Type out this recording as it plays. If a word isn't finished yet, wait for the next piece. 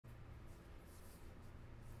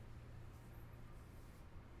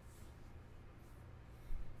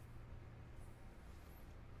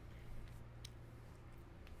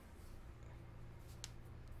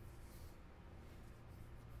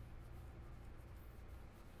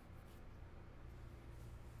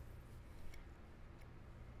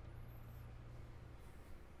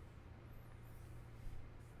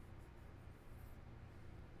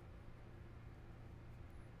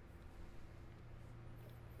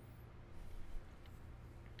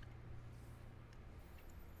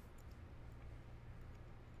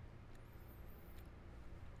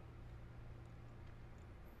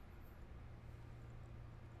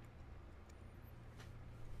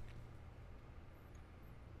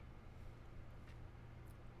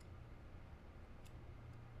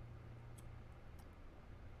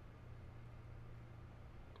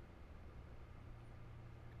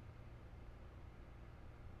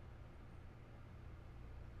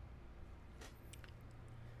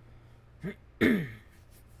Alright.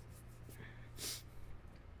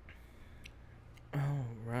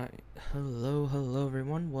 Hello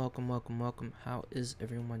everyone. Welcome. How is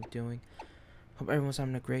everyone doing? Hope everyone's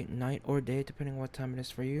having a great night or day, depending on what time it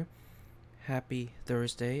is for you. Happy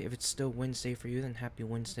Thursday. If it's still Wednesday for you, then happy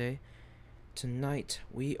Wednesday. Tonight,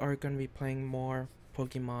 we are going to be playing more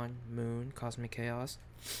Pokemon Moon Cosmic Chaos.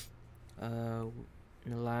 In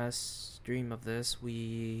the last stream of this,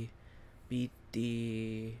 we beat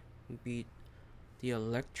the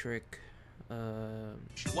electric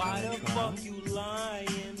why the trial. fuck you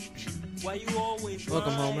lying? Why you always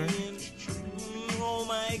Welcome, lying? Homer. Oh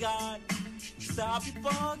my god. Stop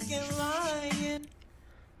fucking lying.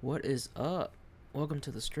 What is up? Welcome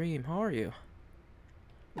to the stream. How are you?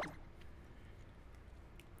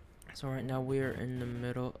 So right now we are in the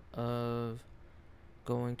middle of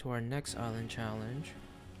going to our next island challenge.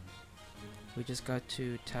 We just got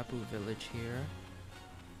to Tapu Village here.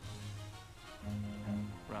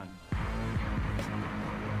 Run.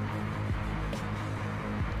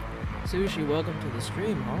 Sushi, welcome to the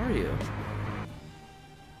stream. How are you?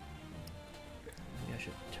 Maybe I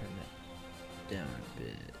should turn that down a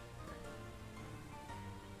bit.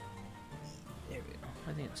 There we go.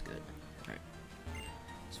 I think that's good. Alright.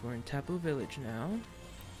 So we're in Tapu Village now.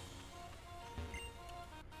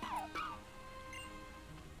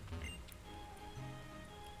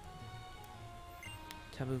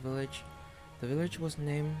 Tapu Village. The village was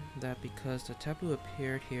named that because the Tapu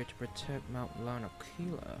appeared here to protect Mount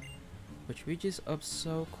Lanakila, which reaches up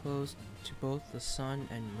so close to both the sun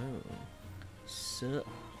and moon. So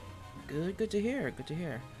good to hear. Good to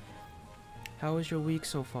hear. How was your week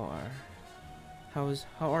so far? How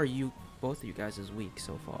are you, both of you guys' week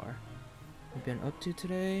so far? You've been up to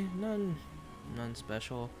today? None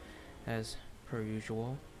special, as per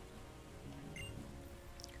usual.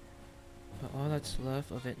 But all that's left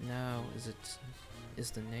of it now is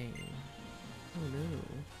the name. Oh no.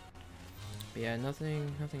 But yeah,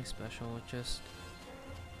 nothing special. Just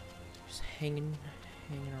hanging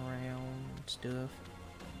around, stuff,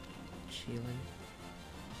 chilling.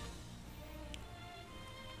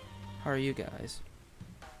 How are you guys?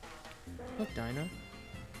 Look, Dinah.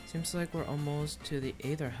 Seems like we're almost to the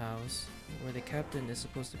Aether House, where the captain is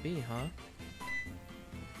supposed to be, huh?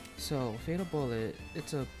 So, Fatal Bullet,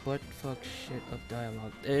 it's a buttfuck shit of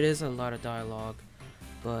dialogue. It is a lot of dialogue,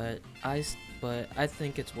 but I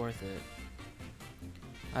think it's worth it.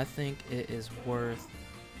 I think it is worth,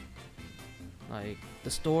 like,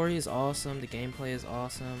 the story is awesome, the gameplay is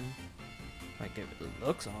awesome, like, it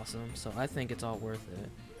looks awesome, so I think it's all worth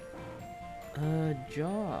it.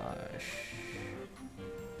 Josh.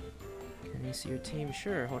 Can you see your team?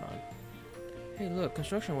 Sure, hold on. Hey, look,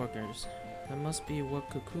 construction workers. That must be what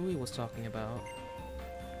Kukui was talking about.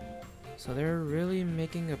 So they're really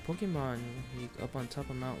making a Pokemon League up on top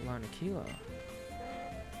of Mount Lanakila.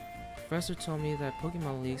 Professor told me that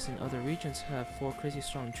Pokemon Leagues in other regions have 4 crazy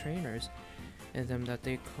strong trainers in them that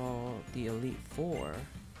they call the Elite Four.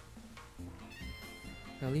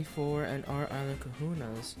 The Elite Four and our Island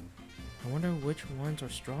Kahunas. I wonder which ones are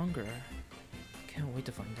stronger. Can't wait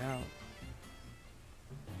to find out.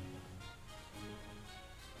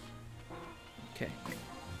 Okay.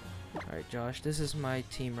 Alright, Josh, this is my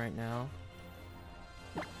team right now.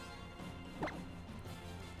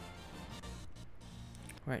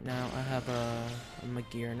 Right now, I have a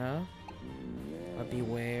Magearna, a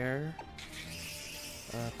Beware,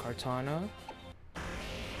 a Kartana, a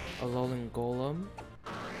Alolan Golem,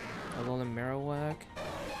 a Alolan Marowak,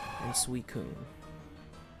 and Suicune.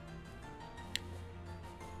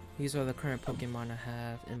 These are the current Pokemon I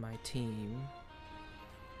have in my team.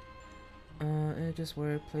 And just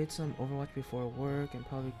played some Overwatch before work and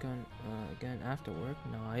probably gone again after work.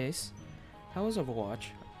 Nice. How was Overwatch?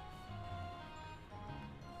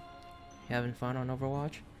 You having fun on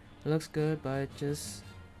Overwatch? It looks good, but I just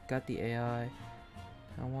got the AI.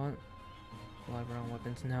 I want live round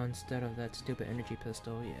weapons now instead of that stupid energy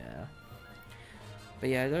pistol. Yeah. But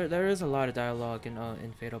yeah, there is a lot of dialogue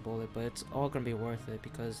in Fatal Bullet, but it's all gonna be worth it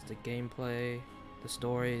because the gameplay, the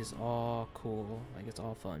story is all cool. Like, it's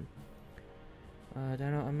all fun.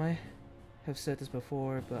 Dino, I might have said this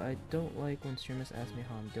before, but I don't like when streamers ask me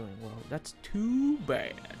how I'm doing. Well, that's too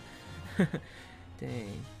bad.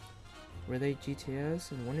 Dang. Were they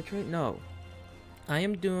GTS and Wonder Trade? No. I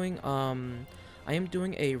am doing a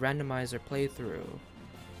randomizer playthrough.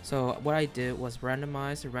 So what I did was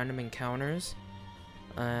randomize the random encounters,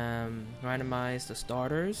 randomize the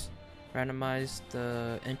starters, randomize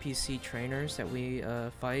the NPC trainers that we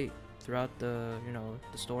fight throughout the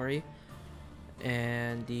story,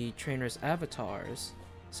 and the trainers' avatars.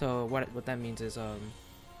 So what that means is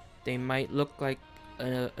they might look like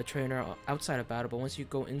a trainer outside of battle, but once you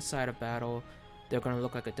go inside a battle, they're gonna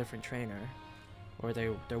look like a different trainer, or they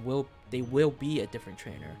will be a different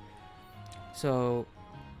trainer. So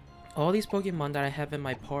all these Pokemon that I have in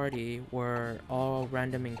my party were all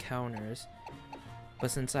random encounters, but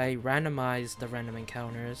since I randomized the random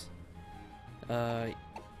encounters,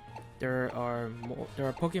 there are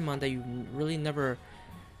Pokemon that you really never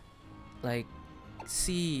like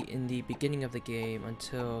see in the beginning of the game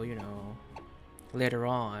until, you know, later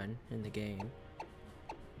on in the game.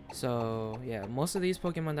 So yeah, most of these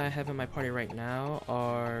Pokemon that I have in my party right now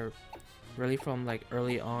are really from like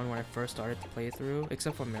early on when I first started the playthrough,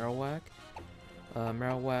 except for Marowak.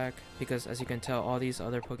 Marowak, because as you can tell, all these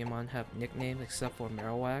other Pokemon have nicknames except for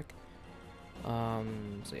Marowak.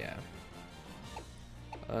 So yeah.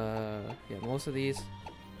 Yeah, most of these,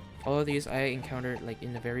 all of these I encountered like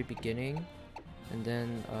in the very beginning, and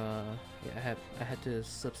then yeah, I had to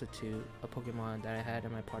substitute a Pokemon that I had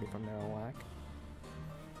in my party for Marowak.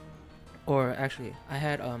 Or actually, I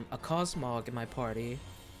had a Cosmog in my party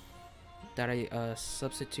that I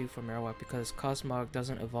substitute for Marowak because Cosmog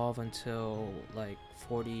doesn't evolve until like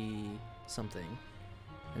 40 something,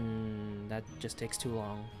 and that just takes too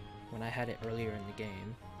long when I had it earlier in the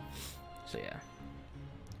game. So yeah,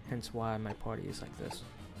 hence why my party is like this.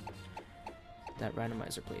 That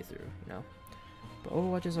randomizer playthrough, you know. But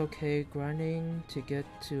Overwatch is okay. Grinding to get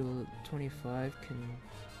to 25 can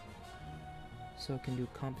do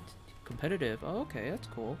competitive. Oh, okay, that's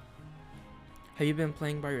cool. Have you been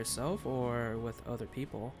playing by yourself or with other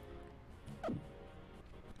people?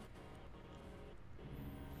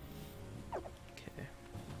 Okay.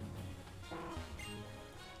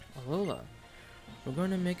 Alola, we're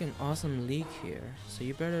going to make an awesome league here, so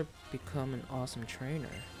you better become an awesome trainer.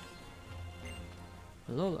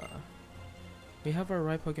 Alola, we have our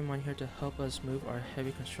right Pokemon here to help us move our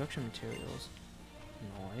heavy construction materials.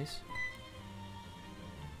 Nice.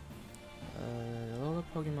 The Alola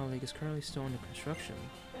Pokemon League is currently still under construction.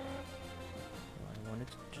 Well, I wanted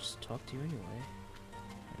to just talk to you anyway.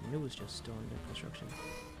 I knew it was just still under construction.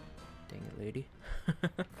 Dang it, lady.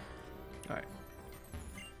 Alright.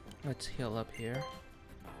 Let's heal up here.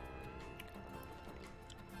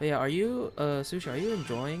 But yeah, are you, Sushi, are you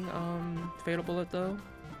enjoying, Fatal Bullet though?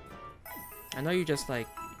 I know you just like,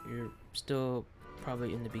 you're still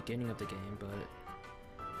probably in the beginning of the game, but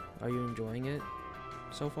are you enjoying it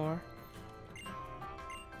so far?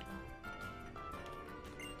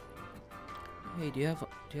 Hey, do you have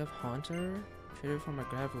Haunter? Trade it for my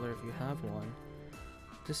Graveler if you have one.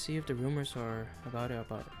 To see if the rumors about it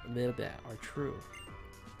a little bit are true.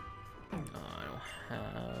 I don't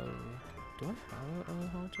have. Do I have a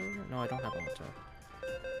Haunter? No, I don't have a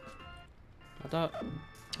Haunter.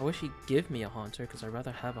 I wish he'd give me a Haunter, because I'd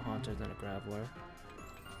rather have a Haunter than a Graveler.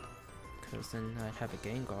 Because then I'd have a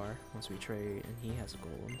Gengar once we trade, and he has a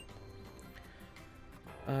Golem.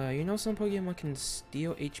 You know some Pokemon can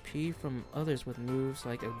steal HP from others with moves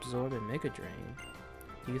like Absorb and Mega Drain.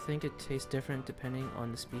 Do you think it tastes different depending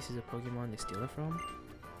on the species of Pokemon they steal it from?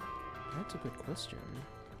 That's a good question.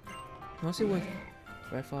 Mostly with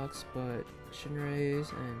Red Fox, but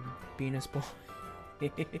Shinrays and Venus Boy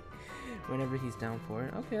whenever he's down for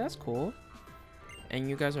it. Okay, that's cool. And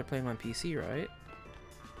you guys are playing on PC, right?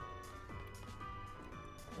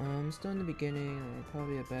 Still in the beginning,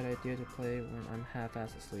 probably a bad idea to play when I'm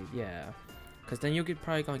half-assed asleep. Yeah, because then you're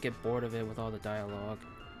probably gonna get bored of it with all the dialogue.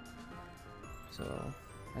 So,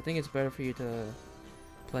 I think it's better for you to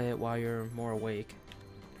play it while you're more awake.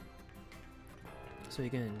 So you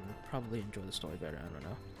can probably enjoy the story better, I don't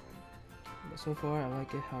know. But so far, I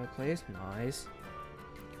like it how it plays. Nice.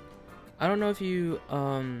 I don't know if you,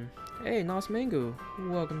 hey, Nos Mangu,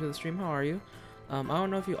 welcome to the stream, how are you? I don't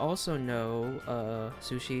know if you also know,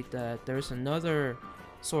 Sushi, that there's another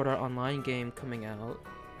Sword Art Online game coming out.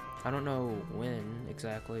 I don't know when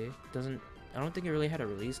exactly. I don't think it really had a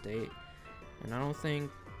release date. And I don't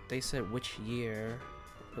think they said which year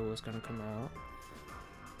it was gonna come out.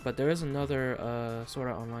 But there is another, Sword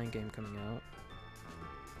Art Online game coming out.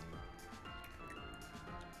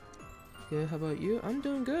 Yeah, how about you? I'm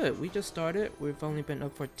doing good. We just started. We've only been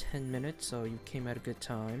up for 10 minutes, so you came at a good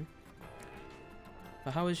time.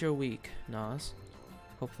 But how was your week, Nas?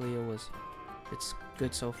 Hopefully it's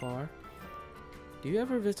good so far. Do you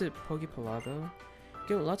ever visit Pokepalago?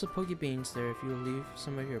 Get lots of Pokebeans there if you leave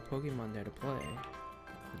some of your Pokemon there to play.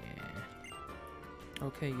 Yeah.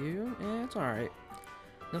 Okay, you? Yeah, it's alright.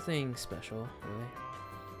 Nothing special, really.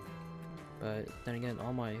 But then again,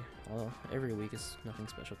 every week is nothing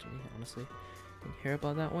special to me, honestly. Didn't hear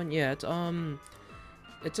about that one? Yeah,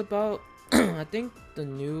 it's about I think the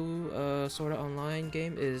new Sword Art Online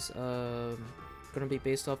game is gonna be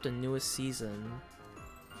based off the newest season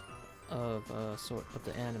of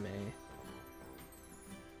the anime.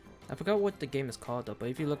 I forgot what the game is called though, but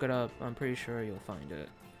if you look it up, I'm pretty sure you'll find it.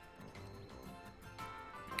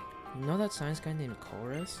 You know that science guy named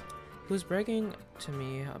Chorus? He was bragging to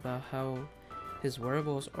me about how his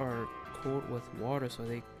wearables are cooled with water so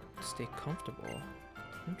they stay comfortable.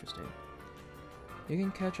 Interesting. You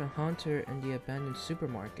can catch a Haunter in the abandoned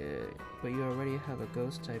supermarket, but you already have a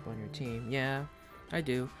ghost type on your team. Yeah, I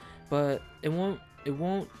do, but it won't,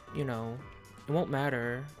 you know, it won't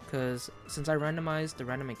matter, because since I randomized the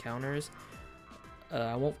random encounters,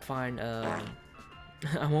 I won't find I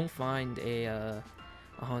won't find a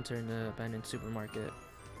Haunter in the abandoned supermarket,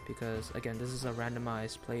 because again, this is a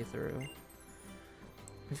randomized playthrough.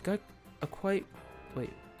 We've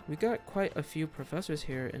got quite a few professors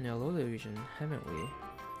here in the Alola region, haven't we?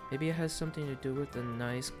 Maybe it has something to do with the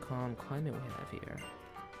nice, calm climate we have here.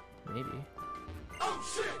 Maybe. Oh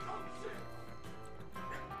shit!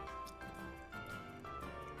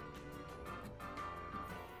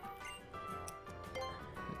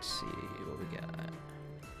 Let's see what we got.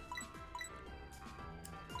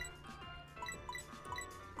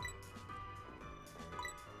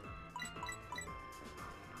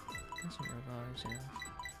 Got some revives, yeah.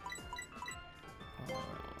 Oh,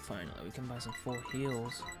 finally, we can buy some full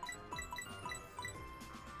heals.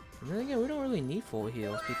 And then again, we don't really need full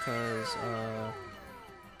heals because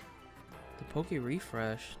the Poke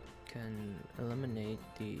Refresh can eliminate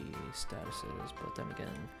the statuses, but then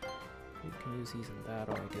again, we can use these in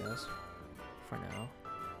battle, I guess, for now.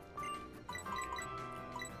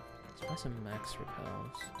 Let's buy some max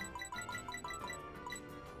repels.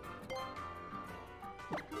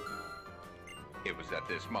 It was at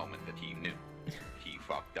this moment that he knew. He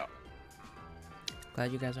fucked up.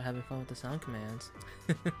 Glad you guys are having fun with the sound commands.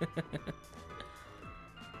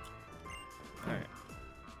 Alright.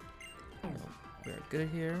 We're good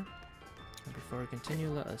here. And before we continue,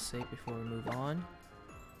 let us save before we move on.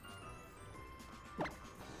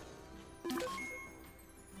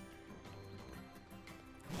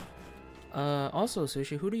 Also,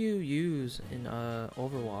 Sushi, who do you use in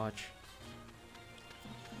Overwatch?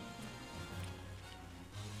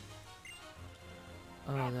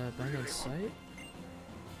 The abandoned site?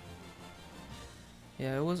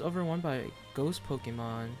 Yeah, it was overrun by ghost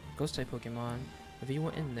Pokemon, ghost type Pokemon. If you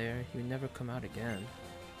went in there, you would never come out again.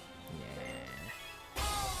 Yeah.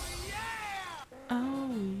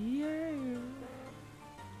 Oh yeah!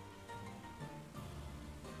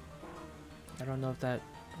 I don't know if that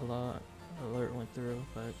alert went through,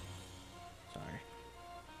 but sorry.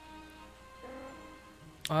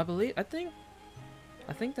 Oh,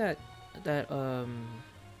 I think that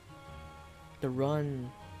the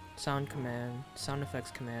run sound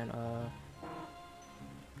effects command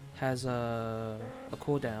has a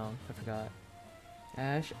cooldown. I forgot.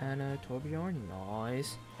 Ash, Anna, Torbjorn,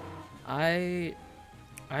 nice.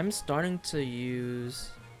 I'm starting to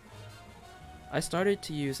use. I started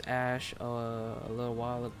to use Ash a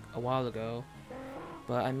while ago,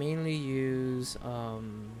 but I mainly use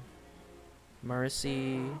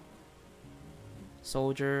Mercy,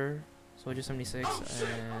 Soldier 76,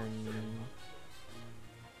 and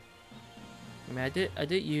I mean I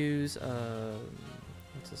did use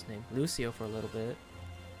what's his name, Lucio for a little bit,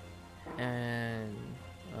 and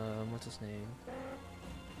what's his name,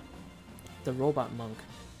 the robot monk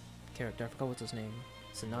character, I forgot what's his name,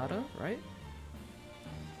 Sonata, right?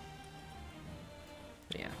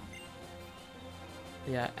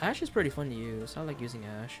 Yeah, Ash is pretty fun to use. I like using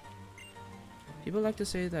Ash. People like to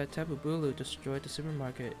say that Tapu Bulu destroyed the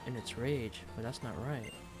supermarket in its rage, but that's not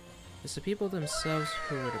right. It's the people themselves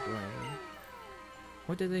who were to blame.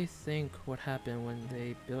 What did they think would happen when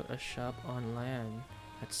they built a shop on land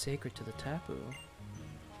that's sacred to the Tapu?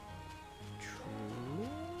 True,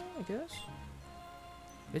 I guess?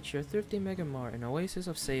 It's your thrifty Mega Mart, an oasis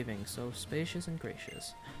of saving, so spacious and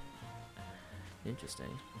gracious.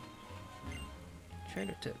 Interesting.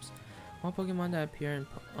 Trader tips. All Pokemon that appear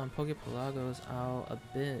on Pokepalagos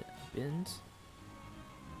Bins?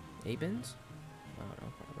 I don't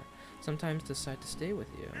know, whatever. Sometimes decide to stay with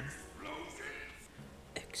you.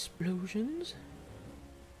 Explosions?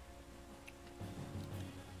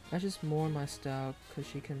 That's just more my style, cause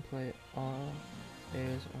she can play all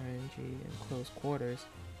bears RNG in close quarters,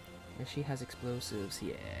 and she has explosives,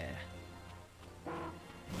 yeah.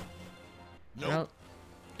 Nope.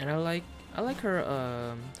 And I like her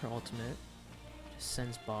her ultimate. Just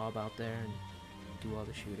sends Bob out there and do all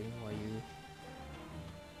the shooting while you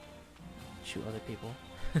shoot other people.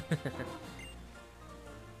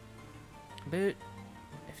 But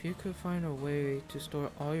if you could find a way to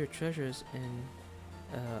store all your treasures in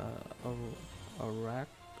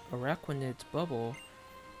Araquanid's bubble,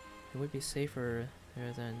 it would be safer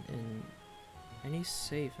there than in any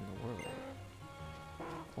safe in the world.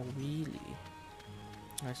 Oh really?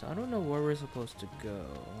 Alright, so I don't know where we're supposed to go.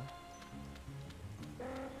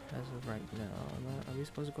 As of right now. Are we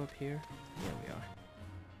supposed to go up here? Yeah, we are.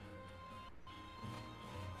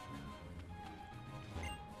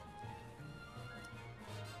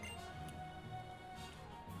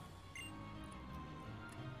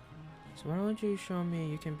 So why don't you show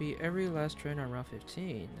me you can beat every last trainer on Route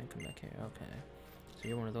 15 and come back here. Okay. So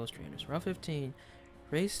you're one of those trainers. Route 15,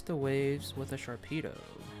 race the waves with a Sharpedo.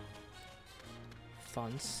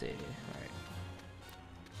 Fancy. Alright.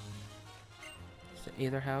 It's the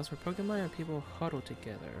Aether House where Pokemon and people huddle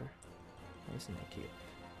together. Oh, isn't that cute?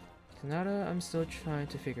 Kanata, I'm still trying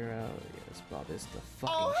to figure out. Yes, Bob is the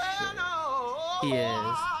fucking shit. He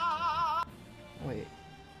is. Wait.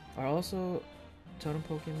 Are also Totem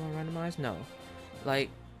Pokemon randomized? No. Like,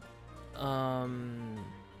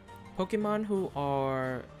 Pokemon who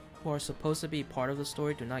are supposed to be part of the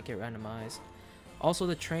story do not get randomized. Also,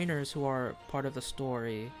 the trainers who are part of the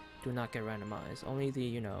story do not get randomized. Only the,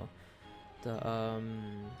 you know,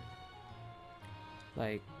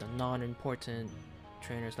 like the non-important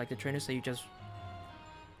trainers, like the trainers that you just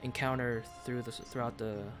encounter throughout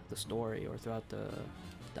the story or throughout the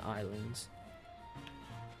islands.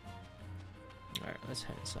 Alright, let's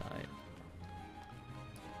head inside.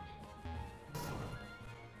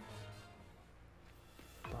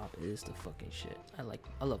 Bob is the fucking shit. I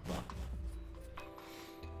love Bob.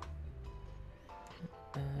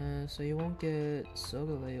 So you won't get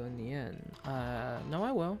Solgaleo in the end. No,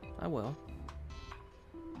 I will. I will.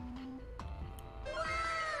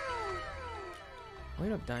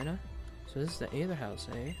 Wait up, Dinah. So this is the Aether House,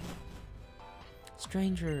 eh?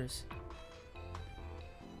 Strangers!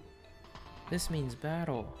 This means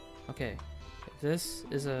battle. Okay, if this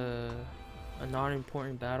is a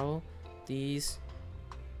non-important battle, this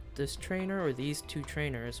trainer or these two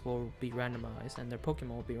trainers will be randomized, and their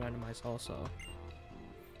Pokemon will be randomized also.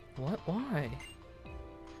 What? Why?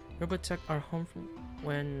 Robotech are home from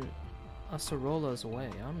when Acerola is away.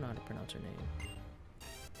 I don't know how to pronounce her name.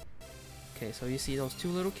 Okay, so you see those two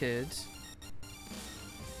little kids.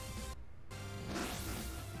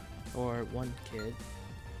 Or one kid.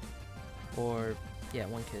 Or, yeah,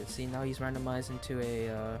 one kid. See, now he's randomized into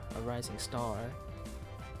a rising star.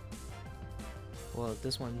 Well,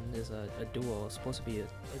 this one is a duo. It's supposed to be a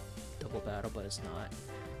double battle, but it's not.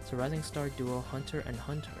 It's a rising star duo, Hunter and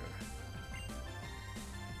Hunter.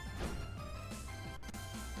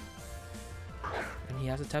 And he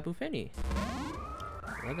has a Tapu Fini.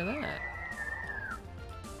 Look at that.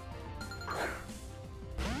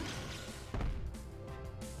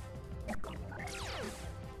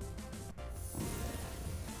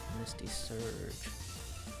 Misty Surge.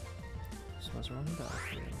 So what's wrong with that?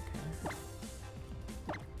 Okay.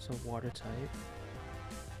 So water type.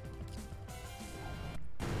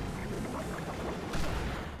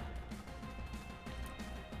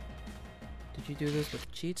 Did you do this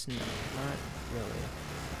with cheats? No, not really.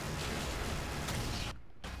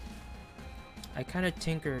 I kind of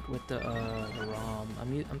tinkered with the ROM.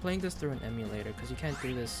 I'm playing this through an emulator because you can't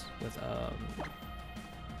do this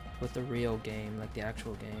with the real game, like the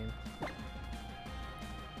actual game.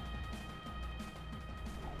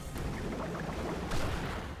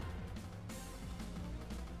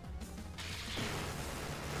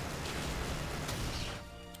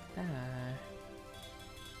 Ah.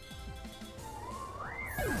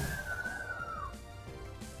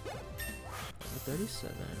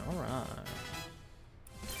 37, alright.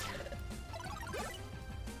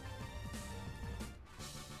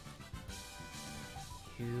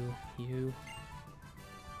 You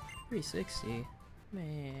 360,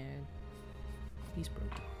 man, these broken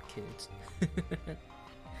kids. I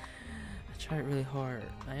tried really hard.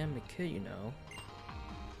 I am the kid, you know.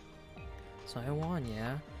 So I won,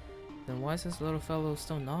 yeah. Then why is this little fellow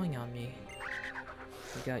still gnawing on me?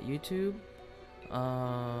 We got YouTube.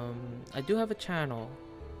 I do have a channel,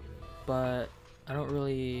 but I don't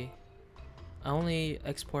really. I only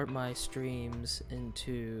export my streams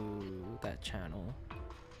into that channel.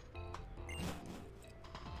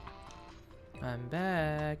 I'm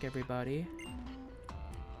back, everybody.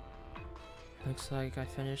 Looks like I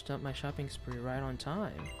finished up my shopping spree right on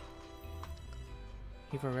time.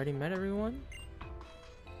 You've already met everyone?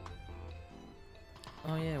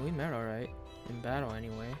 Oh yeah, we met alright. In battle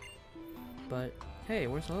anyway. But, hey,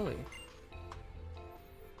 where's Lily?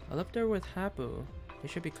 I left her with Hapu. They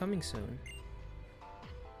should be coming soon.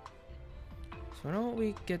 So why don't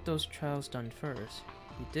we get those trials done first?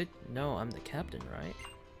 You did know I'm the captain, right?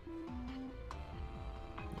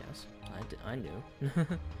 Yes, I knew.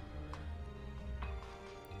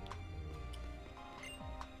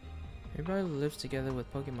 Everybody lives together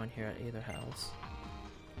with Pokemon here at Aether House.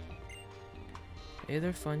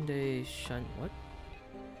 Aether Fun Day Shun... what?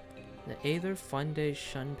 The Aether Fun Day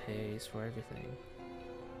Shun pays for everything.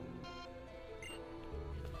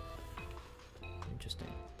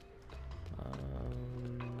 Interesting.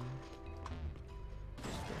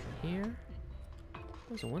 Just go in here.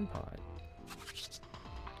 There's a wind pod.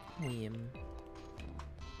 Whim.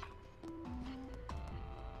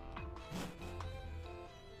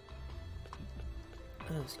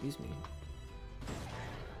 Oh, excuse me.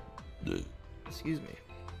 Excuse me.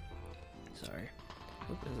 Sorry.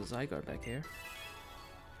 Oop, there's a Zygarde back here.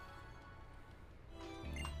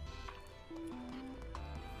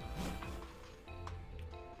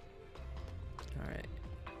 Alright.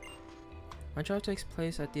 My trial takes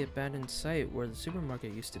place at the abandoned site where the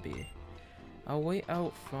supermarket used to be. I'll wait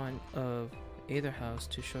out front of Aether House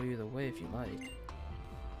to show you the way if you like.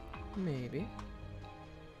 Maybe.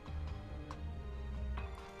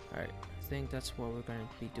 Alright, I think that's what we're gonna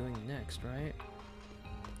be doing next, right?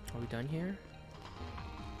 Are we done here?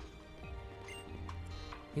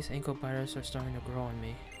 These ankle biters are starting to grow on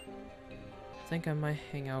me. I think I might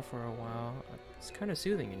hang out for a while. It's kind of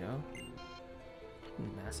soothing, you know?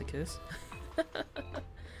 Masochist.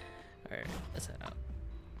 Alright, let's head out.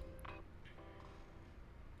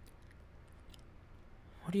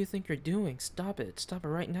 What do you think you're doing? Stop it. Stop it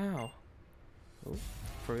right now. Oh,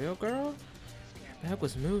 for real, girl? Your bag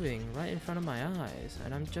was moving right in front of my eyes,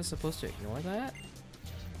 and I'm just supposed to ignore that?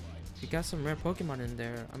 If you got some rare Pokemon in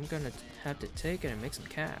there, I'm gonna have to take it and make some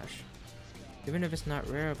cash. Even if it's not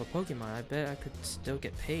rare of a Pokemon, I bet I could still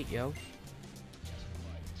get paid, yo.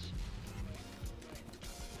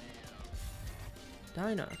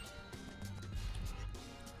 Dinah.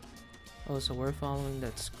 Oh, so we're following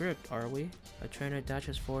that script, are we? A trainer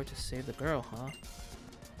dashes forward to save the girl, huh?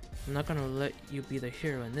 I'm not gonna let you be the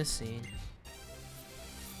hero in this scene.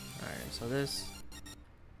 Alright, so this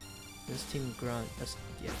Team Grunt,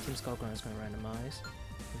 Team Skull Grunt is gonna randomize.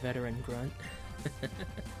 Veteran Grunt.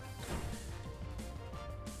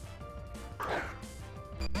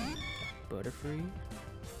 Butterfree.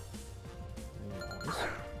 Nice.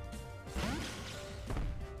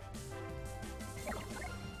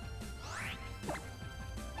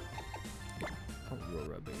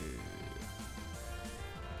 Aurora Bay.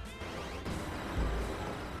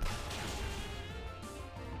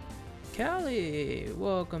 Callie,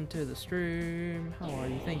 welcome to the stream. How are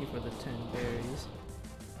you? Thank you for the 10 berries.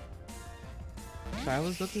 So I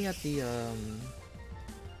was looking at the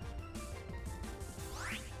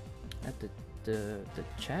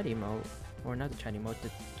chat emote, or not the chat emote,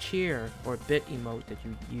 the cheer or bit emote that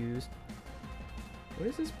you used. What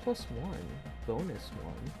is this +1? Bonus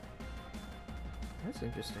one. That's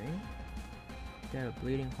interesting. Got a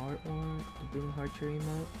bleeding heart one, a bleeding heart cheer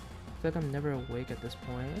emote. I feel like I'm never awake at this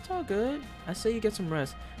point. It's all good. I say you get some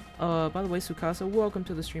rest. By the way, Sukasa, welcome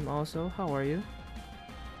to the stream also. How are you?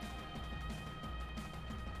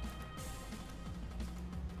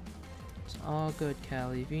 It's all good,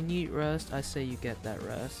 Callie. If you need rest, I say you get that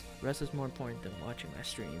rest. Rest is more important than watching my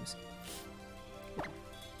streams.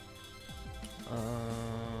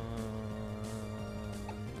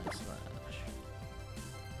 Slash.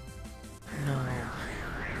 No.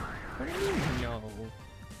 What do you mean no?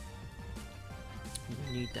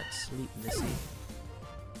 You need that sleep, Missy.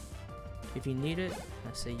 If you need it,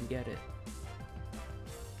 I say you get it.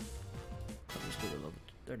 I'll just go to level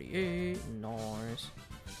 38. Nice.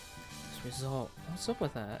 This result. What's up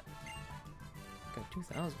with that? Got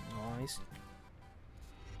 2,000. Nice.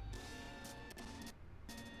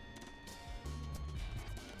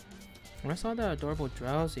 When I saw that adorable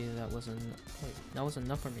Drowsy, that was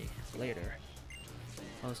enough for me. Later,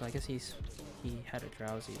 I was like, I guess he had a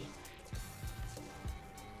Drowsy.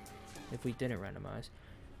 If we didn't randomize.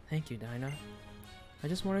 Thank you, Dinah. I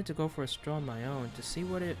just wanted to go for a stroll on my own to see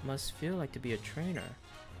what it must feel like to be a trainer.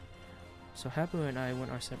 So Habu and I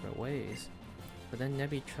went our separate ways. But then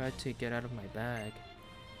Nebby tried to get out of my bag.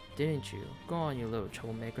 Didn't you? Go on, you little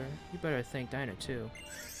troublemaker. You better thank Dinah too.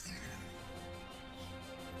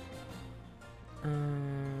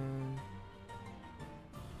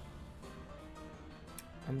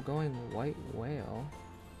 I'm going white whale.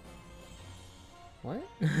 What?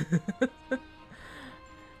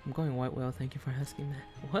 I'm going white whale, thank you for asking that.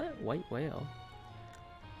 What? White whale?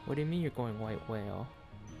 What do you mean you're going white whale?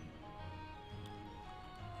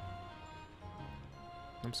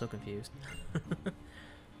 I'm so confused.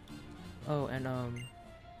 Oh, and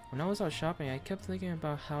when I was out shopping, I kept thinking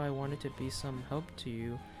about how I wanted to be some help to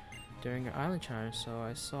you during your island challenge.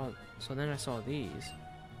 So then I saw these.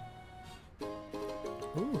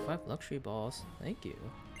 Ooh, 5 luxury balls. Thank you.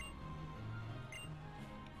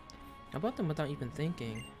 I bought them without even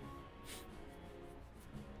thinking.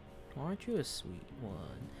 Aren't you a sweet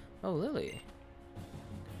one? Oh, Lily.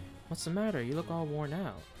 What's the matter? You look all worn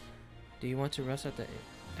out. Do you want to rest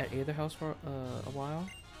at either house for a while?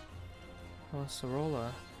 Oh,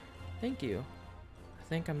 Sorolla. Thank you. I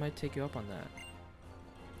think I might take you up on that.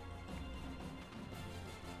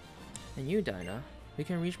 And you, Dinah. We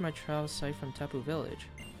can reach my travel site from Tapu Village.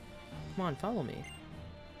 Come on, follow me.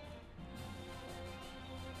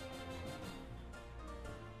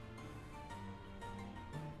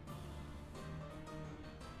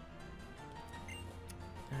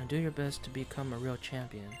 Do your best to become a real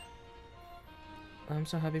champion. I'm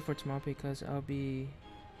so happy for tomorrow because I'll be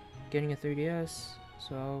getting a 3DS,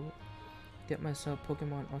 so I'll get myself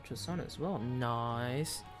Pokemon Ultra Sun as well.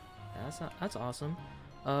 Nice. That's awesome.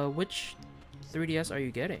 Which 3DS are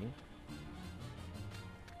you getting?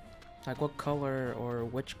 Like what color or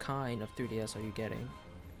which kind of 3DS are you getting?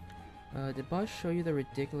 Did Boss show you the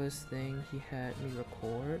ridiculous thing he had me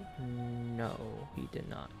record? No, he did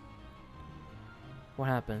not. What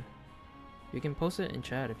happened? You can post it in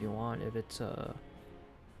chat if you want, if it's a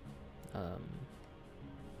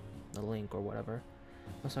link or whatever.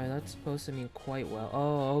 Oh, sorry, that's supposed to mean quite well.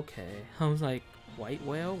 Oh, okay. I was like, white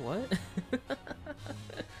whale? What?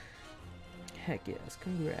 Heck yes,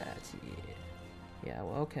 congrats. Yeah,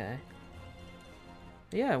 well, okay.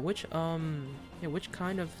 Yeah, which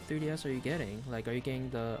kind of 3DS are you getting? Like, are you getting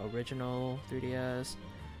the original 3DS?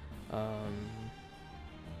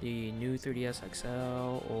 The new 3DS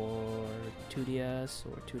XL or 2DS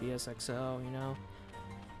or 2DS XL, you know?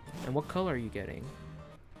 And what color are you getting?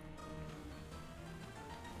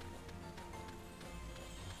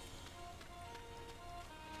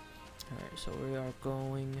 Alright, so we are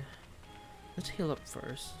going... Let's heal up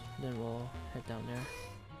first, then we'll head down there.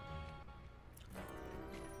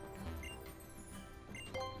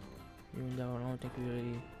 Even though I don't think we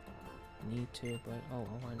really need to, but oh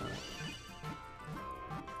well, why not?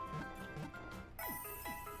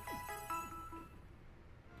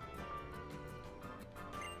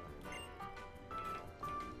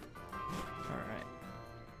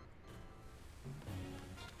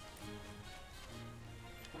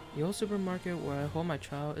 The old supermarket where I hold my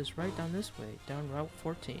child is right down this way, down Route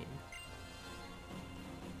 14.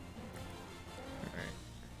 Alright.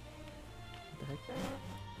 What the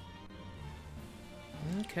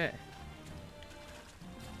heck? Okay.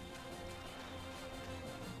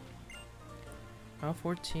 Route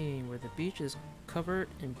 14, where the beach is covered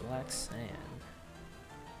in black sand.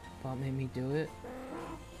 Bob made me do it.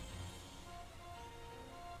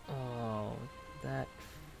 Oh, that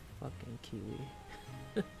fucking Kiwi.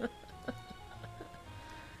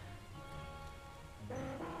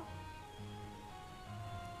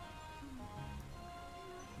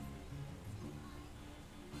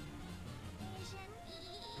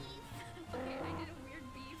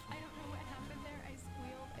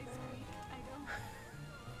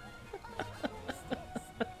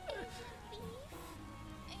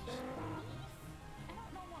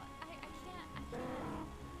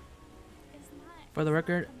 For the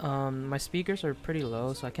record, my speakers are pretty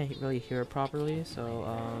low, so I can't really hear it properly. So,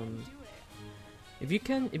 if you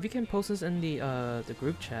can post this in the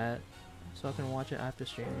group chat, so I can watch it after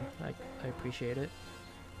stream, I appreciate it,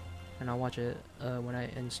 and I'll watch it when I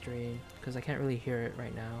end stream, because I can't really hear it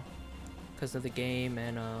right now, because of the game,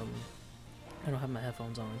 and I don't have my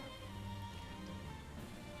headphones on.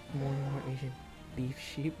 More Asian beef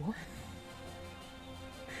sheep. What?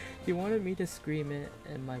 He wanted me to scream it,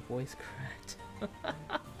 and my voice cracked.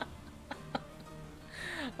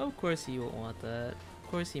 Of course he would want that. Of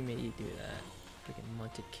course he made you do that. Freaking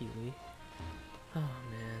munted Kiwi. Oh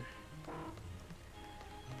man.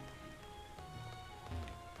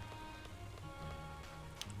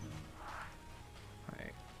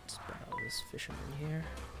 Alright, let's battle this fisherman here.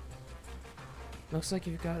 Looks like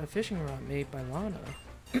you've got a fishing rod made by Lana.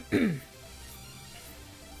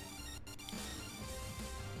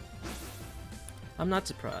 I'm not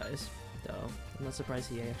surprised, though. I'm not surprised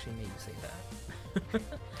he actually made you say that.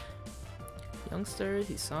 Youngster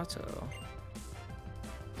Hisato.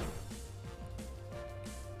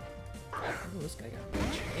 Oh, this guy got a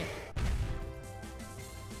chain.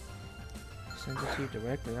 Sends it to you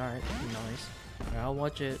directly. Alright, nice. Alright, I'll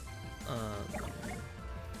watch it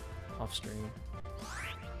off stream.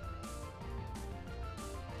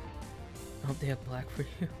 I hope they have black for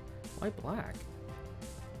you. Why black?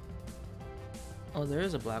 Oh, there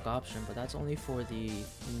is a black option, but that's only for the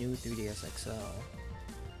new 3DS XL.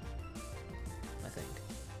 I think.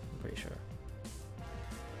 I'm pretty sure.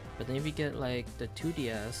 But then if you get like the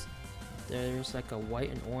 2DS, there's like a white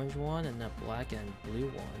and orange one and a black and blue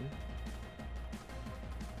one.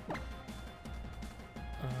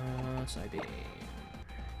 Side B.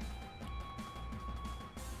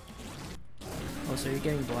 Oh, so you're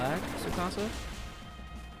getting black, Tsukasa?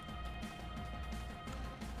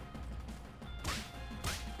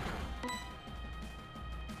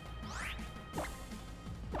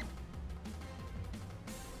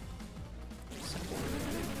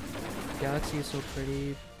 Galaxy is so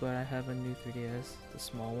pretty, but I have a new 3DS, the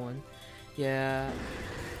small one. Yeah,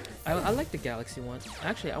 I like the Galaxy one.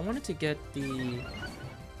 Actually, I wanted to get the...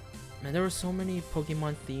 Man, there were so many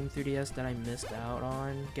Pokemon themed 3DS that I missed out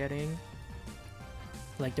on getting.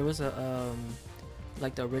 Like there was a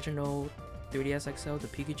like the original 3DS XL, the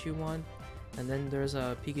Pikachu one, and then there's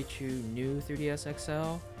a Pikachu new 3DS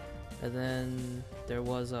XL, and then there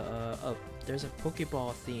was there's a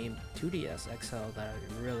Pokeball themed 2DS XL that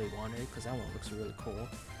I really wanted because that one looks really cool.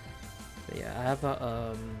 But yeah, I have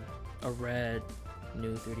a red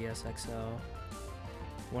new 3DS XL,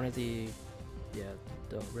 one of the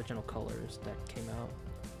the original colors that came out.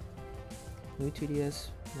 New 2DS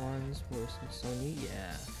ones were Sony.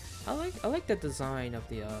 Yeah, I like the design of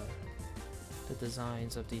the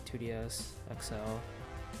designs of the 2DS XL.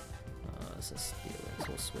 Let's just steal it. So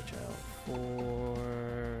we'll switch out for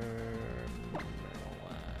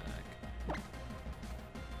Marowak.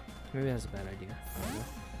 Maybe that's a bad idea. I don't know.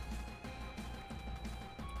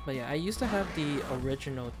 But yeah, I used to have the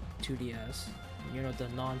original 2DS. You know, the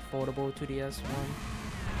non-foldable 2DS one.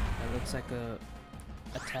 That looks like a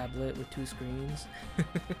tablet with two screens.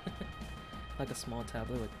 Like a small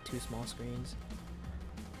tablet with two small screens.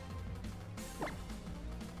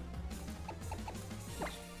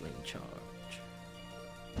 Flame charge.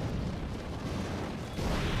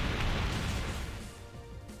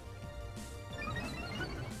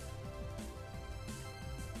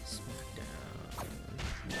 Smackdown.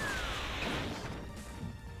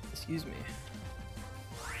 Excuse me.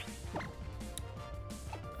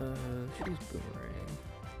 Should use Boomerang.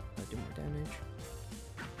 Do more damage.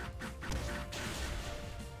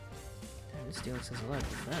 Damn, this Steelix has a lot of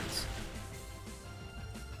defense.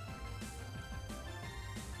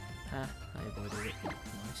 Ha, I avoided it.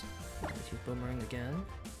 Nice. Let's use Boomerang again.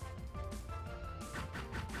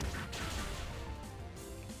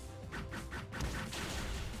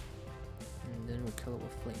 And then we'll kill it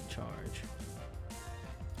with Flame Charge.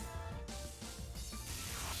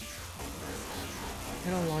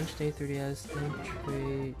 And on launch day 3DS, then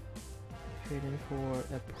trade in for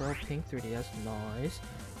a Pearl Pink 3DS, nice.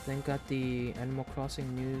 Then got the Animal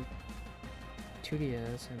Crossing new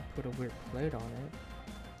 2DS and put a weird plate on it.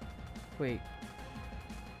 Wait,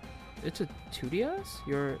 it's a 2DS?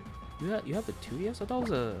 You have a 2DS? I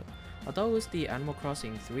thought it was the Animal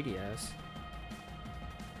Crossing 3DS.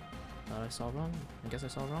 Thought I saw wrong. I guess I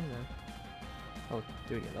saw wrong then. Oh,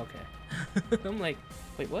 3DS. Okay. I'm like,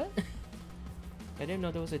 wait, what? I didn't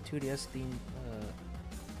know there was a 2DS themed,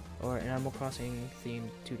 or an Animal Crossing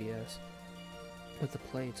themed 2DS with the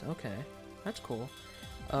plates. Okay, that's cool.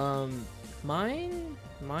 Mine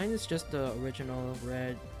is just the original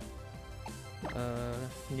red,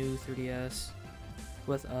 new 3DS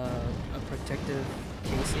with a protective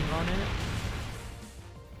casing on it.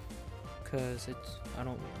 Cause I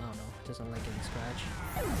don't know, it doesn't like getting scratched.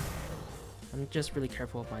 I'm just really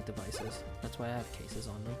careful of my devices. That's why I have cases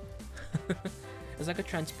on them. It's like a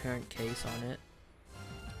transparent case on it,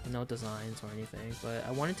 no designs or anything. But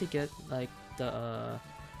I wanted to get like the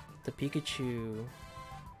Pikachu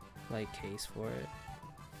like case for it,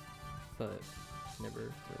 but never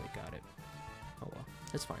really got it. Oh well,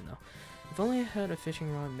 it's fine though. If only I had a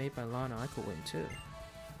fishing rod made by Lana, I could win too.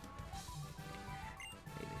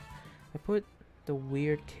 Maybe. I put the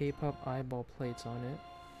weird K-pop eyeball plates on it.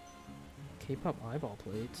 K-pop eyeball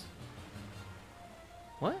plates?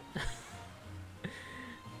 What?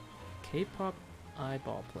 K-pop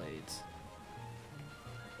eyeball plates.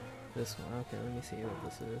 This one. Okay, let me see what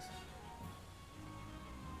this is.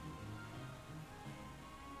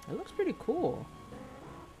 It looks pretty cool.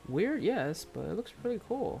 Weird, yes, but it looks pretty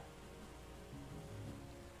cool.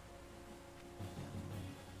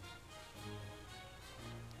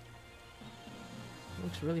 It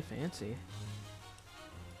looks really fancy.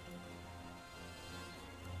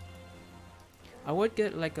 I would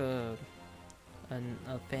get like a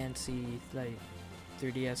fancy like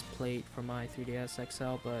 3DS plate for my 3DS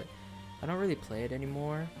XL, but I don't really play it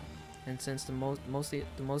anymore. And since the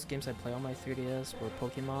most games I play on my 3DS were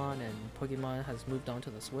Pokemon, and Pokemon has moved on to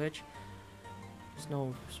the Switch, there's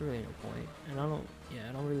really no point. And I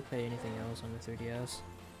don't really play anything else on the 3DS.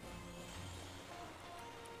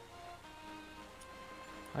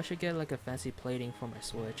 I should get like a fancy plating for my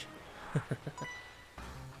Switch.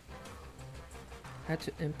 Had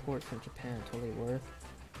to import from Japan, totally worth.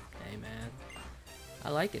 Hey man, I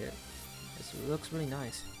like it. It looks really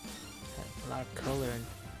nice. Had a lot of color and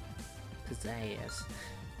pizzazz.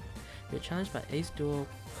 You're challenged by Ace Duo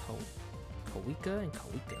Kawika and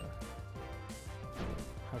Kawika.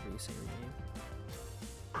 However you say your name.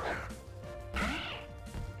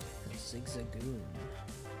 And Zigzagoon.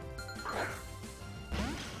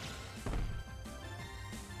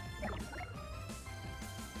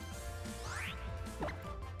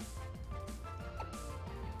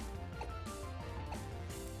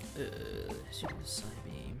 Let's use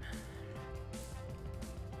Psybeam.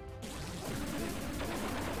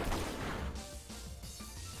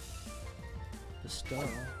 Bestow.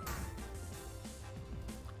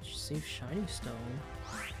 Receive Shiny Stone.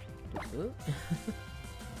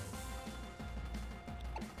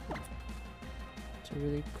 It's a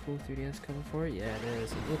really cool 3DS cover for it. Yeah, it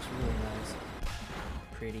is. It looks really nice.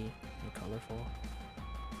 Pretty and colorful.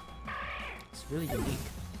 It's really unique.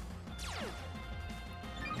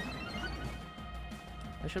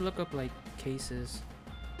 I should look up like cases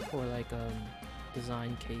or like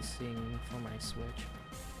design casing for my Switch,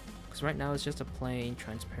 because right now it's just a plain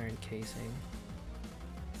transparent casing.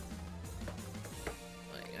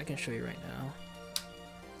 Like, I can show you right now.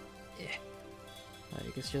 Yeah,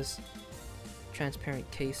 like it's just transparent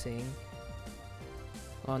casing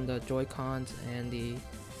on the Joy-Cons and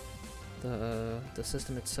the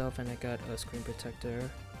system itself, and I got a screen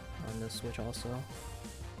protector on the Switch also.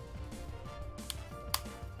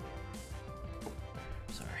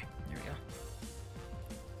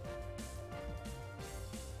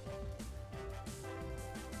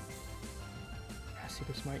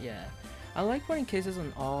 Super smart, yeah. I like putting cases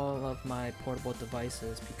on all of my portable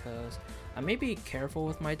devices because I may be careful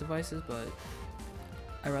with my devices, but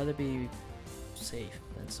I'd rather be safe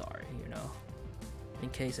than sorry, you know, in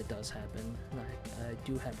case it does happen. Like, I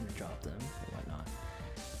do happen to drop them or whatnot.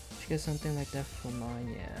 Should get something like that for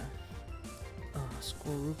mine, yeah.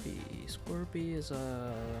 Scorupy. Scorupy is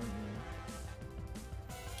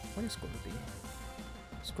what is Scorupy?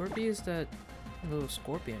 Scorupy is that little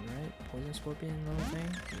scorpion, right? Poison scorpion little thing?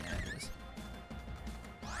 Yeah, it is.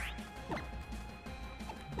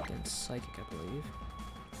 Against Psychic, I believe.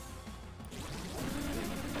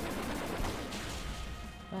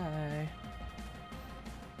 Bye.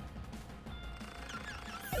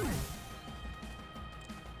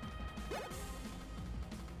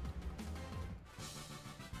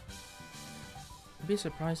 You'd be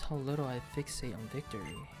surprised how little I fixate on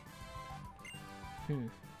victory.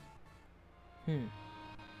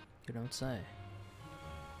 You don't say.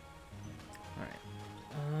 Alright.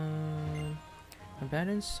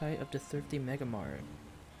 Abandoned site of the Thrifty Mega Mart.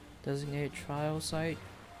 Designated trial site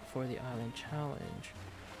for the Island Challenge.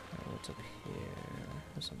 What's up here?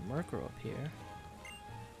 There's a Murkrow up here.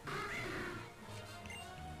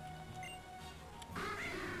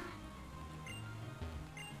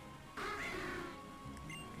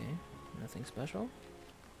 Okay, nothing special.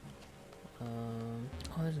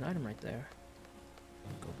 Oh, there's an item right there.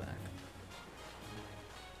 Go back.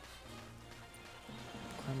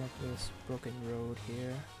 Climb up this broken road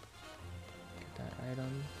here. Get that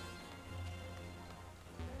item.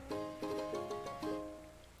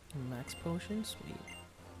 Max potion, sweet.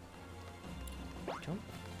 Jump.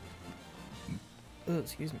 Oh,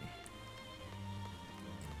 excuse me.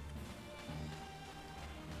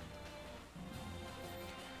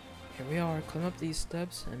 Here we are, climb up these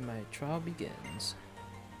steps and my trial begins.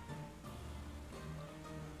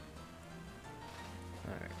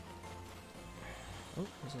 Alright. Oh,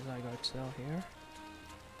 this is Zygarde cell here.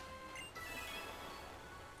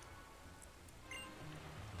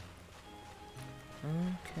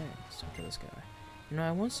 Okay, let's talk to this guy. You know,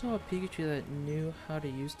 I once saw a Pikachu that knew how to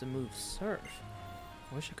use the move Surf.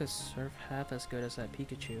 I wish I could surf half as good as that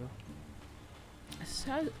Pikachu.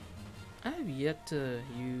 I have yet to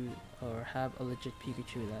use or have a legit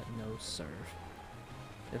Pikachu that knows Surf,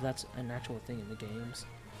 if that's an actual thing in the games.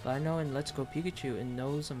 But I know in Let's Go Pikachu it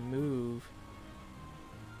knows a move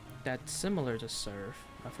that's similar to Surf.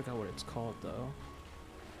 I forgot what it's called though.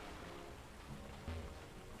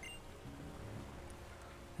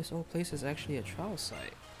 This old place is actually a trial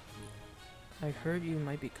site. I heard you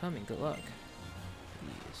might be coming. Good luck.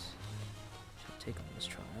 Please. Should take on this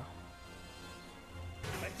trial.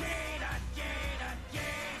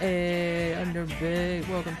 Hey, Underbig,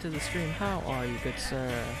 welcome to the stream. How are you, good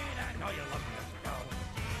sir?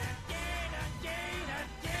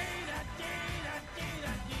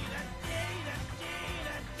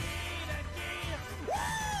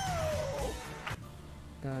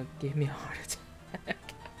 God gave me a heart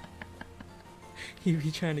attack. You be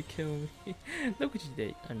trying to kill me. Look what you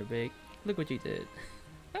did, Underbig. Look what you did.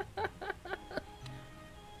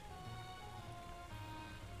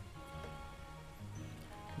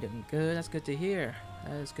 Doing good, that's good to hear.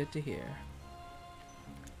 That is good to hear.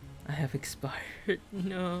 I have expired.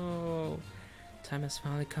 No. Time has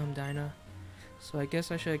finally come, Dinah. So I guess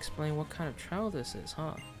I should explain what kind of trial this is,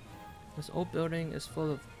 huh? This old building is full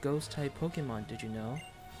of ghost-type Pokemon, did you know?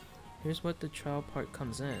 Here's what the trial part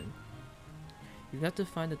comes in. You've got to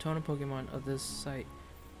find the totem Pokemon of this site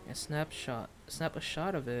and snap a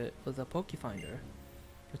shot of it with a Pokefinder.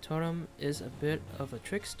 The totem is a bit of a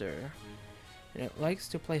trickster, and it likes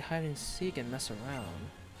to play hide and seek and mess around.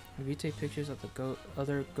 If you take pictures of the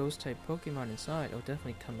other ghost-type Pokemon inside, it'll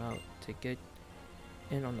definitely come out to get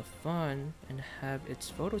in on the fun and have its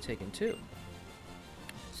photo taken too.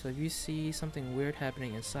 So if you see something weird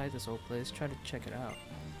happening inside this old place, try to check it out.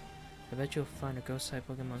 I bet you'll find a ghost-type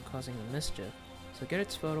Pokemon causing the mischief, so get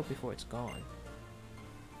its photo before it's gone.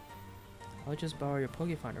 I'll just borrow your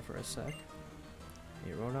Pokefinder for a sec.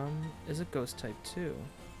 Your Rotom is a ghost type too.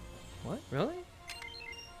 What? Really?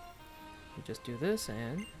 You just do this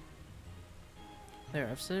and... There,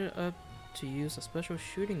 I've set it up to use a special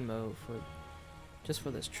shooting mode just for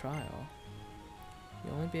this trial.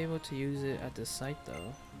 You'll only be able to use it at this site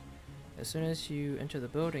though. As soon as you enter the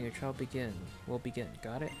building, your trial will begin.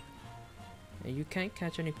 Got it? And you can't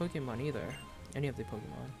catch any Pokemon either. Any of the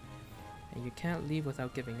Pokemon. And you can't leave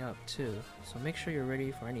without giving up too. So make sure you're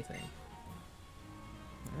ready for anything.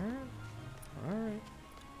 Alright.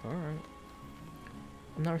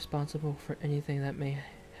 I'm not responsible for anything that may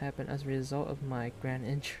happen as a result of my grand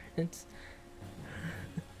entrance.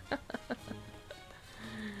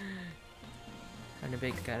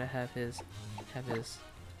 Underbig gotta have his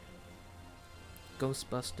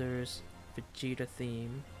Ghostbusters Vegeta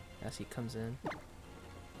theme as he comes in.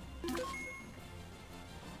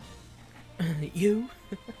 You?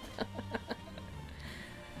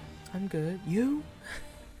 I'm good. You?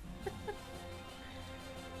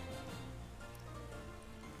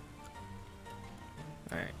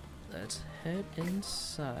 Alright, let's head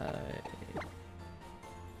inside.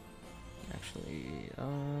 Actually,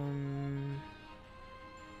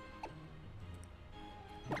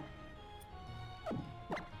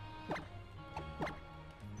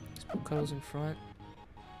 let's put Cuddles in front.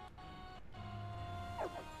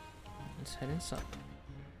 Let's head inside.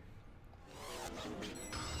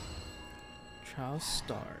 Trial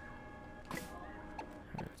start.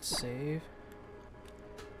 Alright, save.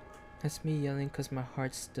 That's me yelling because my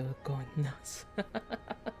heart's still going nuts.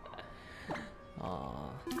 Aww.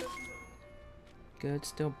 Good,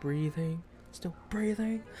 still breathing. Still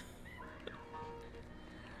breathing.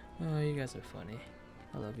 Oh, you guys are funny.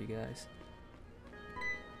 I love you guys.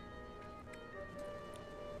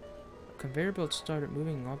 Conveyor belt started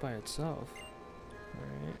moving all by itself.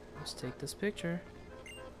 Alright, let's take this picture.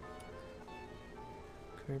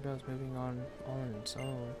 Conveyor belt's moving on all on its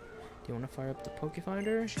own. Do you want to fire up the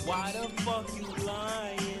Pokefinder? Why the fuck you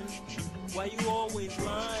lying? Why you always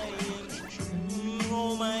lying?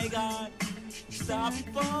 Oh my god. Stop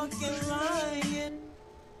fucking lying.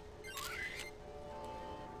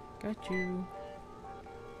 Got you.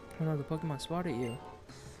 Oh no, the Pokemon spotted you.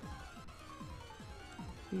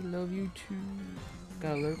 We love you too.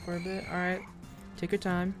 Gotta lurk for a bit. Alright. Take your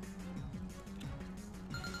time.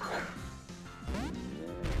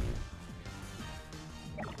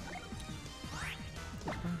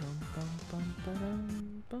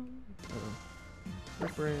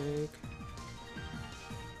 Brick break.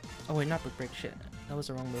 Oh wait, not brick break, shit. That was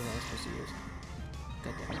the wrong move I was supposed to use.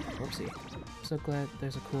 God damn it. Whoopsie. I'm so glad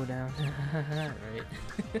there's a cooldown. Right.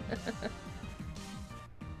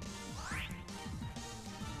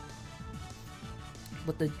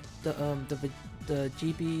 But the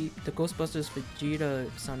Ghostbusters Vegeta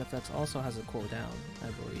sound effects also has a cooldown, I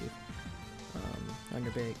believe.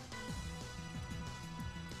 Underbig.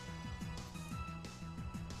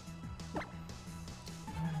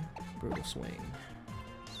 Brutal swing.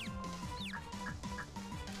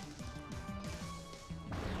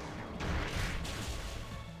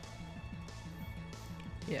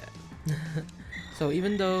 Yeah. So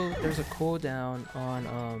even though there's a cooldown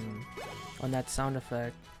on that sound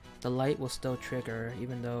effect, the light will still trigger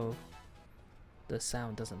even though the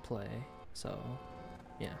sound doesn't play. So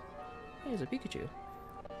yeah. Hey, there's a Pikachu.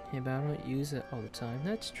 Yeah, but I don't use it all the time.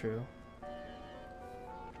 That's true.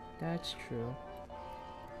 That's true.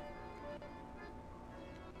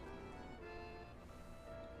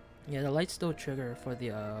 Yeah, the lights still trigger for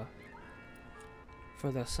the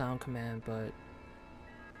sound command, but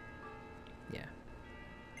yeah.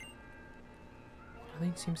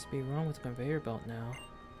 Nothing seems to be wrong with the conveyor belt now.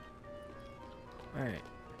 Alright.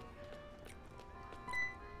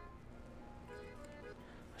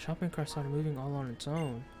 The shopping cart started moving all on its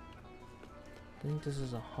own. I think this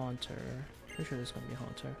is a haunter. Pretty sure this is gonna be a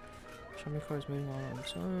haunter. Shopping cart is moving all on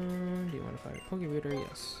its own. Do you want to find a Poke Reader?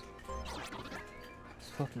 Yes. It's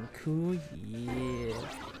fucking cool. Yeah.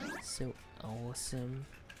 So awesome.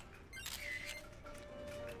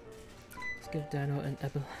 Let's give Dino an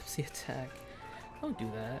epilepsy attack. Don't do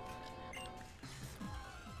that.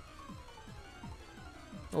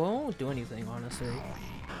 Well, it won't do anything, honestly.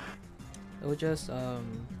 It will just, I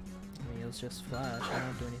mean, it'll just flash. It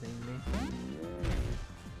won't do anything to me.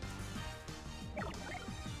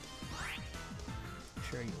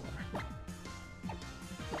 Sure you are.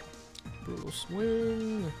 Brutal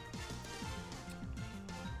swing!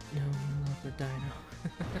 No love for Dino.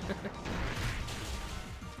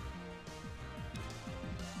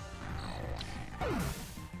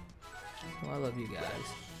 Well, I love you guys.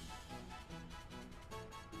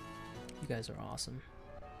 You guys are awesome.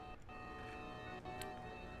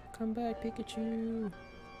 Come back, Pikachu!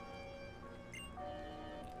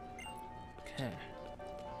 Okay.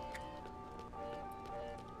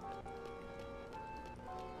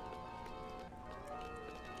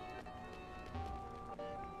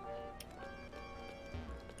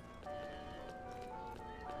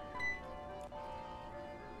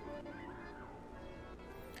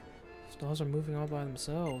 Dolls are moving all by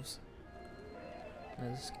themselves.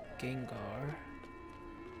 There's Gengar.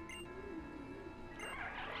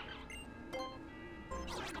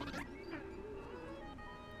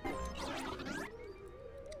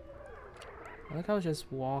 I like how I was just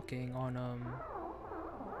walking on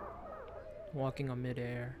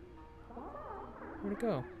midair. Where'd it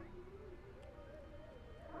go?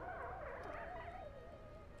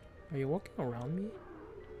 Are you walking around me?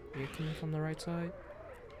 Are you coming from the right side?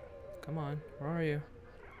 Come on, where are you?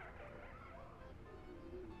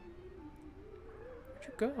 Where'd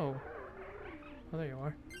you go? Oh, there you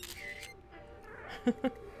are.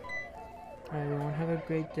 Alright, everyone, have a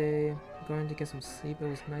great day. I'm going to get some sleep. It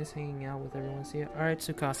was nice hanging out with everyone. See ya. Alright,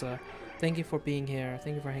 Tsukasa, thank you for being here.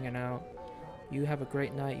 Thank you for hanging out. You have a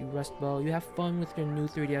great night. You rest well. You have fun with your new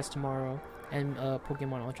 3DS tomorrow and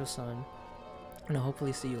Pokemon Ultra Sun. And I'll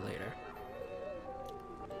hopefully see you later.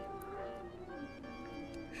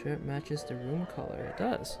 Shirt matches the room color. It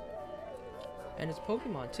does. And it's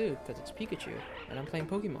Pokemon too, because it's Pikachu. And I'm playing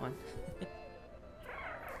Pokemon.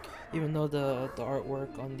 Even though the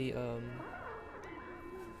artwork on the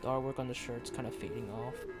the shirt's kind of fading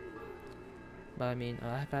off. But I mean,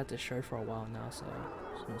 I've had this shirt for a while now, so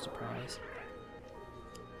it's no surprise.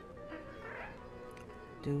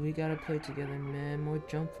 Do we gotta play together, man? More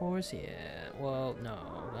Jump Force? Yeah. Well, no.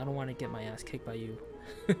 I don't want to get my ass kicked by you.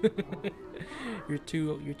 You're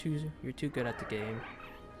too good at the game.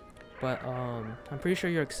 But I'm pretty sure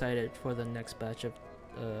you're excited for the next batch of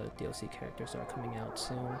DLC characters that are coming out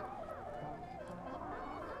soon.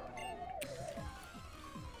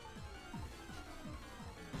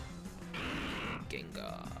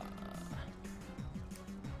 Gengar.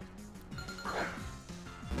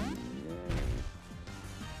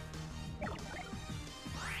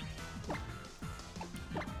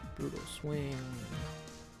 Brutal swing.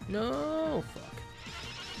 No, fuck.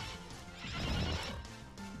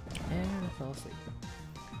 And I fell asleep.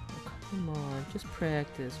 Oh, come on, just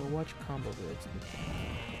practice or watch combo vids.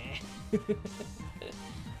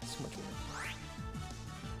 So much work.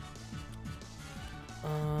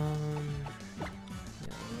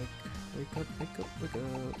 Yeah, wake up.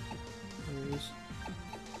 Where's...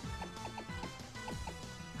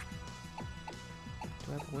 Do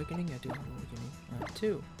I have Awakening? I do have Awakening. I have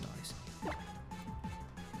 2. Nice.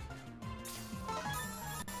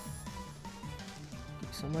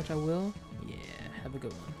 So much I will. Yeah, have a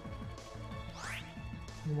good one.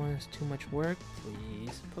 Pokemon is too much work,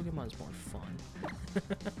 please. Pokemon's more fun.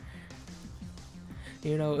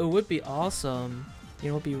 You know, it would be awesome. You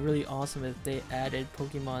know, it would be really awesome if they added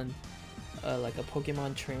Pokemon, like a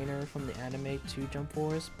Pokemon trainer from the anime to Jump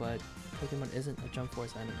Force, but Pokemon isn't a Jump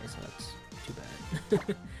Force anime, so that's too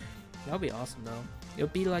bad. That would be awesome though. It'll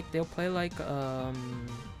be like they'll play like you know,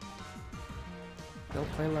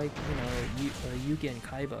 Yugi and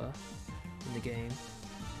Kaiba in the game.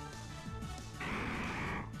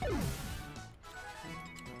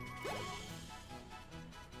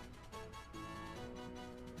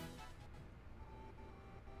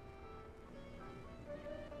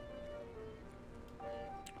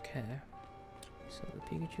 Okay. So the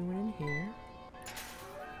Pikachu went in here.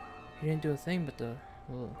 He didn't do a thing, but the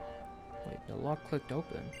wait, the lock clicked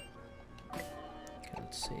open. Okay,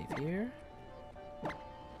 let's save here.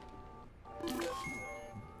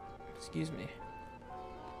 Excuse me.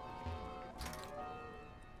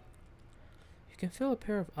 You can feel a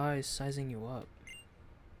pair of eyes sizing you up.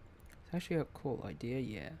 It's actually a cool idea,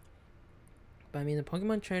 yeah. But I mean, the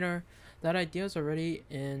Pokemon Trainer, that idea is already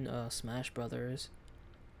in Smash Brothers.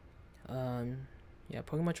 Yeah,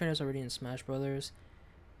 Pokemon Trainer is already in Smash Brothers,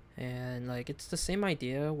 and like it's the same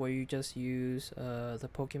idea where you just use the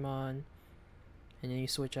Pokemon, and then you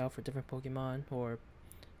switch out for different Pokemon. Or,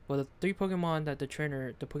 well, the 3 Pokemon that the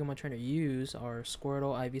Pokemon Trainer use are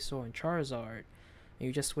Squirtle, Ivysaur, and Charizard, and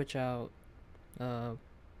you just switch out in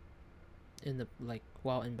the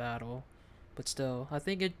while in battle. But still, I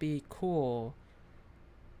think it'd be cool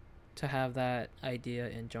to have that idea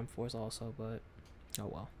in Jump Force also, but oh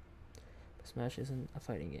well. Smash isn't a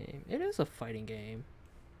fighting game. It is a fighting game.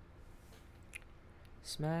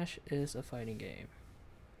 Smash is a fighting game.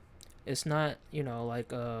 It's not, you know, like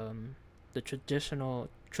the traditional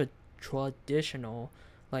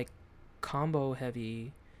like combo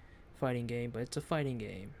heavy fighting game, but it's a fighting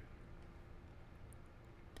game.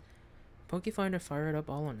 Pokefinder fired up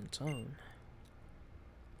all on its own.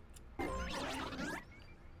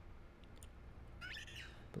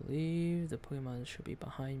 Believe the Pokemon should be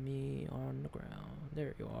behind me on the ground.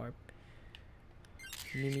 There you are.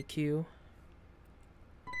 Mimikyu.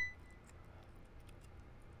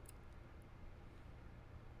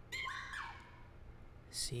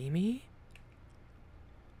 See me?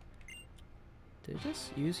 Did it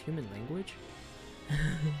just use human language?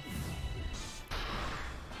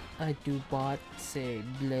 I do bot say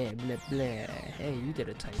blah blah blah. Hey, you did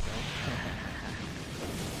a typo.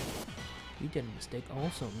 You did a mistake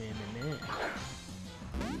also, man.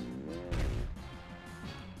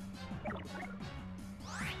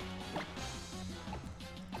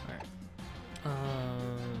 Alright.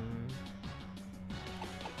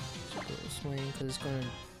 Just go swing because it's gonna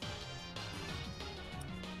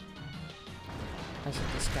has a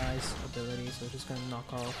disguise ability, so it's just gonna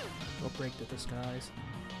knock off or break the disguise.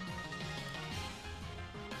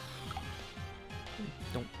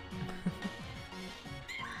 Don't.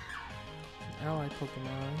 Ally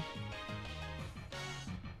Pokemon.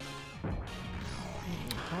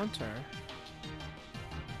 Haunter.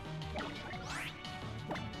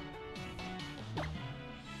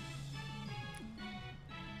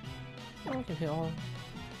 Oh, I can hit all.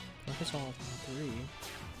 I hit all 3.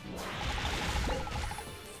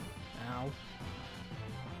 Ow.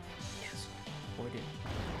 Yes. Avoided.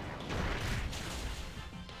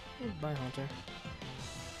 Bye, Haunter.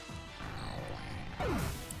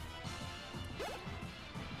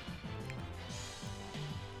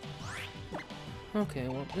 Okay,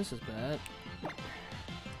 well, this is bad.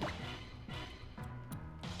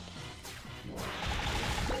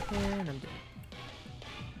 And I'm dead.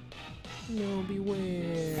 No,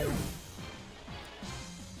 beware.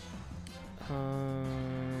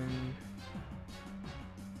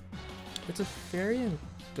 It's a fairy and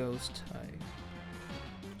ghost type.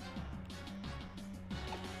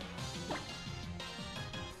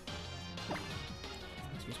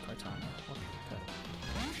 Let's use Kartana. Okay,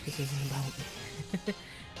 this isn't about me.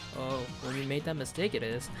 Oh, when you made that mistake, it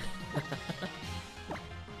is.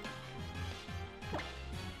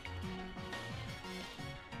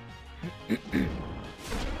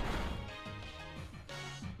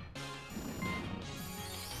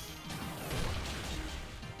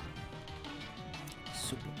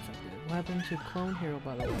 Super effective. What happened to Clone Hero,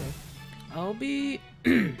 by the way? I'll be...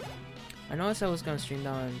 I know I said I was gonna stream that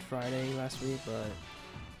on Friday last week, but...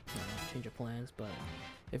 change of plans, but...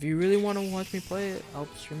 If you really want to watch me play it, I'll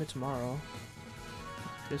stream it tomorrow.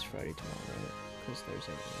 This Friday tomorrow, right? Because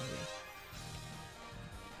Thursday.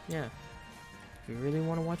 Yeah. If you really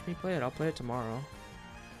want to watch me play it, I'll play it tomorrow.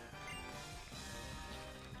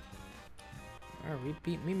 Alright, we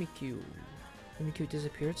beat Mimikyu. Mimikyu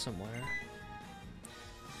disappeared somewhere.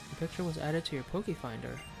 The picture was added to your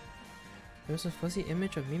Pokefinder. There was a fuzzy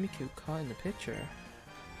image of Mimikyu caught in the picture.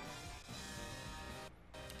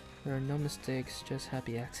 There are no mistakes, just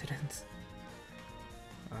happy accidents.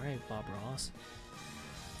 Alright, Bob Ross.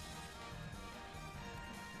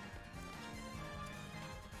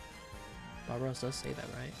 Bob Ross does say that,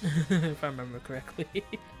 right? If I remember correctly.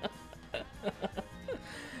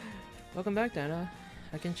 Welcome back, Dana.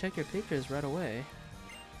 I can check your pictures right away.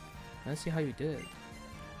 Let's see how you did.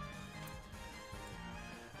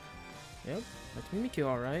 Yep, that's Mimikyu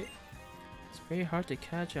alright. It's very hard to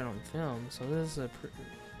catch it on film, so this is a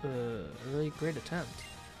really great attempt.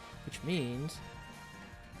 which means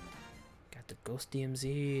got the Ghost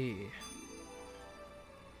DMZ.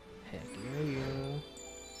 Heck yeah.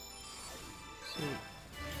 Sweet.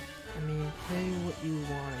 I mean, play what you want,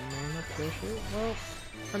 man. No pressure. Well,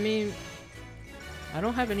 I mean, I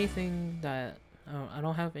don't have anything that I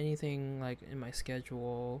don't have anything like in my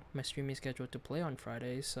schedule, my streaming schedule to play on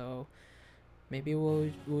Fridays. So maybe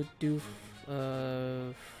we'll do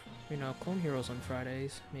you know, Clone Heroes on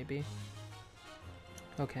Fridays. Maybe.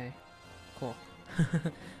 Okay. Cool.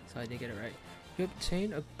 So I did get it right. You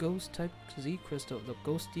obtain a Ghost type Z crystal. The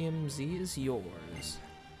Ghost DMZ is yours.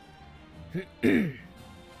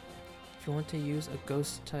 If you want to use a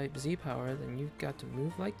Ghost type Z power, then you've got to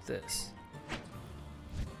move like this.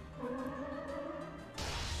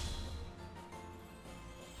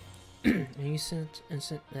 And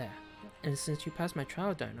since you passed my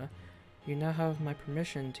trial, Dinah, you now have my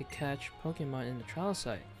permission to catch Pokemon in the trial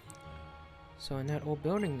site. So in that old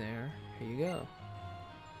building there, here you go.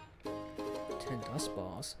 10 Dust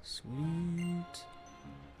Balls. Sweet.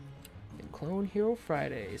 And Clone Hero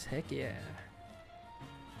Fridays. Heck yeah.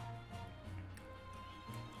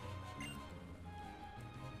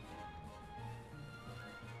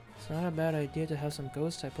 It's not a bad idea to have some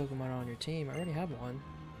Ghost type Pokemon on your team. I already have one.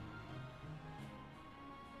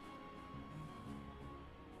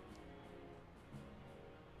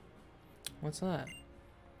 What's that?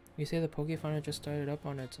 You say the Pokefinder just started up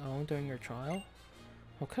on its own during your trial?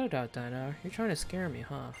 Well, cut it out, Dinah. You're trying to scare me,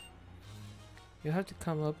 huh? You'll have to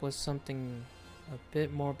come up with something a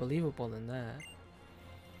bit more believable than that.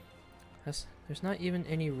 There's not even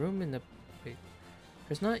any room in the... Wait.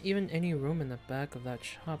 There's not even any room in the back of that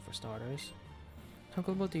shop, for starters. How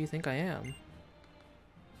gullible do you think I am?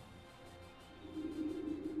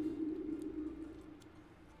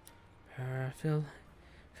 I feel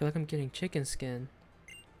like I'm getting chicken skin.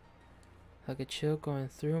 Like a chill going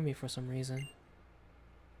through me for some reason.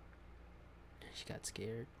 She got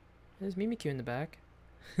scared. There's Mimikyu in the back.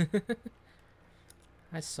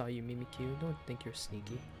 I saw you, Mimikyu. Don't think you're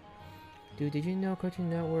sneaky. Dude, did you know Cartoon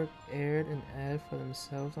Network aired an ad for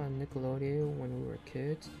themselves on Nickelodeon when we were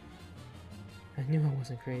kids? I knew I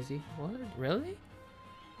wasn't crazy. What? Really?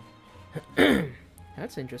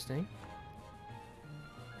 That's interesting.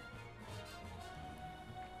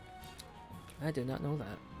 I did not know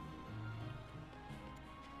that.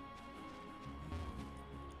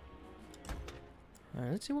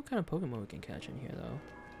 Alright, let's see what kind of Pokemon we can catch in here, though.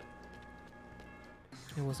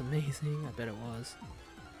 It was amazing. I bet it was.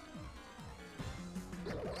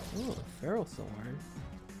 Ooh, Ferrothorn.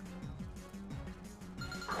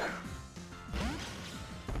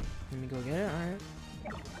 Let me go get it. Alright.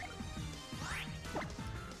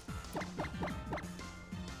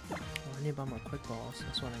 Oh, I need to buy more quick balls.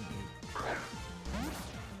 That's what I need.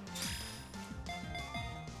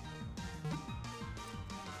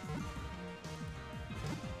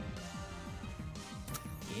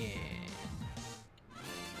 Yeah.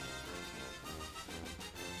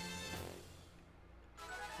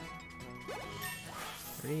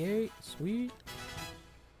 38, sweet.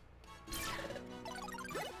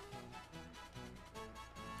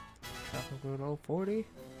 Tropical Roll 40.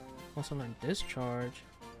 Also learn Discharge.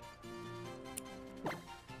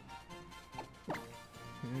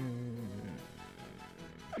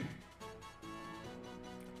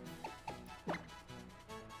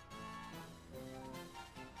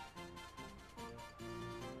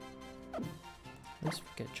 Let's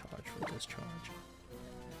forget charge for Discharge.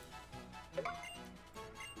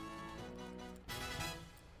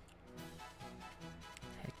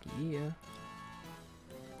 Heck yeah.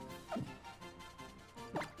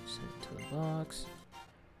 Send it to the box.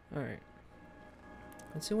 Alright.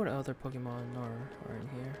 Let's see what other Pokemon are in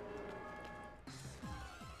here.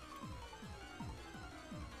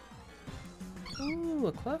 Ooh,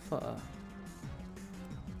 a Cleffa.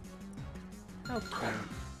 How cute.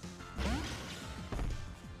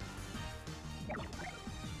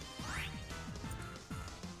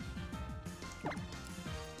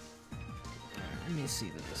 Let me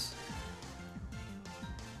see this.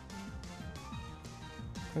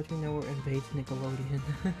 Cartoon Network invades Nickelodeon.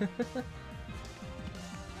 Hurry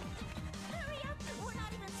up! We're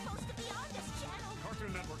not even supposed to be on this channel!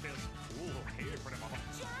 Cartoon Network is... Ooh, here for them all.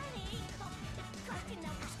 Johnny! Cartoon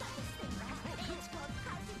Network's got this thing. It's called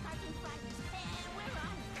Cartoon Fridays, and we're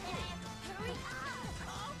on it. Hurry up!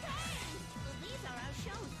 Okay! These are our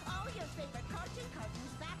shows. All your favorite cartoons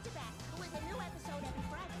back to back, with a new episode every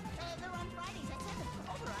Friday. They're on Fridays at 7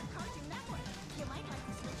 over on Cartoon Network. You might like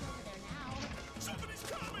to switch over there now. Somebody's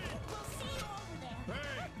coming! We'll see you over there.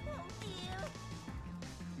 Hey! Oh,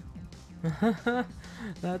 dear.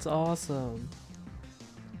 That's awesome.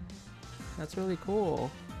 That's really cool.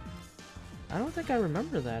 I don't think I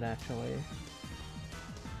remember that actually.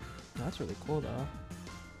 That's really cool though.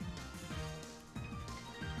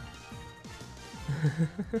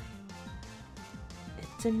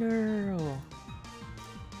 It's an Earl.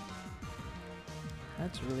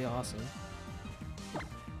 That's really awesome.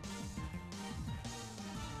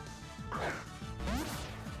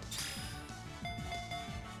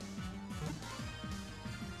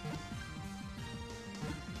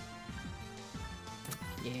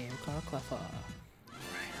 Yeah, we caught a Cleffa.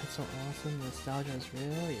 That's so awesome. Nostalgia is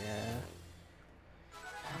real, yeah.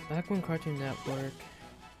 Back when Cartoon Network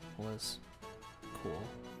was cool.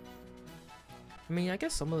 I mean, I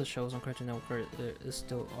guess some of the shows on Cartoon Network is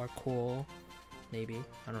still are cool. Maybe.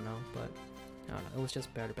 I don't know, but I don't know. It was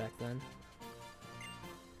just better back then.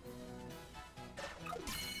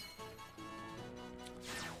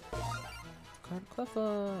 Caught a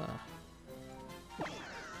Cleffa.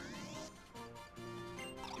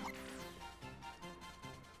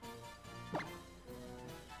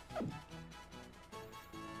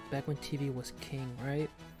 Back when TV was king, right?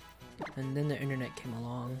 And then the internet came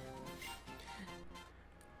along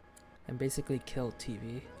and basically killed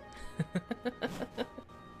TV.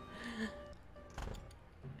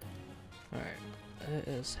 Alright,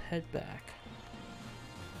 let's head back.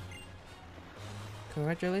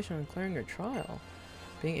 Congratulations on clearing your trial.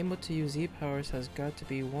 Being able to use Z-powers has got to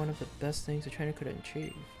be one of the best things a trainer could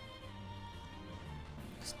achieve.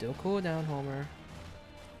 Still cool down, Homer.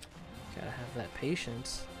 Gotta have that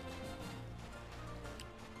patience.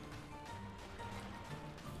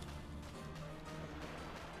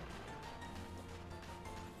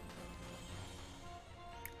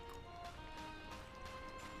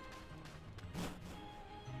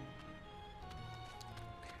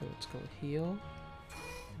 Let's go heal.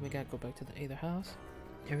 We gotta go back to the Aether house.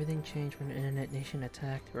 Everything changed when the Internet Nation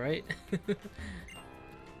attacked, right? I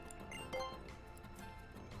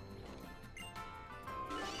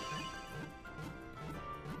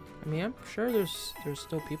mean, I'm sure there's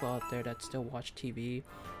still people out there that still watch TV,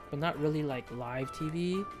 but not really like live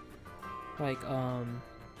TV. Like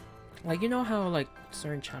you know how like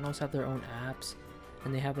certain channels have their own apps,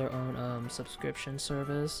 and they have their own subscription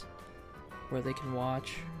service where they can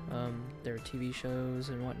watch their TV shows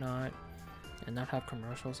and whatnot, and not have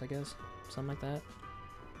commercials, I guess, something like that.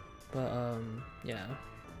 But yeah,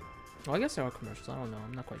 well, I guess there are commercials. I don't know.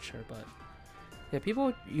 I'm not quite sure, but yeah,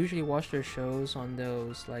 people usually watch their shows on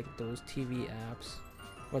those those TV apps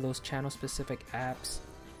or those channel-specific apps,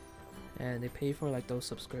 and they pay for like those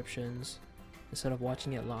subscriptions instead of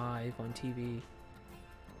watching it live on TV.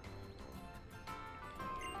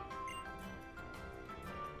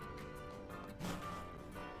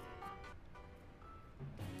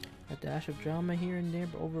 A dash of drama here and there,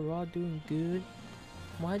 but overall doing good.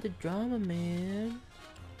 Why the drama, man?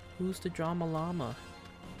 Who's the drama llama?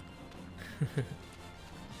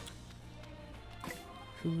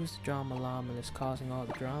 Who's the drama llama that's causing all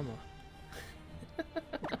the drama?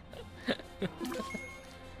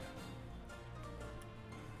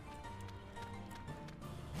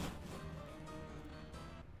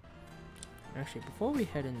 Actually, before we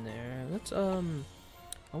head in there, let's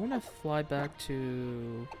I want to fly back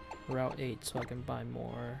to Route 8 so I can buy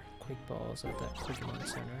more quick balls at that Pokemon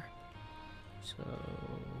Center. So,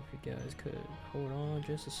 if you guys could hold on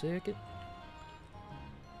just a second.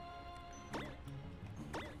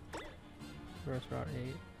 Where's Route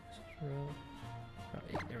 8? Route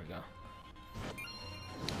 8, there we go.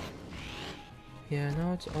 Yeah,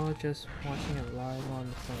 now it's all just watching it live on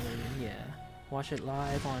the phone. Yeah, watch it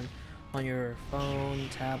live on your phone,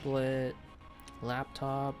 tablet,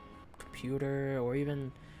 laptop, computer, or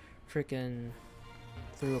even freaking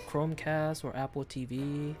through a Chromecast or Apple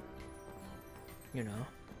TV. You know.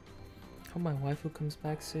 Hope my waifu comes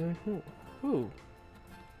back soon. Who? You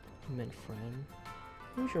meant friend.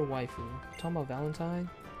 Who's your waifu? Talking about Valentine?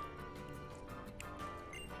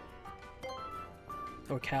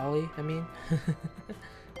 Or Callie, I mean.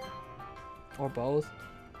 Or both.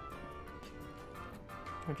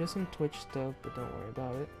 Or just some Twitch stuff, but don't worry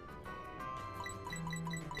about it.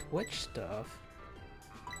 Twitch stuff?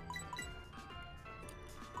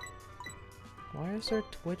 Why is there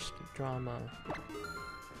Twitch drama?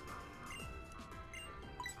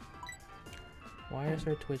 Why is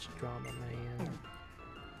there Twitch drama, man?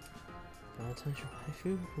 Valentine's your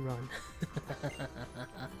waifu? Run.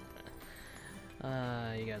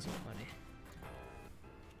 You guys are funny.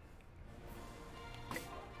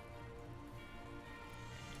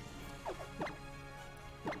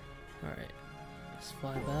 Alright, let's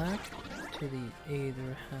fly back to the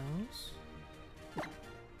Aether house.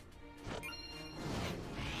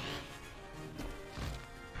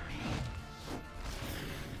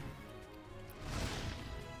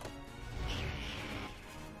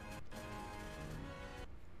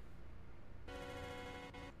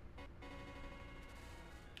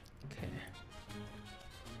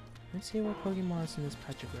 Let's see what Pokemon's in this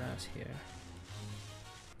patch of grass here.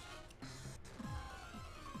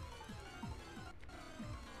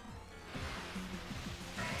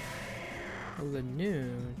 Oh,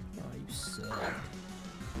 Lanoon. Oh, you suck.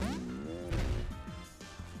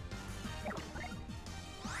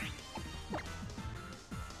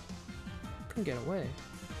 Couldn't get away.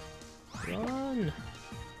 Run!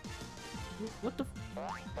 What the?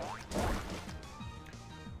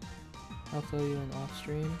 I'll fill you in off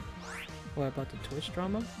stream. What about the Twitch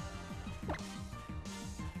drama?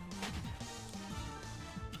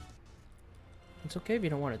 It's okay if you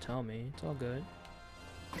don't want to tell me. It's all good.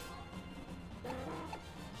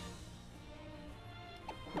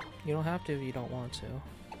 You don't have to if you don't want to.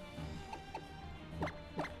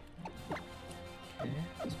 Okay,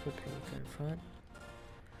 let's put Pika in front.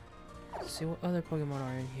 Let's see what other Pokemon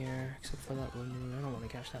are in here, except for that Lanoon. I don't want to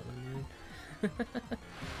catch that Lanoon.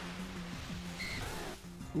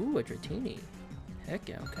 Ooh, a Dratini. Heck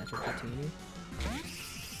yeah, I'll catch a Dratini.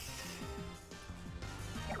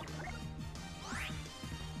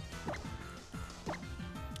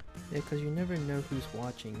 Yeah, because you never know who's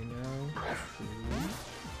watching, you know? True.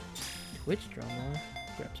 Twitch drama.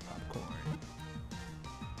 Grabs popcorn.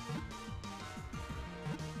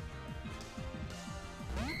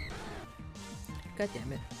 God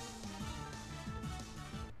damn it.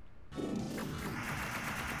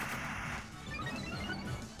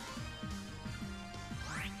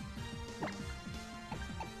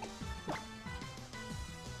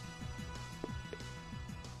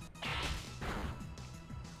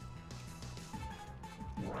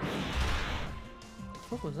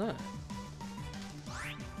 What was that?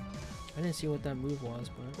 I didn't see what that move was,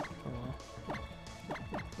 but oh well.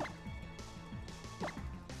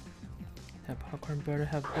 That popcorn better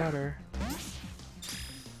have butter.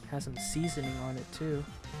 Has some seasoning on it too.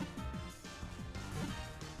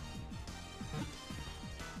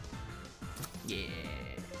 Yeah.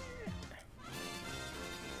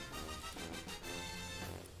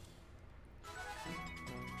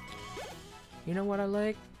 You know what I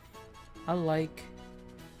like? I like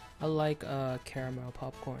caramel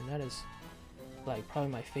popcorn. That is like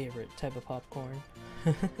probably my favorite type of popcorn.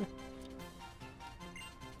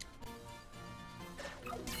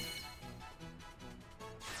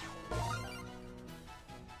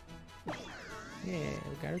 Yeah,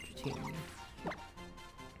 we got a Dratini.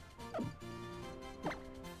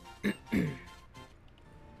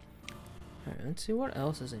 Alright, let's see what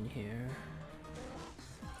else is in here.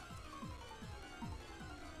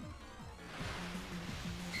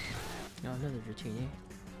 Oh, another Dratini.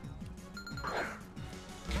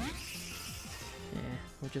 Yeah,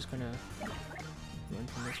 we're just gonna run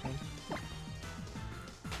from this one.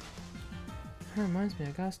 That reminds me,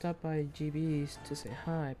 I gotta stop by GB's to say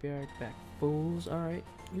hi. Be right back, fools. Alright,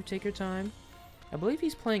 you take your time. I believe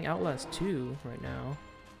he's playing Outlast 2 right now.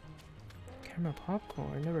 Caramel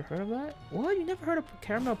popcorn, never heard of that? What? You never heard of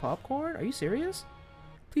caramel popcorn? Are you serious?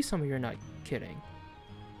 Please tell me you're not kidding.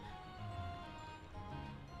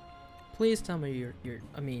 Please tell me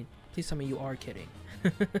please tell me you are kidding.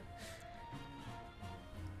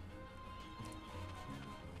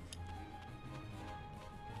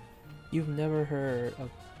 You've never heard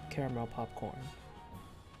of caramel popcorn.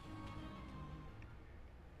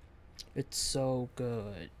 It's so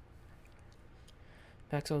good.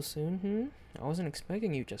 Back so soon? I wasn't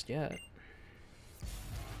expecting you just yet.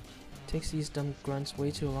 Takes these dumb grunts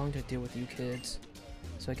way too long to deal with you kids.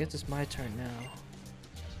 So I guess it's my turn now.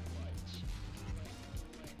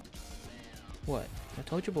 What? I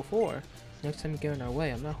told you before. Next time you get in our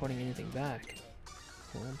way, I'm not holding anything back.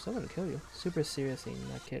 Well, I'm still gonna kill you. Super seriously,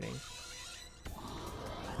 not kidding.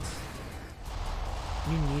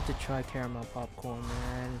 You need to try caramel popcorn,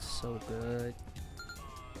 man. It's so good.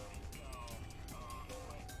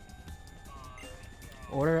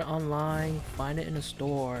 Order it online, find it in a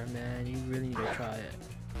store, man. You really need to try it.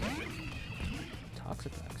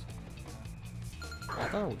 Toxapex. I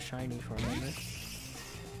thought it was shiny for a moment.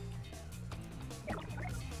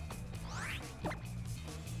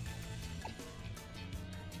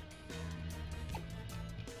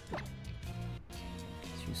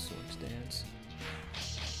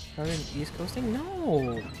 Are they an East Coast thing?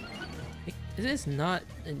 No! It is not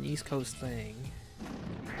an East Coast thing.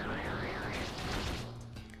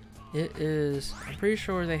 It is... I'm pretty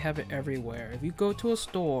sure they have it everywhere. If you go to a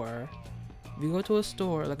store...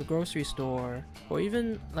 like a grocery store, or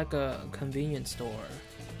even like a convenience store,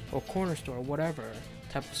 or corner store, whatever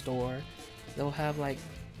type of store, they'll have like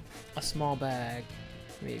a small bag,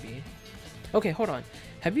 maybe. Okay, hold on.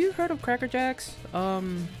 Have you heard of Cracker Jacks?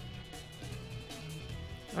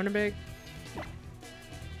 Underbag?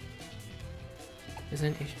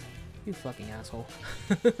 Isn't it? You fucking asshole.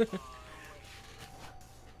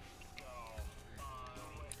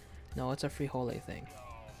 No, it's a Frihole thing.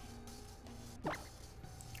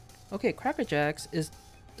 Okay, Cracker Jacks is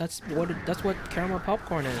that's what caramel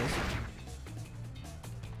popcorn is.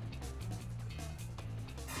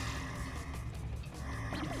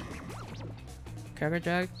 Cracker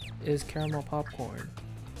Jack is caramel popcorn.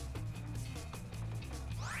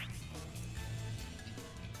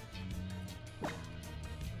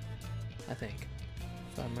 I think,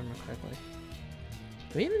 if I remember correctly.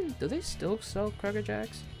 Do they still sell Cracker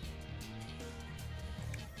Jacks?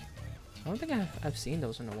 I don't think I've seen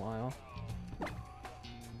those in a while.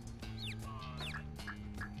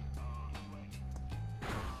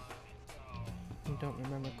 I don't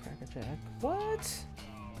remember Cracker Jack. What?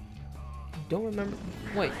 Don't remember.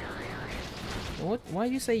 Wait. What? Why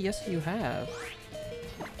do you say yes? You have.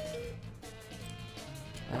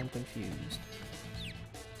 I'm confused.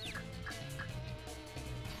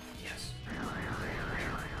 Yes.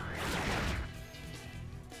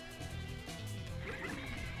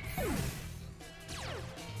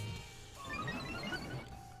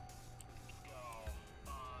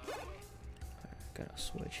 Gotta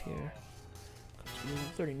switch here. Level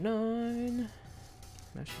 39.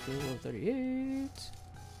 I should go level 38.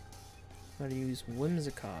 Gotta use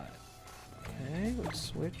Whimsicott. Okay, let's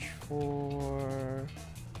switch for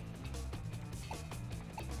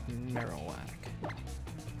Marowak.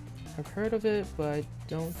 I've heard of it, but I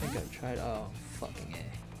don't think I've tried. Oh, fucking A.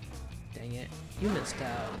 Dang it. You missed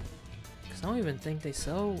out. Cause I don't even think they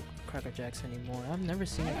sell Cracker Jacks anymore. I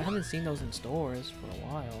haven't seen those in stores for a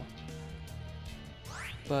while.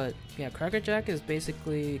 But yeah, Cracker Jack is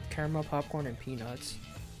basically caramel popcorn and peanuts.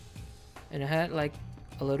 And it had like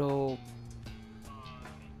a little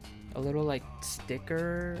like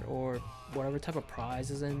sticker or whatever type of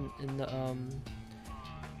prize is in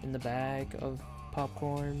the bag of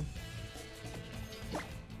popcorn.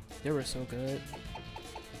 They were so good.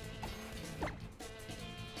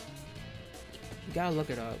 You gotta look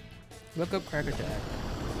it up. Look up Cracker Jack.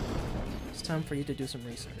 It's time for you to do some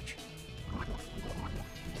research.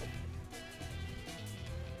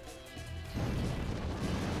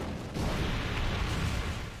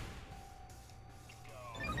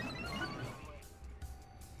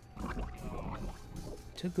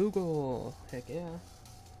 To Google. Heck yeah.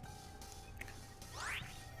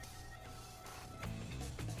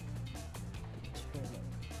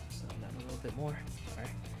 Turn that a little bit more. Sorry.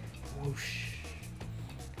 Whoosh.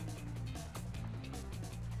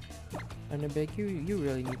 And Big, you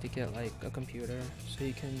really need to get like a computer so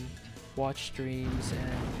you can watch streams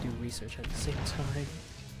and do research at the same time.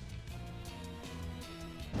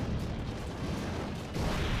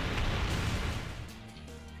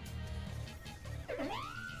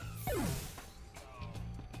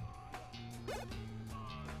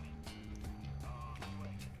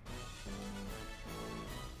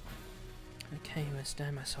 I can't even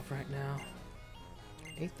stand myself right now.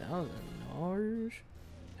 $8,000?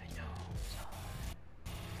 I know.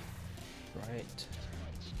 Right.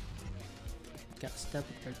 Gotta step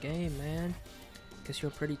up their game, man. Guess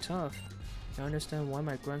you're pretty tough. I understand why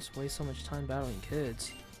my grunts waste so much time battling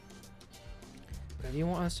kids. But if you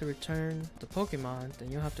want us to return the Pokemon, then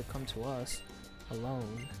you'll have to come to us.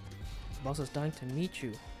 Alone. The boss is dying to meet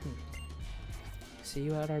you. See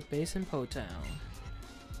you at our base in Po Town.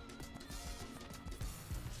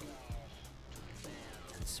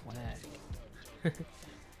 Swag.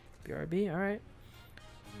 BRB, alright.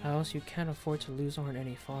 How else you can't afford to lose aren't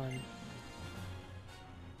any fun.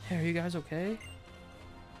 Hey, are you guys okay?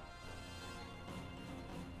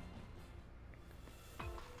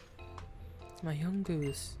 It's my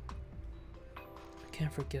Yungoos. I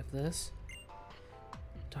can't forgive this.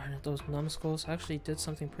 Darn it, those numbskulls actually did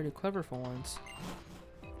something pretty clever for once.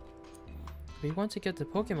 We want to get the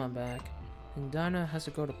Pokemon back, and Dinah has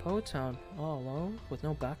to go to Po Town all alone with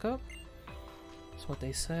no backup? That's what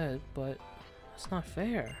they said, but that's not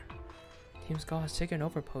fair. Team Skull has taken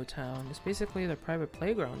over Po Town. It's basically their private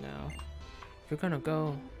playground now. If you're gonna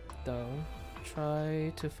go, though,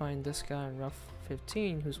 try to find this guy in Rough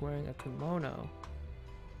 15 who's wearing a kimono.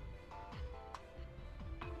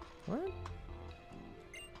 What?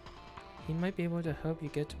 He might be able to help you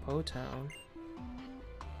get to Po Town.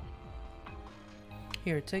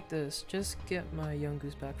 Here, take this. Just get my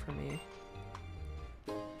Yungoos back for me.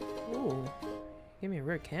 Ooh, give me a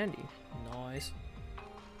rare candy. Nice.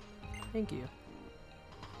 Thank you.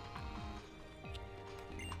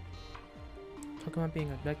 Pokemon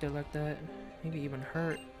being abducted like that, maybe even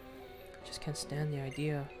hurt. Just can't stand the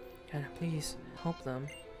idea. Can I please help them?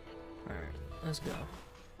 Alright, let's go.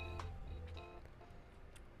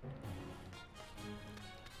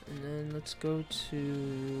 And then let's go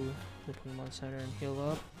to the Pokemon Center and heal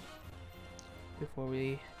up before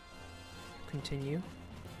we continue.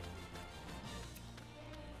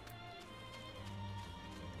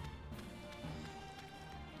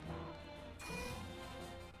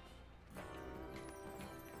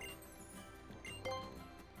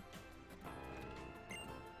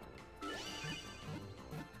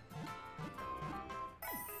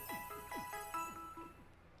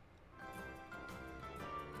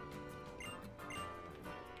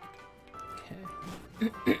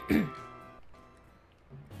 Okay. God,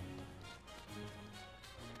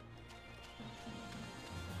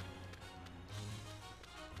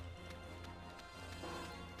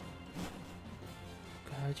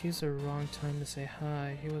 I used the wrong time to say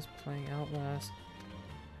hi. He was playing Outlast,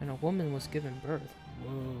 and a woman was giving birth.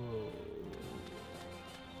 Whoa.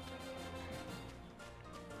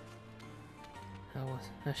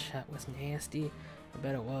 That shot was nasty. I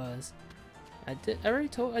bet it was. I did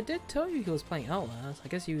tell you he was playing Outlast. I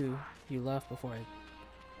guess you left before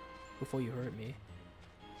you heard me.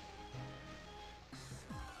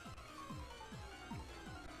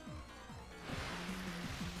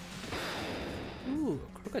 Ooh,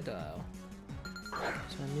 a crocodile.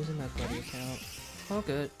 So I'm using that buddy account. All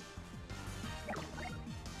good.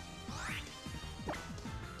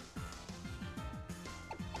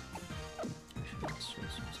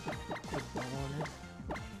 Quick ball on it.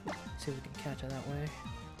 See if we can catch it that way.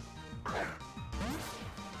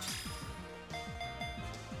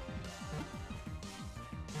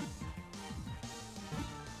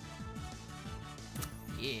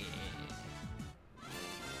 Yeah.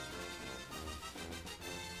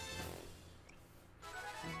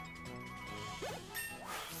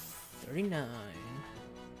 $39.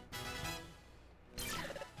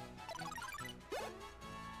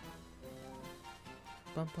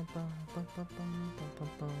 Bum bum bum bum bum bum bum bum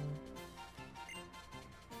bum.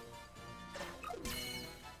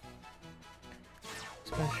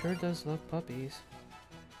 This guy sure does love puppies.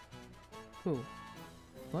 Who?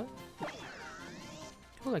 What?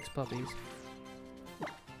 Who likes puppies?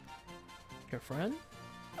 Your friend?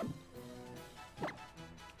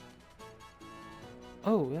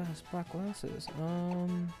 Oh, yeah, it's black glasses.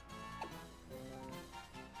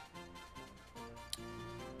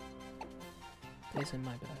 Place in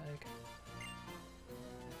my bag.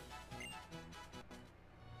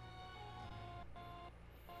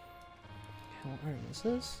 What iron is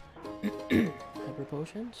this? Hyper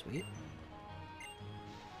potion, sweet.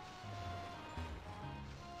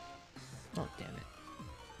 Oh, damn it.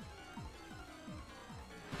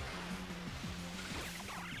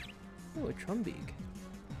 Oh, a Trumbeak.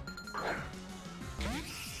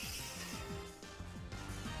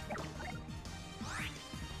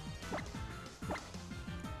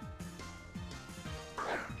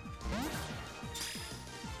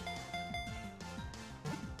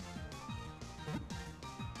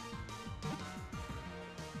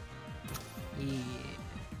 Yeah.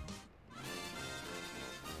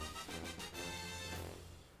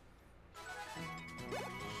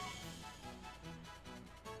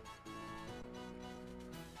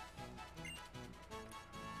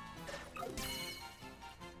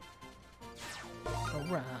 All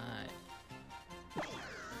right.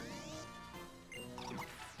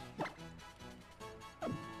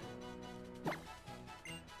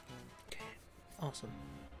 Okay. Awesome.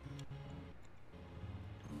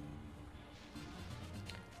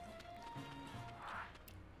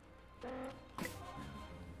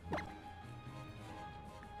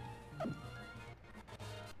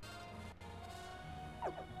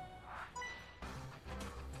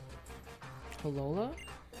 Alola?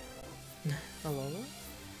 Alola?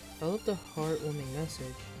 I love the heartwarming message.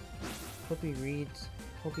 Hope he read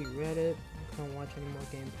it. Can't watch any more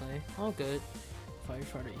gameplay. All good.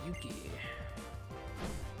 Firefighter Yuki.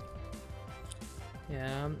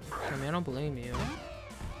 Yeah, I mean, I don't blame you.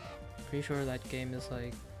 Pretty sure that game is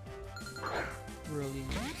like really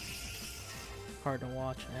hard to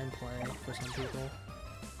watch and play for some people.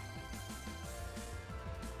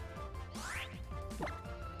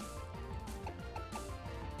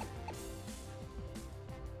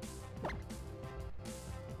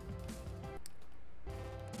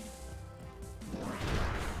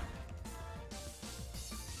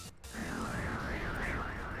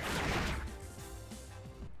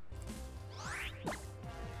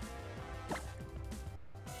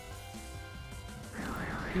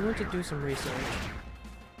 He went to do some research.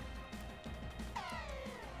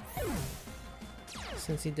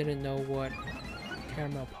 Since he didn't know what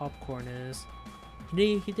caramel popcorn is.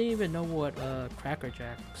 He didn't even know what Cracker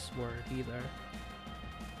Jacks were either.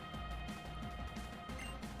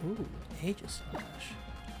 Ooh, Aegis Slash.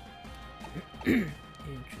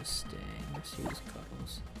 Interesting. Let's use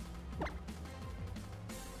Cuddles.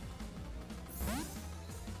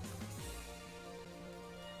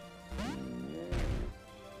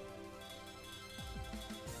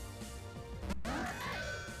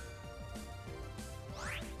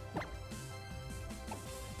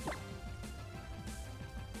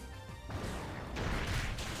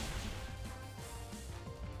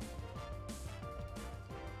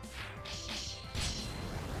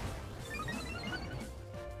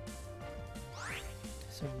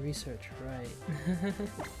 Some research, right.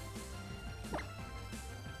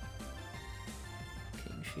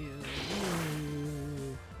 King Shield.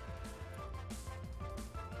 Ooh.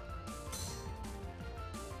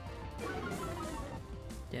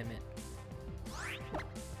 Damn it.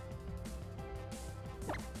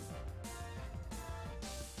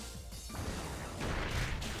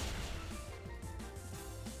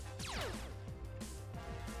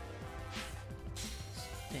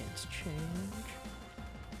 Stance change.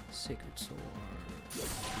 Sacred Sword.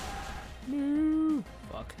 No!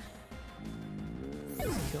 Fuck.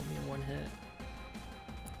 Doesn't kill me in one hit.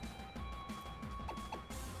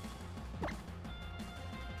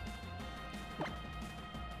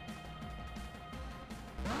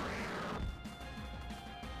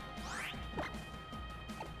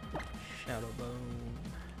 Shadow Bone.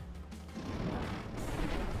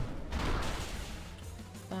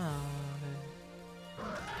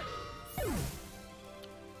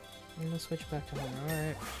 I'm gonna switch back to home,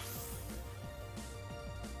 alright.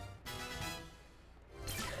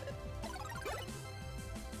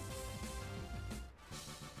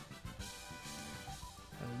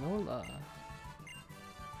 Alola.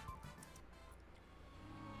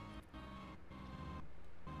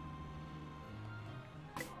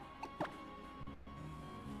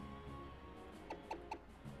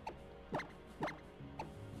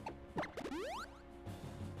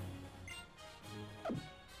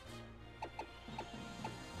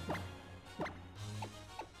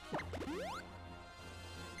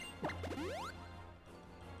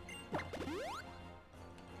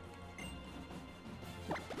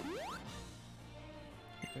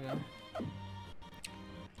 There we go.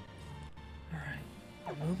 Alright,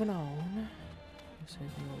 moving on. Is there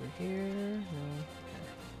anything over here? No.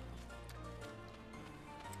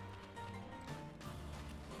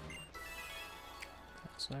 Okay.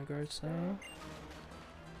 Got Zygarde cell.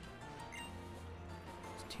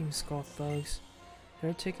 It's Team Skull thugs.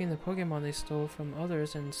 They're taking the Pokemon they stole from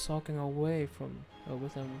others and sulking away from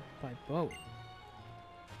with them by boat.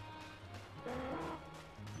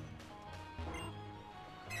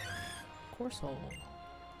 Corsola.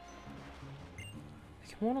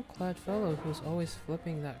 The kimono-clad fellow who's always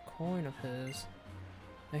flipping that coin of his.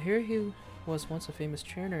 I hear he was once a famous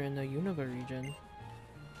trainer in the Unova region.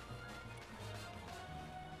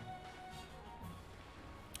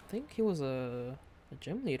 I think he was a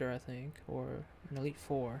gym leader, I think, or an Elite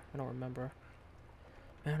Four. I don't remember.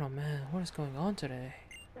 Man, oh man, what is going on today?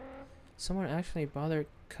 Someone actually bothered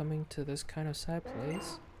coming to this kind of sad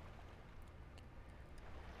place?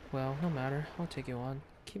 Well, no matter. I'll take you on.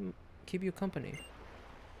 Keep you company.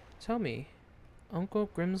 Tell me, Uncle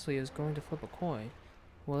Grimsley is going to flip a coin.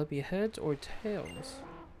 Will it be heads or tails?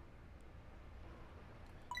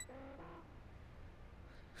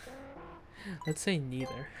 Let's say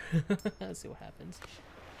neither. Let's see what happens.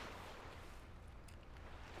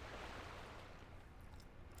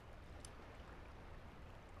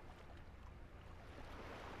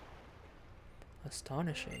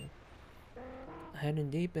 Astonishing. I had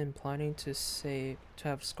indeed been planning to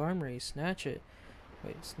have Skarmory snatch it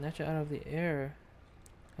out of the air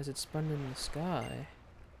as it spun in the sky.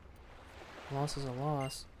 A loss is a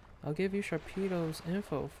loss. I'll give you Sharpedo's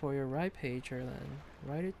info for your ride pager then.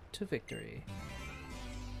 Ride it to victory.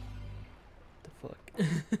 The fuck?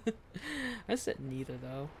 I said neither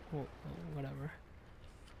though. Well, whatever.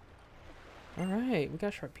 Alright, we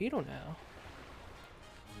got Sharpedo now.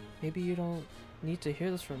 Maybe you don't need to hear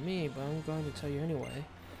this from me, but I'm going to tell you anyway.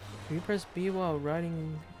 If you press B while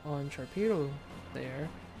riding on Sharpedo there,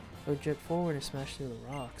 it'll jet forward and smash through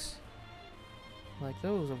the rocks. Like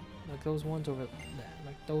those ones over there,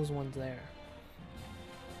 like those ones there.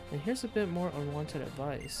 And here's a bit more unwanted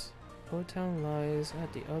advice. Boat Town lies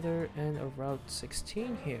at the other end of Route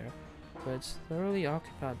 16 here, but it's thoroughly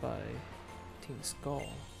occupied by Team Skull.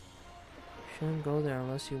 Shouldn't go there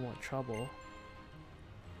unless you want trouble.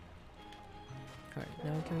 Alright,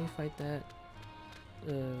 now can we fight that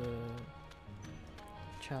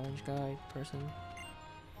challenge guy person?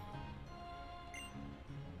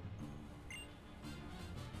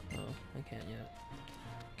 Oh, I can't yet.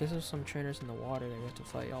 guess there's some trainers in the water that we have to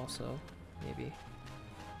fight also, maybe.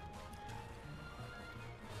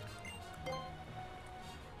 Oh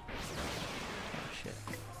shit.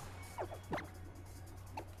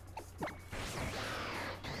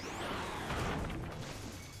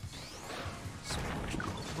 So much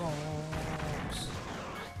rocks.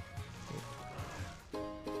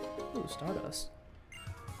 Ooh, Stardust.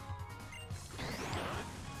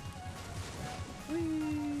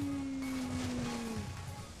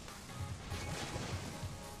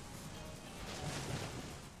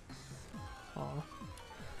 Aw.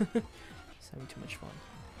 He's having too much fun.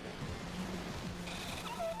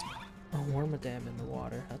 A Wormadam in the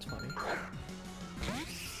water, that's funny.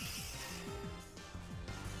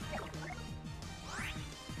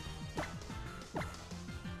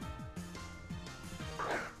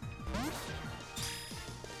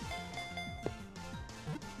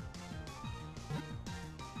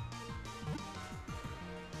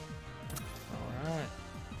 Alright.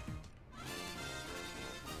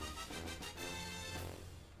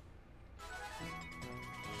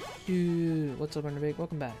 Dude, what's up, Underbake?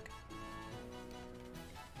 Welcome back.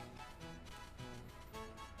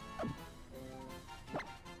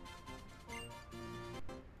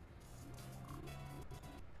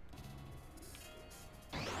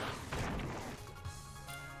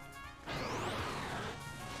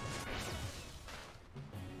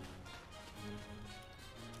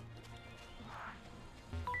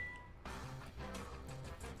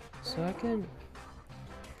 So I can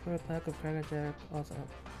put a pack of Cracker Jack off,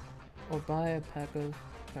 or buy a pack of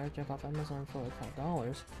Cracker Jack off Amazon for like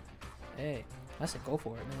 $5. Hey, I said go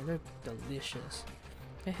for it, man. They're delicious.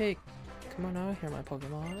 Hey, come on out here, my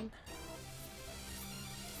Pokemon.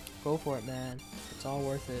 Go for it, man. It's all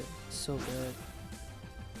worth it. It's so good.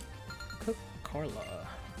 Cook Carla.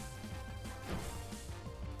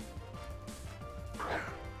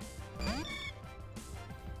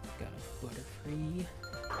 Got a Butterfree.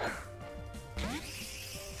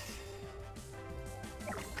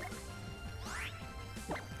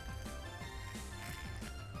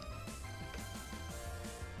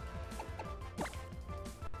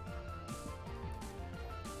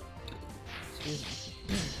 Excuse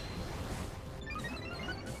me.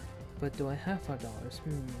 But do I have $5?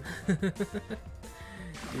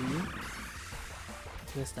 Do you?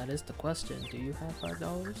 Yes, that is the question. Do you have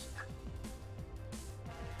 $5?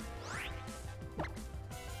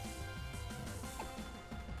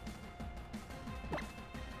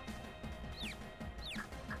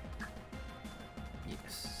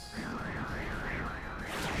 Yes.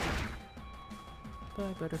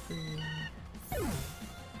 Bye, Butterfree.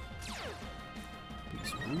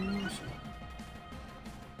 Peace rules.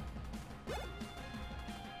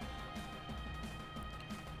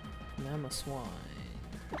 Mamoswine.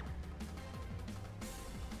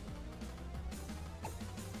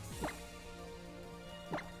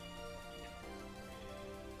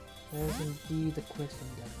 That is indeed the question,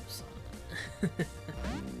 son.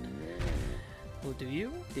 Well, do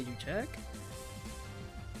you? Did you check?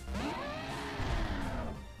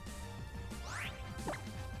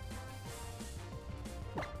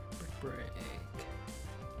 Break.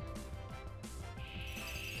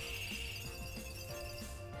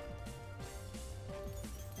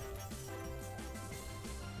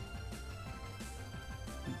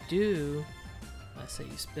 Do, I say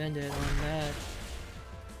you spend it on that.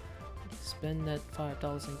 Spend that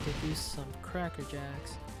 $5 and get you some Cracker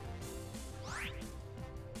Jacks.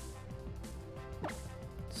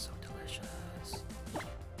 So delicious.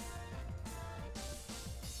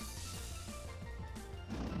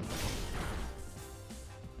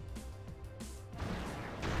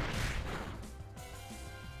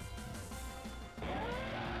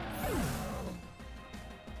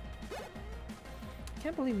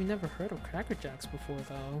 Can't believe you never heard of Cracker Jacks before,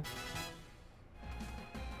 though.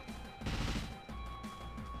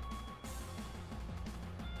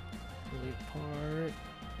 Part,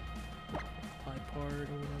 high part,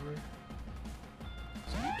 or whatever.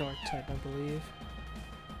 It's a dark type, I believe.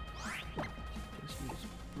 Just use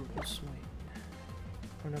Brutal Swing.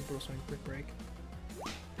 Or not Brutal Swing, Brick Break.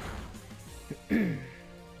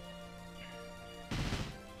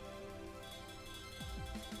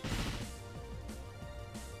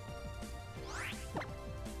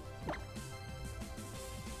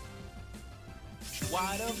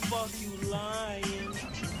 Why the fuck you lying?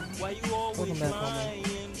 Why you always back,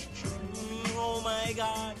 lying? Oh my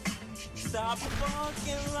god. Stop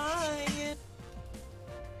fucking lying.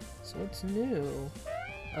 So what's new?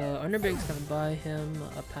 Underbake's gonna buy him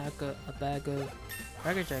a bag of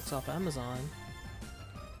Cracker Jacks off Amazon.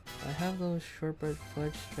 I have those shortbread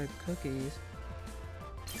fudge striped cookies.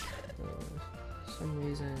 Some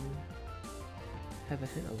reason have a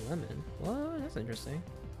hint of lemon. What? That's interesting.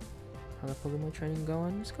 How the Pokemon training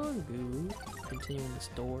going? It's going good. Continuing the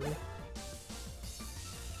story.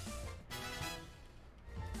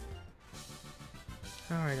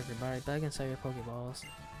 Alright everybody, back inside your Pokeballs.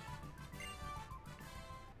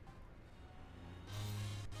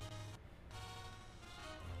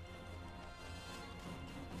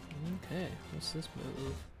 Okay, what's this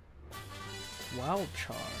move? Wild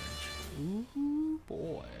Charge. Ooh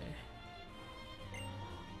boy.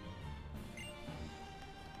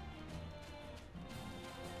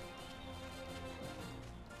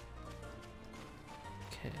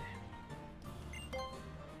 Okay.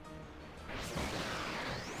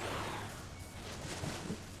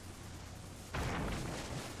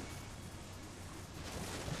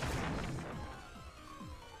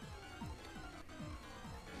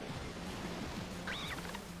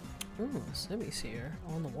 Ooh, Simi's here.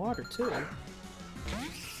 On the water too.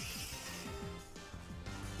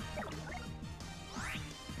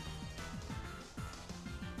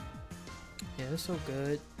 Yeah, they're so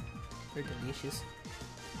good. They're delicious.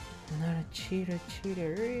 Not a cheater,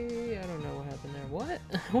 cheater. I don't know what happened there. What?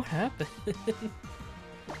 What happened?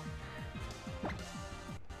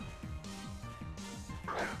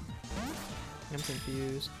 I'm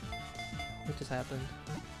confused. What just happened?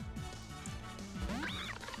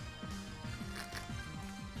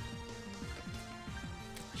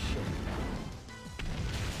 Shit.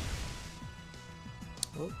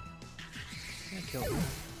 Oh. That killed me.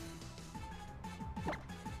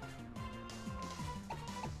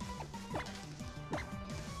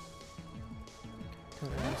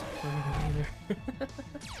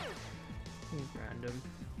 Random.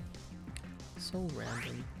 So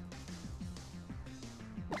random.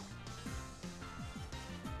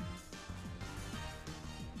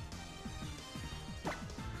 I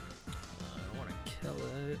don't want to kill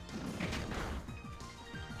it.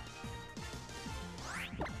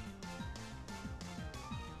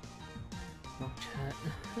 Oh, chat.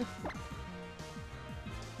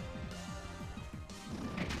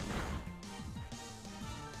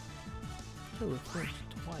 Oh, it flinched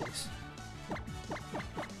twice.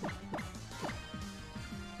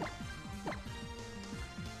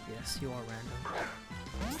 Yes, you are random.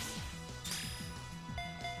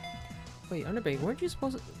 Wait, Underbake, weren't you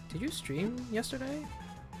supposed to... Did you stream yesterday?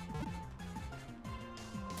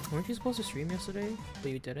 Weren't you supposed to stream yesterday?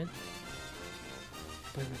 But you didn't?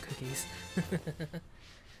 Blame the cookies.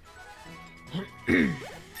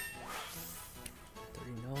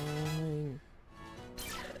 39.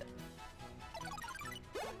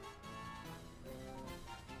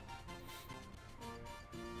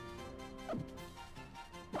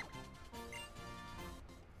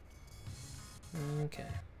 Okay.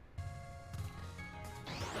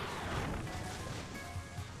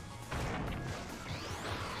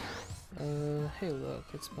 Hey look,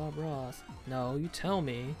 it's Bob Ross. No, you tell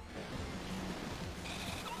me.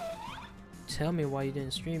 Tell me why you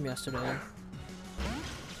didn't stream yesterday.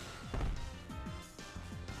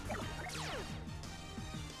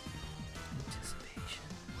 Anticipation.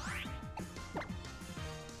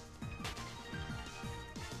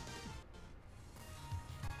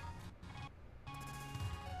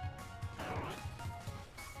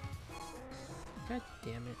 God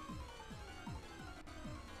damn it.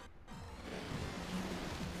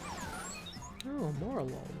 Oh, more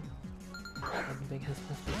alone. I'm big has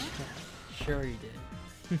left the chat. Sure he did.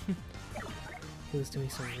 He was doing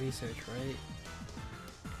some research, right?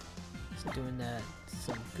 He's doing that,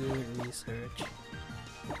 some good research.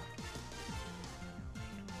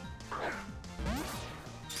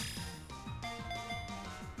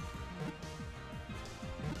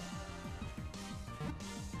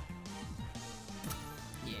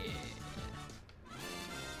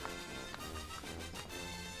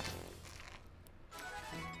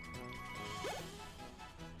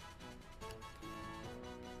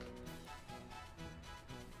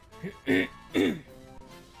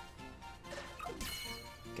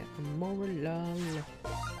 Get more along.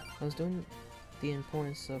 I was doing the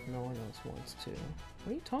important stuff no one else wants to.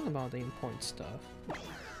 What are you talking about, the important stuff?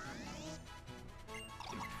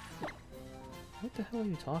 What the hell are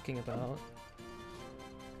you talking about?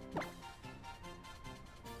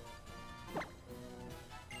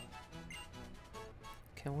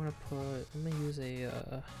 Okay, I want to put... I'm gonna use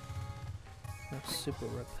a super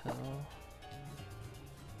repel.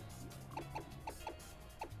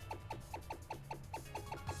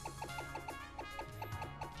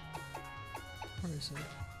 Where is it?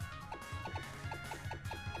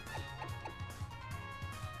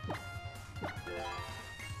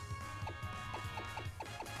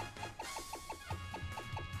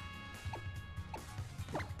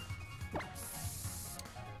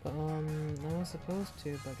 I was supposed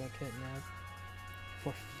to, but got kidnapped.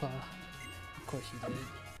 For fun. Of course you did.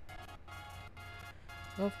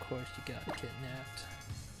 Of course you got kidnapped.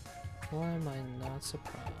 Why am I not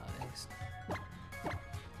surprised?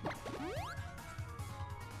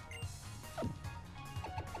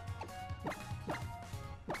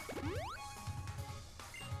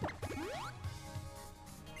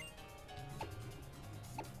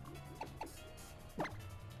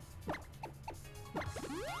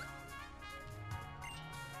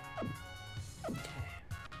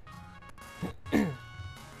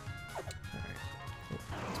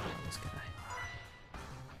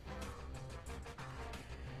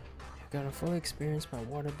 Gotta fully experience my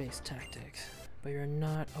water-based tactics. But you're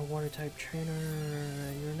not a water-type trainer,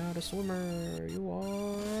 and you're not a swimmer. You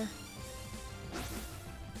are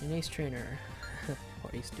an ace trainer, or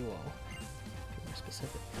ace duo. Be more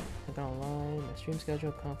specific. Not gonna lie, my stream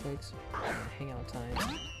schedule conflicts and hangout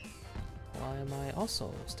times. Why am I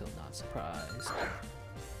also still not surprised?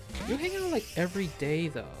 You hang out like every day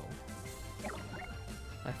though.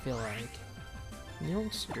 I feel like you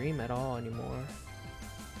don't stream at all anymore.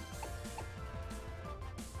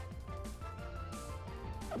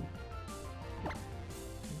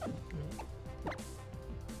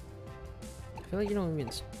 I feel like you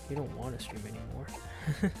don't want to stream anymore.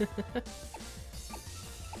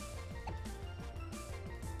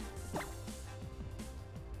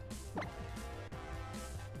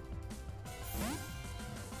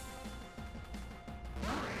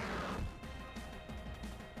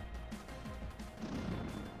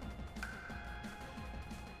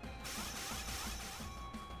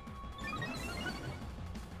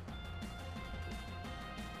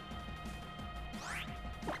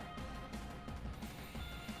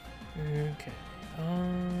 Okay,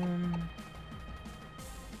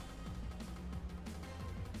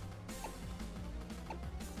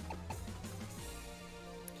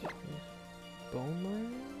 bone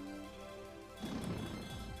mine?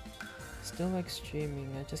 Still like streaming,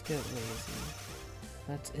 I just get lazy.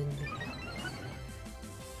 That's in me.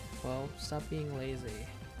 Well, stop being lazy.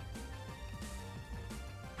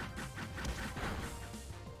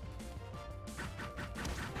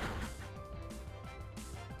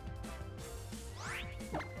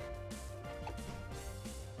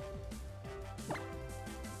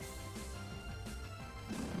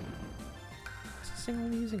 I'm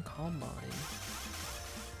only using Combine.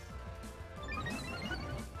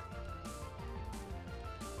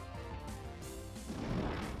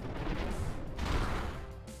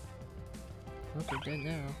 Oh, they're dead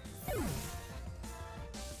now.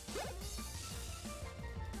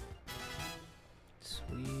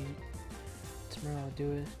 Sweet. Tomorrow I'll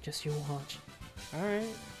do it. Just you watch.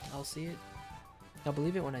 Alright, I'll see it. I'll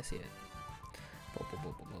believe it when I see it.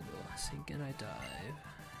 Sink and I dive.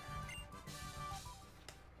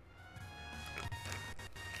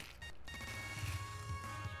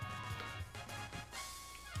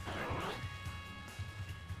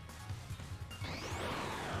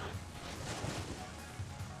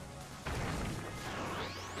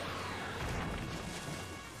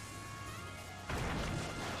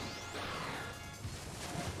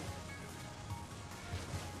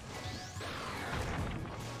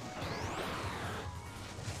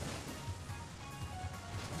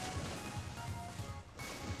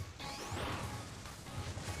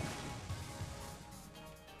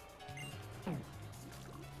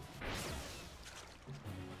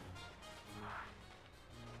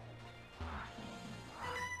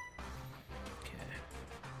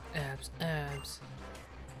 Abs.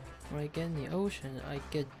 When I get in the ocean, I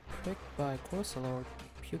get pricked by Corsola or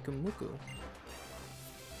Pyukumuku.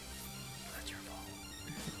 That's your fault.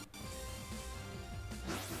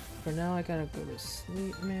 For now, I gotta go to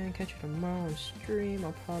sleep, man. Catch you tomorrow on stream.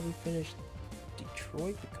 I'll probably finish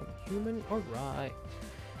Detroit, Become Human. Alright.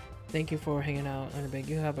 Thank you for hanging out, Underbig.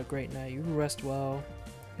 You have a great night. You rest well.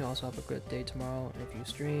 You also have a good day tomorrow. And if you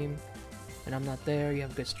stream and I'm not there, you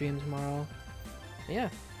have a good stream tomorrow. And yeah.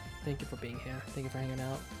 Thank you for being here. Thank you for hanging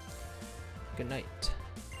out. Good night.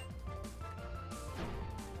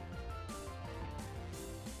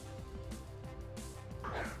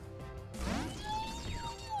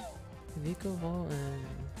 Vico Vol and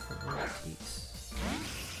Ortiz.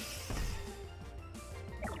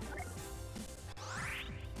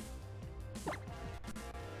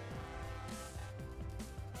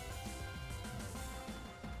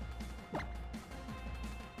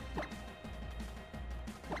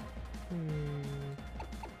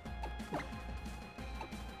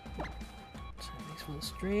 Thanks for the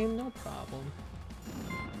stream, no problem.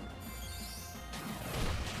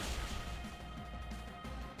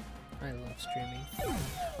 I love streaming.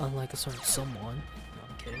 Unlike a certain someone. No,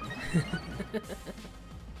 I'm kidding.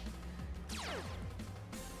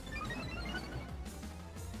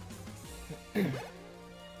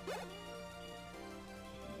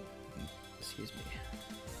 Excuse me.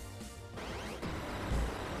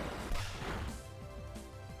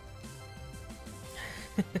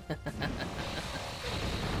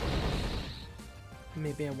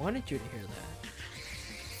 Maybe I wanted you to hear that.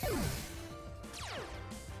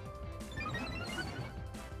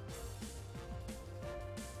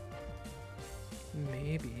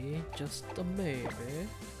 Maybe, just a maybe,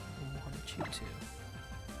 I wanted you to.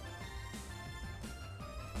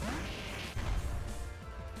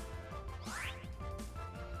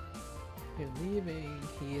 You're leaving.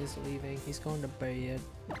 He is leaving. He's going to bed.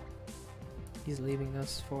 He's leaving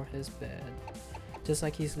us for his bed. Just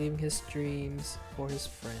like he's leaving his streams for his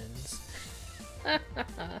friends.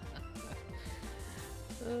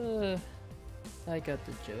 I got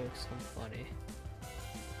the jokes. I'm funny.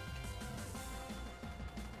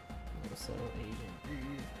 I'm so Asian.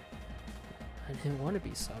 I didn't want to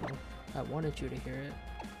be subtle. I wanted you to hear it.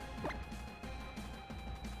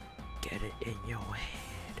 Get it in your head.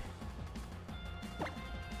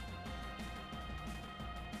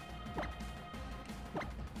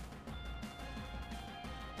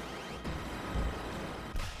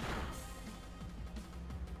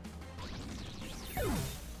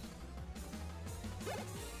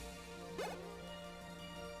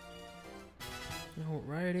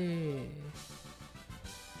 Alrighty.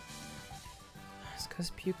 It's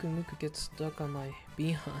cause Pyukumuku gets stuck on my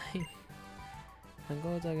behind. And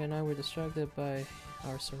Goldag and I were distracted by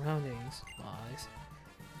our surroundings. Lies.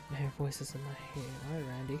 I hear voices in my head. Alright,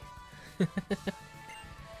 Randy.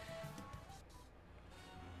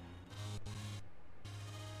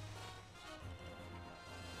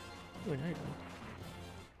 Ooh, an item.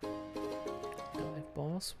 Dive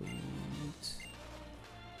ball, sweet.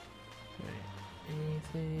 Right.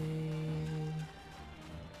 Anything?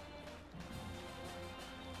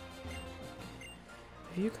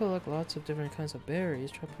 If you collect lots of different kinds of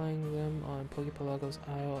berries, try playing them on Pokepelago's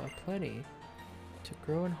Isle of Plenty to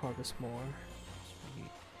grow and harvest more.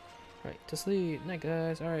 Sweet. Right, to sleep. Night,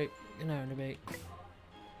 guys. Alright, good night, debate.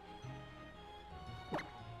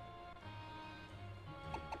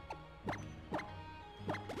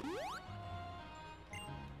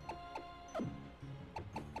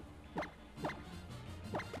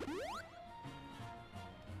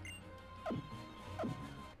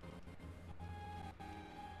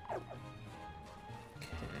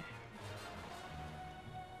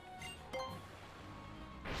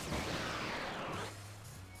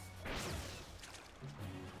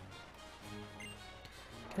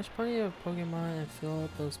 Catch plenty of Pokemon and fill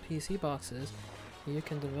up those PC boxes, and you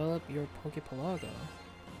can develop your Pokepelago.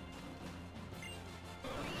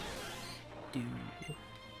 Dude.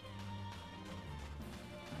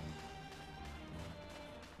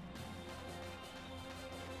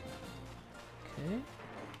 Okay.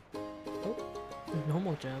 Oh,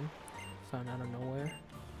 normal gem. Found out of nowhere.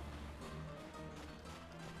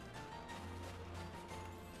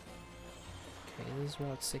 Okay, this is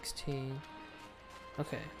Route 16.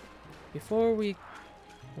 Okay, before we...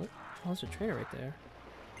 What? Oh, there's a trainer right there.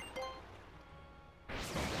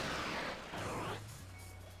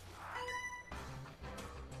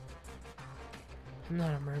 I'm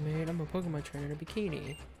not a mermaid, I'm a Pokemon trainer in a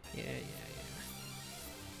bikini. Yeah.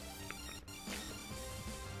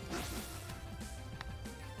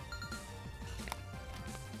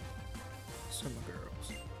 Summer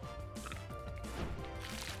girls.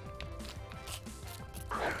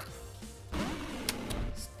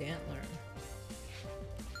 Stantler.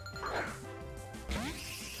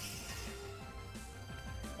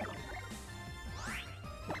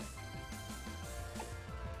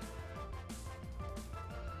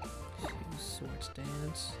 Sword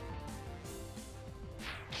stance.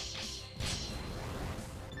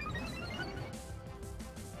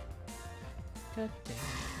 God damn.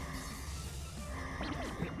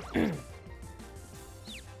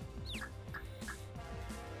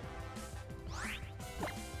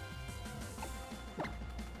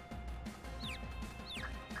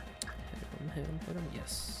 Hit him,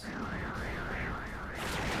 yes.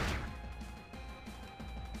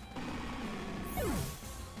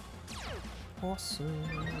 Awesome.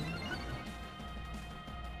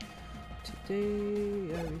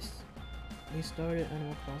 Today, we started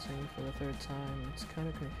Animal Crossing for the third time. It's kind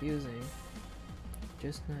of confusing.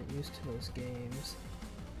 Just not used to those games.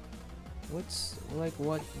 What's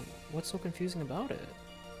so confusing about it?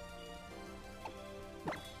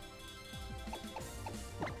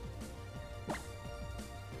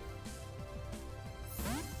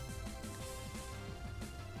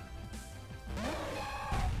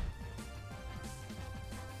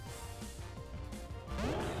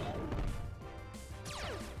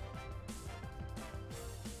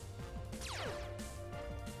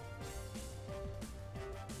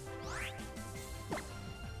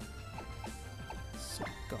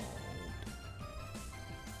 Gold.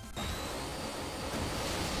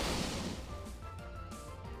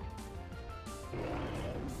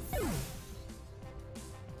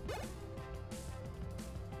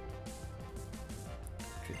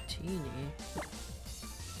 Dratini.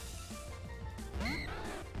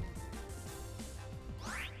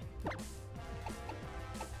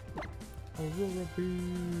 Aurora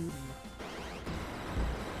Beam.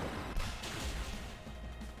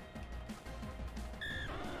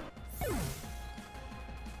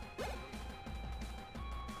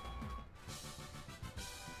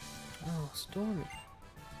 Oh, Stormy.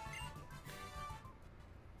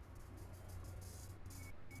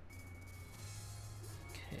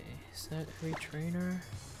 Okay, is that every trainer?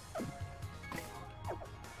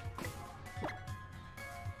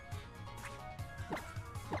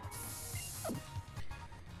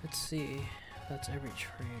 Let's see. That's every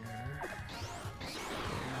trainer.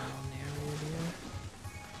 Around the area here.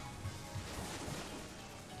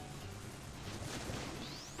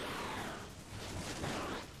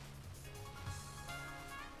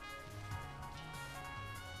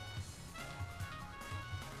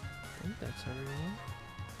 I think that's everyone.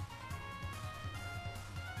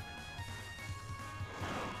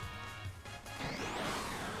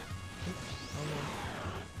 Oops, oh no.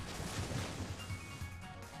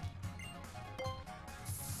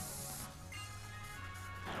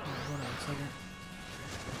 Hold on a second.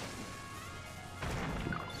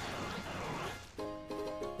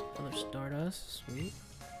 Another Stardust, sweet.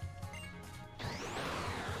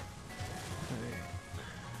 Alright.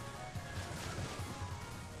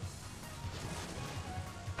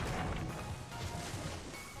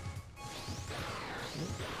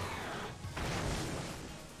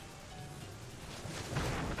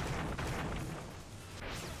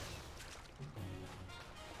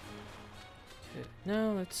 Okay,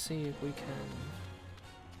 now let's see if we can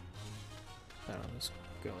battle this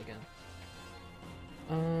girl again.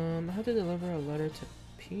 I had to deliver a letter to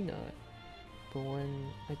Peanut, but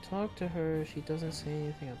when I talk to her, she doesn't say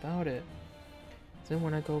anything about it. Then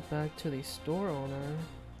when I go back to the store owner,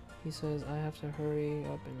 he says I have to hurry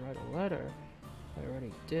up and write a letter. I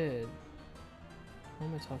already did. Why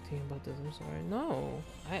am I talking to you about this? I'm sorry. No,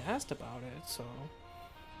 I asked about it, so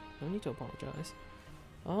no need to apologize.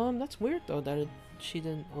 That's weird though that he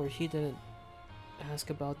didn't ask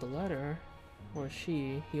about the letter, or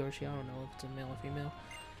he or she. I don't know if it's a male or female,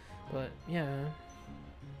 but yeah,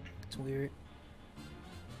 it's weird.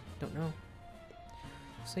 Don't know.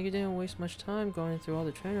 So you didn't waste much time going through all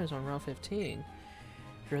the trainers on Route 15.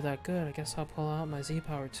 If you're that good, I guess I'll pull out my Z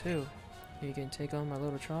power too. You can take on my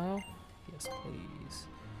little trial? Yes, please.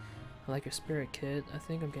 I like your spirit, kid. I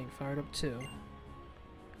think I'm getting fired up too.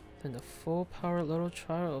 Then the full power little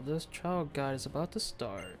trial of this trial guide is about to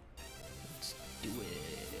start. Let's do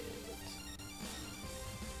it.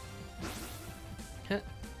 Heh.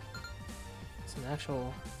 It's an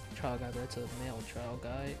actual trial guide, but it's a male trial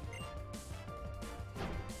guide.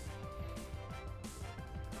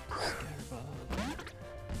 Scatterbug.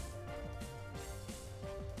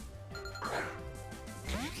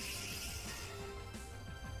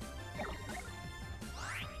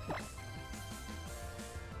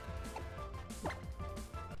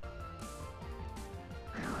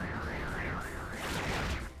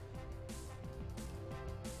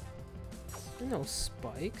 No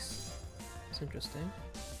spikes. It's interesting.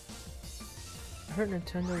 I heard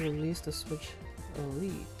Nintendo released the Switch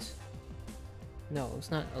Elite. No,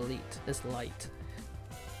 it's not Elite. It's Lite.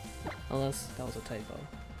 Unless that was a typo.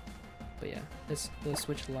 But yeah, it's the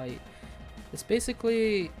Switch Lite. It's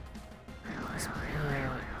basically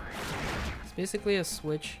it's basically a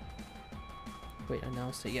Switch. Wait,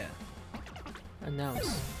 announced it? Yeah,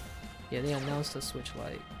 announced. Yeah, they announced the Switch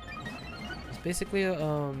Lite. Basically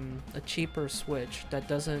a cheaper Switch that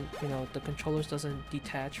doesn't, you know, the controllers doesn't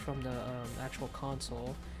detach from the actual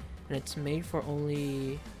console, and it's made for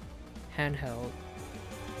only handheld,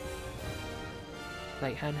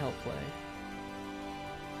 like handheld play.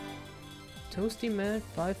 Toasty Man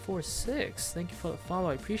 546, thank you for the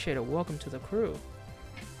follow, I appreciate it. Welcome to the crew.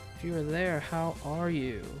 If you were there, how are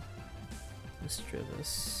you,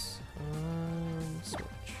 Mischievous? Switch.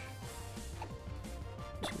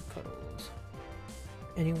 2 cuddles.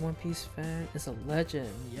 Any One Piece fan is a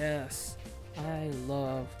legend. Yes, I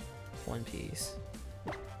love One Piece.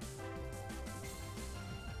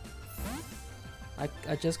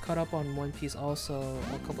 I just caught up on One Piece also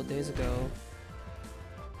a couple days ago.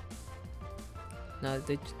 Now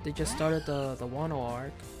they just started the Wano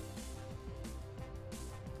arc.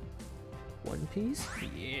 One Piece?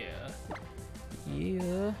 Yeah.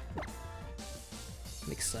 Yeah.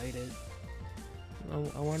 I'm excited.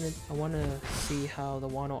 I want to see how the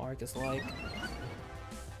Wano arc is like.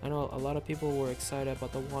 I know a lot of people were excited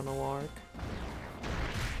about the Wano arc.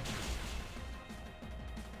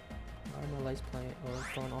 Why are my lights playing or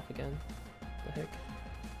going off again? The heck?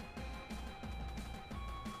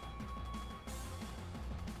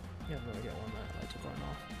 Yeah, I have no idea why my lights are going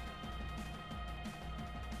off.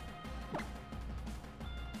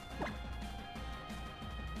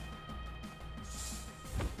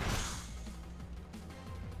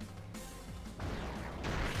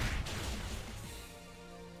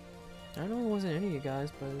 I know it wasn't any of you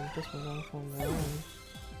guys, but it just went off on their own.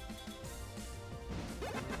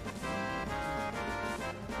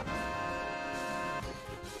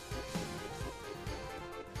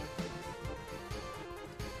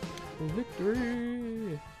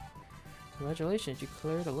 Victory! Congratulations, you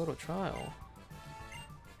cleared a little trial.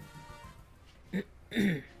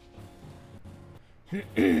 Nice,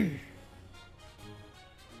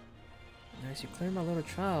 you cleared my little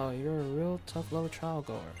trial. You're a real tough little trial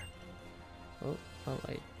goer. Oh,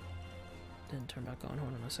 light didn't turn back on.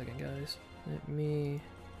 Hold on a second, guys. Let me...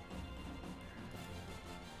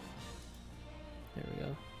 There we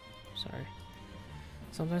go. Sorry.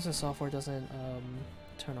 Sometimes the software doesn't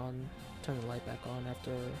turn the light back on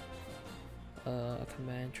after a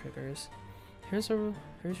command triggers. Here's your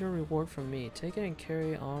reward from me. Take it and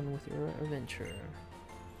carry on with your adventure.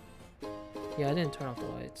 Yeah, I didn't turn off the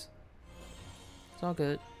lights. It's all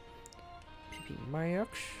good. PP Mariox.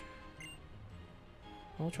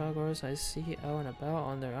 All trial goers I see out and about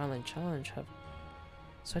on their island challenge have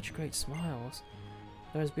such great smiles.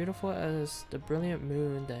 They're as beautiful as the brilliant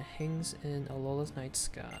moon that hangs in Alola's night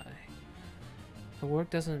sky. The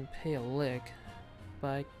work doesn't pay a lick, but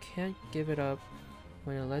I can't give it up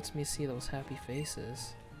when it lets me see those happy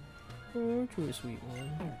faces. Oh, you're a sweet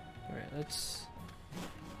one. Alright, let's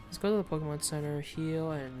go to the Pokemon Center,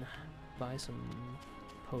 heal, and buy some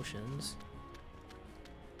potions.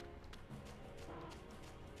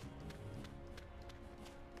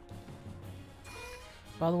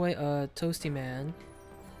 By the way, Toasty Man,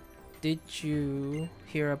 did you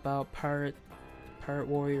hear about Pirate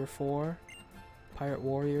Warrior 4? Pirate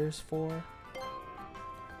Warriors 4?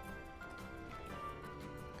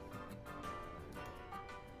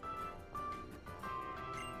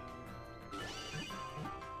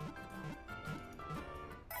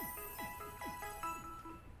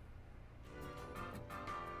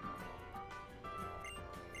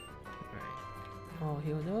 Oh,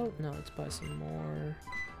 heal. No, let's buy some more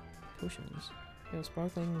potions. Yo,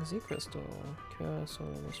 Sparkling Z Crystal.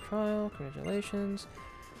 Solo's Trial. Congratulations.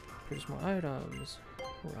 Produce more items.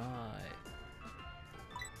 Right.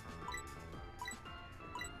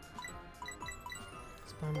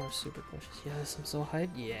 Let's buy more super potions. Yes, I'm so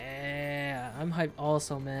hyped. Yeah, I'm hyped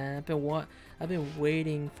also, man. I've been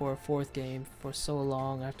waiting for a 4th game for so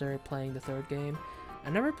long after playing the 3rd game.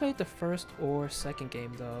 I never played the 1st or 2nd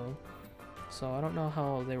game though, so I don't know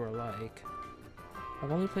how they were like.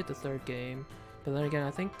 I've only played the 3rd game, but then again, I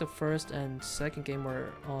think the 1st and 2nd game were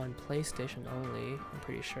on PlayStation only, I'm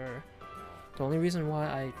pretty sure. The only reason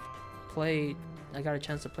why I got a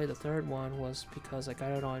chance to play the 3rd one was because I got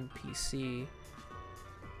it on PC.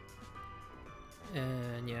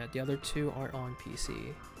 And yeah, the other 2 aren't on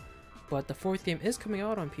PC. But the 4th game is coming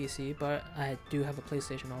out on PC, but I do have a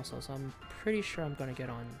PlayStation also, so I'm pretty sure I'm gonna get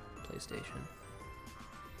on PlayStation.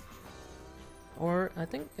 Or I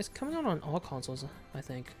think it's coming out on all consoles, I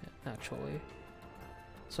think, actually.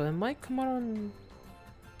 So it might come out on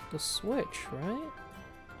the Switch, right?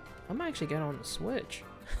 I might actually get on the Switch.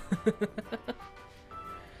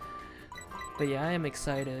 But yeah, I am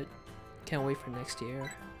excited. Can't wait for next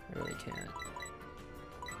year. I really can't.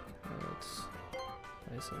 Alright, let's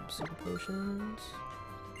buy some super potions.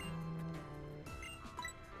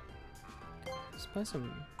 Let's buy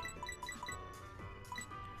some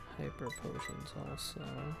hyper potions also.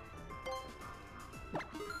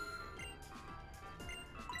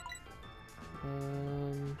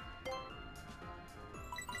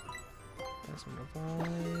 Got some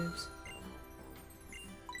revives.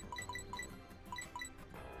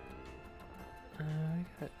 I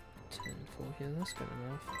got 10 full here, that's good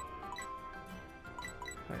enough.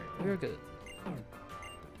 Alright, we're good. Okay,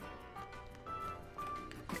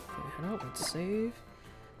 head out, let's save.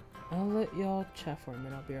 I'll let y'all chat for a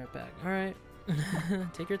minute, I'll be right back. Alright.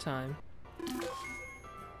 Take your time.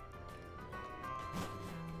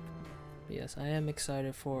 Yes, I am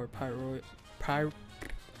excited for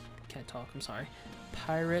can't talk, I'm sorry.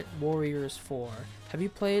 Pirate Warriors 4. Have you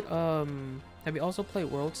played, have you also played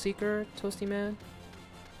World Seeker, Toasty Man?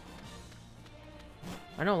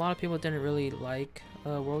 I know a lot of people didn't really like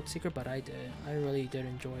World Seeker, but I did. I really did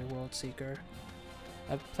enjoy World Seeker.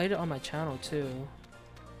 I've played it on my channel too.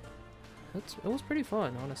 It was pretty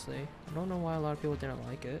fun, honestly. I don't know why a lot of people didn't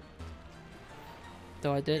like it.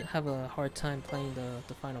 Though I did have a hard time playing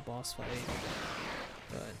the final boss fight.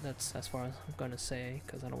 But that's as far as I'm gonna say,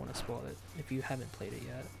 because I don't want to spoil it if you haven't played it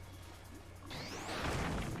yet.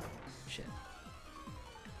 Shit.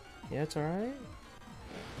 Yeah, it's alright.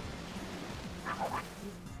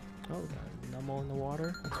 Oh, we got Nummo in the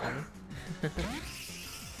water. That's funny.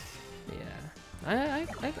 Yeah,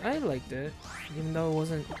 I liked it, even though it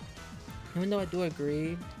wasn't. Even though I do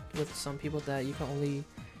agree with some people that you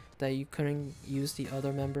couldn't use the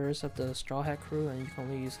other members of the Straw Hat crew and you can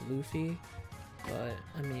only use Luffy. But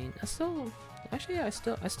I mean, I still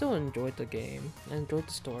enjoyed the game. I enjoyed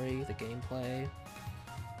the story, the gameplay,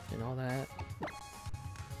 and all that.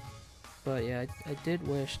 But yeah, I did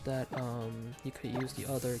wish that you could use the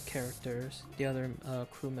other characters, the other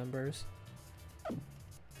crew members.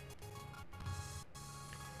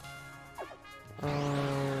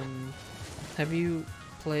 Have you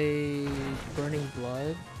played Burning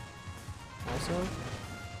Blood also?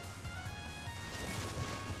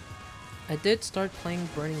 I did start playing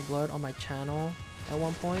Burning Blood on my channel at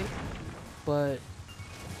one point, but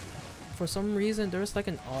for some reason there's like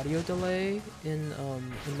an audio delay in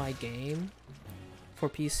my game for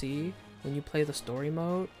PC when you play the story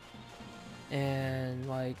mode, and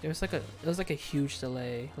like there's like a huge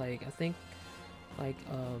delay. Like I think like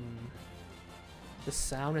the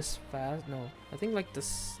sound is fast. No, I think like the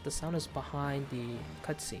sound is behind the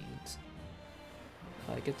cutscenes.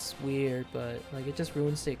 Like it's weird, but like it just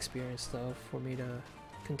ruins the experience though for me to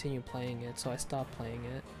continue playing it, so I stopped playing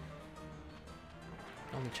it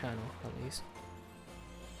on the channel at least.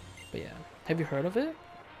 But yeah, have you heard of it?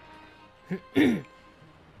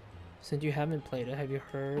 Since you haven't played it, have you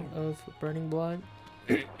heard of Burning Blood?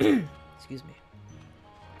 Excuse me.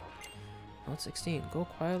 Note 16. Go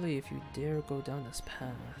quietly if you dare go down this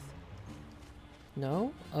path.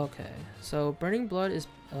 No? Okay. So Burning Blood is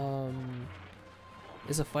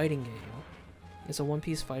a fighting game. It's a One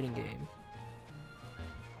Piece fighting game.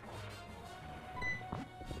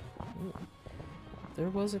 Ooh. There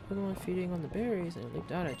was a Pokemon feeding on the berries and it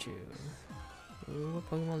leaped out at you. Ooh, what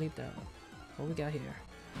Pokemon leaped out? What we got here?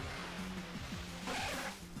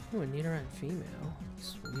 Ooh, a Nidoran female.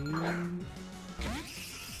 Sweet.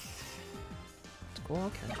 Let's go, I'll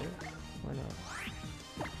catch it. Why not?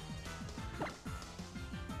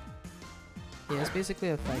 Yeah, it's basically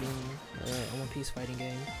a fighting, a One Piece fighting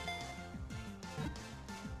game.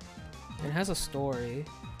 It has a story.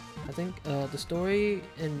 I think the story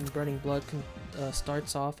in Burning Blood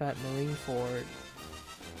starts off at Marineford,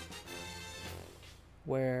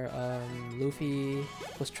 where Luffy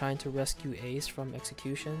was trying to rescue Ace from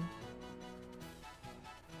execution.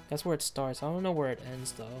 That's where it starts. I don't know where it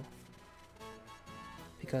ends though,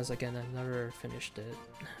 because again, I've never finished it.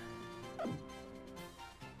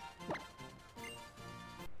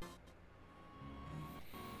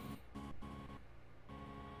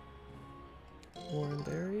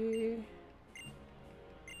 Oranberry.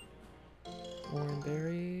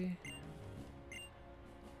 Oranberry.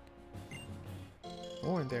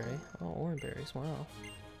 Oranberry. Oh, oranberries. Wow.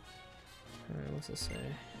 Alright, what's this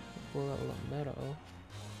say? Ula Meadow.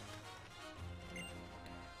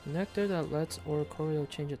 Nectar that lets Oricorio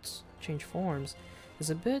change forms is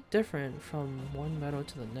a bit different from one meadow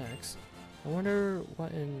to the next. I wonder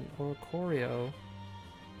what an Oricorio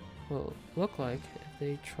will look like if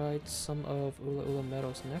they tried some of Ula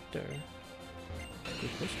Meadow's nectar. Good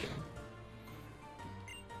question.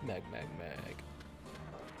 Mag.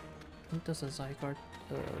 What does a Zygarde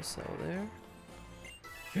sell there?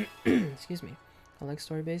 Excuse me. I like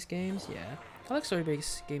story-based games. Yeah, I like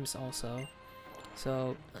story-based games also.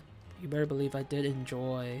 So you better believe I did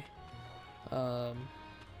enjoy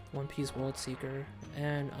One Piece World Seeker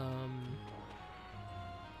and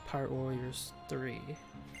Pirate Warriors 3.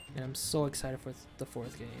 And I'm so excited for the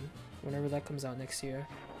 4th game, whenever that comes out next year.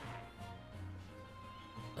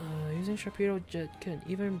 Using Sharpedo Jet can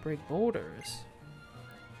even break boulders.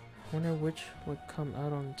 Wonder which would come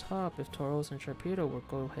out on top if Tauros and Sharpedo would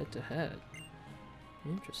go head to head.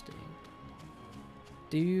 Interesting.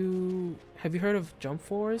 Have you heard of Jump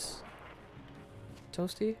Force?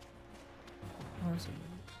 Toasty? Oh, that's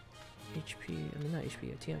a HP, I mean not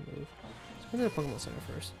HP, a TM move. Let's go to the Pokemon Center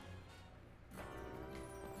first.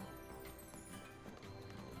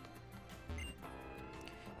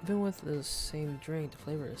 Even with the same drink, the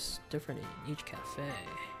flavor is different in each cafe.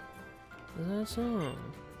 Is that so?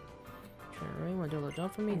 Ray, wanna do a little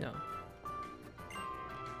job for me? No.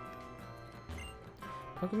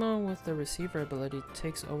 Pokemon with the receiver ability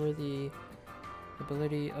takes over the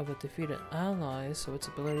ability of a defeated ally, so its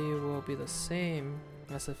ability will be the same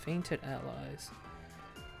as the fainted allies.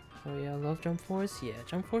 Oh yeah, I love Jump Force. Yeah,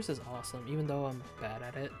 Jump Force is awesome, even though I'm bad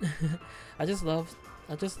at it. I just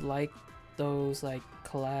like those like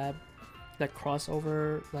collab, like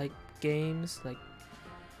crossover like games, like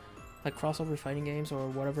crossover fighting games or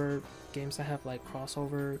whatever games that have like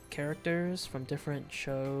crossover characters from different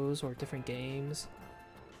shows or different games.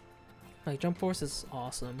 Like Jump Force is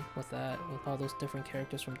awesome with that, with all those different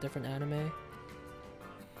characters from different anime.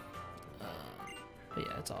 But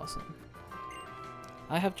yeah, it's awesome.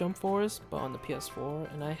 I have Jump Force, but on the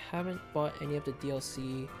PS4, and I haven't bought any of the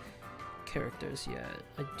DLC characters yet.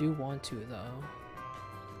 I do want to though.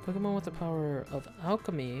 Pokemon with the power of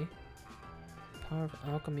Alchemy. Power of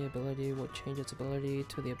Alchemy ability will change its ability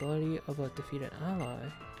to the ability of a defeated ally.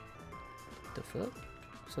 The flip?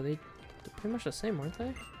 So they're pretty much the same, aren't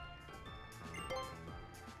they?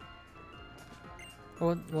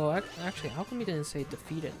 Well, actually, Alchemy didn't say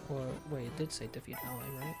defeated, or wait, it did say defeat ally,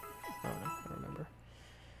 right? I don't know, I don't remember.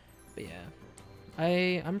 But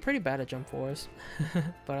yeah, I'm pretty bad at Jump Force,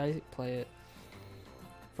 but I play it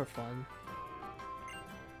for fun,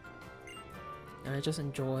 and I just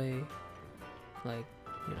enjoy, like,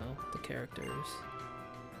 you know, the characters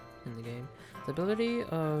in the game. The ability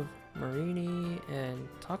of Marini and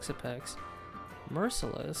Toxapex,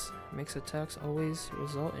 Merciless, makes attacks always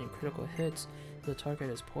result in critical hits if the target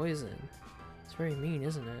is poisoned. It's very mean,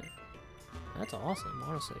 isn't it? That's awesome,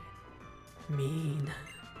 honestly. Mean.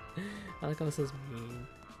 I like how it says mean.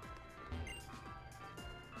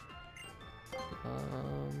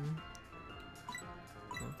 I'm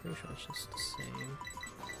pretty sure it's just the same.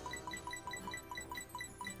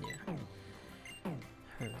 Yeah.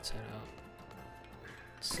 Alright, let's head out.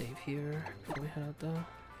 Save here before we head out though.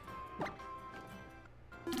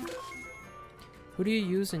 Who do you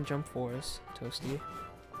use in Jump Force, Toasty?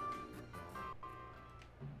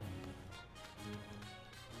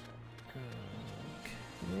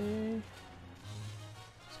 Okay.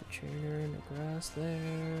 So trainer in the grass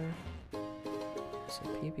there. There's a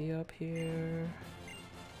PB up here.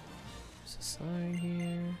 There's a sign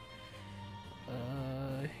here.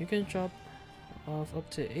 You can drop off up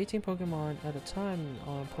to 18 Pokemon at a time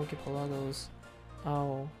on Pokepalagos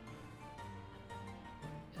Owl.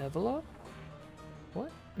 Evela?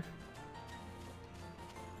 What?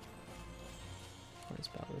 Let's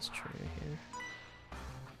battle this trainer here.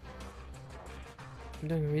 I'm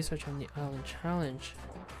doing research on the Island Challenge.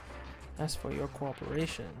 Ask for your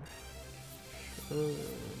cooperation. Sure,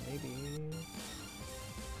 maybe.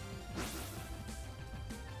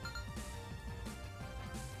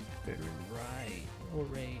 Right. Or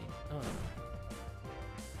raid.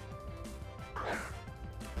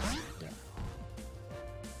 Yeah.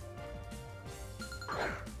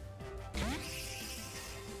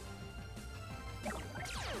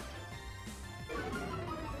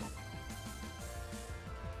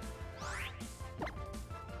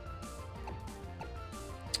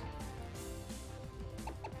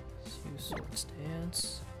 Use Sword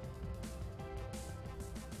Stance.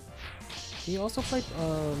 Do you also play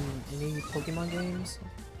any Pokemon games,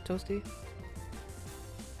 Toasty?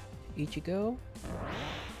 Ichigo?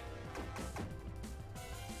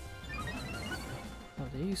 Oh,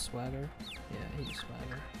 they use Swagger. Yeah, he used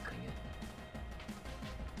Swagger. Dang it.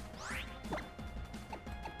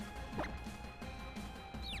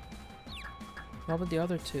 What about the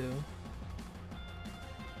other two?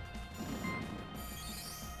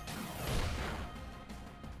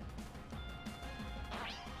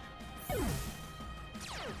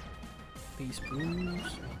 Beast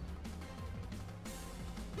Bruise.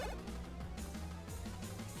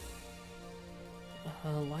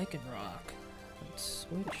 Lycanroc. Let's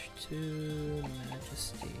switch to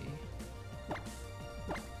Majesty.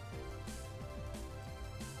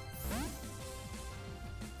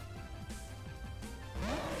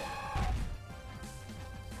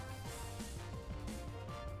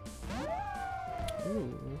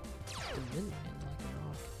 Ooh, Dominion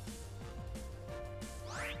Lycanroc.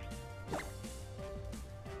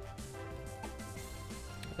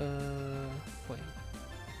 Wait.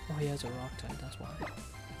 Oh, he has a rock type, that's why.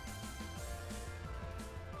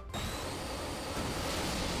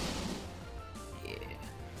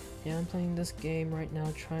 Yeah, I'm playing this game right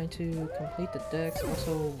now, trying to complete the decks,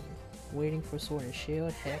 also waiting for Sword and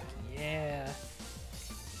Shield. Heck yeah!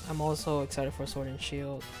 I'm also excited for Sword and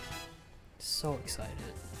Shield. So excited.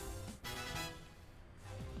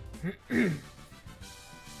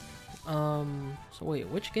 So wait,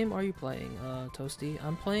 which game are you playing, Toasty?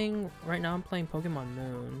 I'm playing, right now I'm playing Pokemon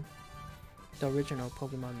Moon. The original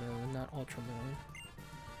Pokemon Moon, not Ultra Moon.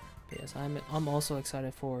 But yes, I'm also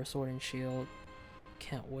excited for Sword and Shield.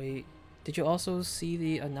 Can't wait. Did you also see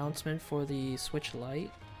the announcement for the Switch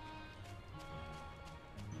Lite?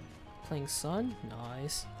 Playing Sun?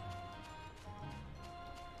 Nice.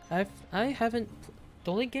 I haven't.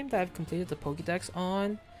 The only game that I've completed the Pokédex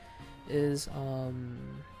on is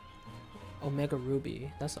Omega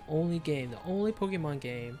Ruby. That's the only game, the only Pokemon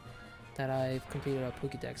game that I've completed a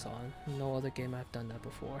Pokédex on. No other game I've done that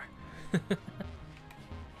before.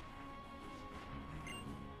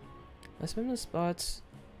 My swimming spots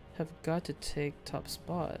have got to take top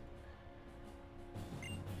spot.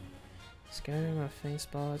 Scattering my faint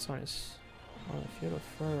spots on a field of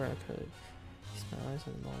fur, I could feast my eyes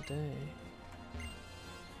on them all day.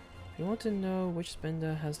 If you want to know which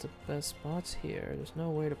Spinda has the best spots here, there's no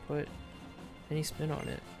way to put any spin on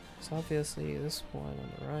it. It's obviously this one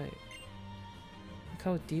on the right. Look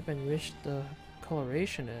how deep and rich the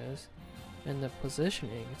coloration is, and the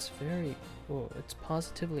positioning. It's very, it's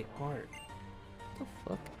positively art. What the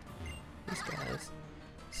fuck? These guys.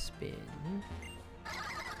 Spin.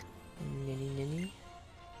 Ninny ninny.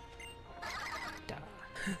 Da.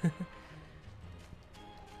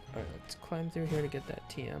 Alright, let's climb through here to get that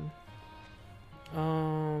TM.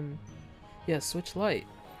 Yeah, Switch Lite.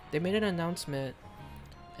 They made an announcement,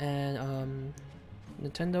 and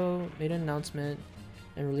Nintendo made an announcement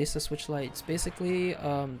and released the Switch Lite. It's basically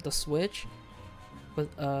the Switch, but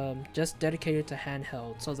just dedicated to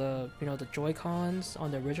handheld. So the the Joy-Cons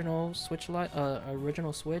on the original Switch Lite,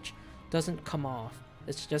 original Switch, doesn't come off.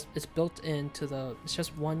 It's built into the. It's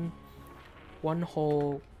just one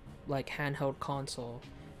whole like handheld console,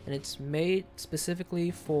 and it's made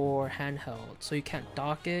specifically for handheld. So you can't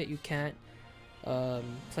dock it. You can't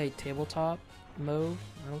play tabletop mode.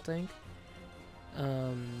 I don't think.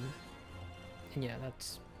 And yeah,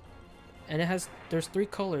 and it has. There's 3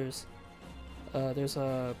 colors. There's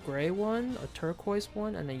a gray one, a turquoise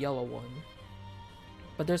one, and a yellow one.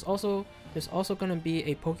 But there's also gonna be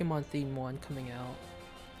a Pokemon themed one coming out,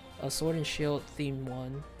 a Sword and Shield themed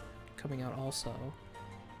one coming out also,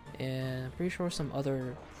 and I'm pretty sure some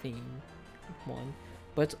other themed one.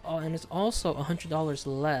 But and it's also $100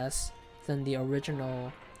 less than the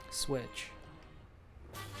original Switch.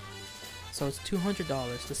 So it's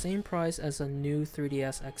 $200, the same price as a new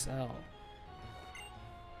 3DS XL.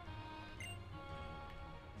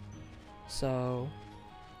 So,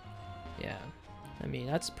 yeah, I mean,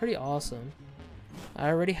 that's pretty awesome. I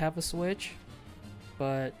already have a Switch,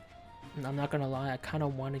 but I'm not gonna lie, I kind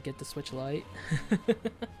of want to get the Switch Lite.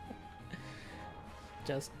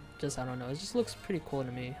 just I don't know, it just looks pretty cool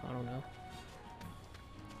to me. I don't know.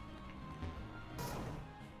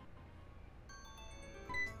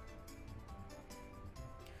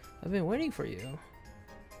 I've been waiting for you.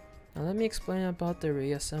 Now let me explain about the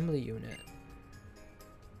reassembly unit.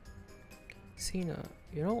 Cena,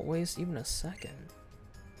 you don't waste even a second.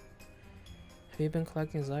 Have you been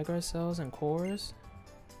collecting Zygarde cells and cores?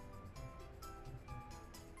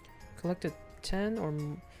 Collected 10 or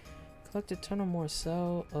more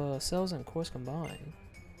cells and cores combined.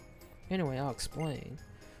 Anyway, I'll explain.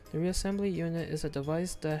 The reassembly unit is a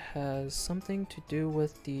device that has something to do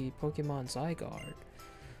with the Pokemon Zygarde.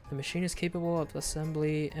 The machine is capable of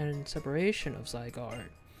assembly and separation of Zygarde.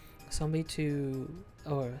 Assembly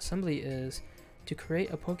is to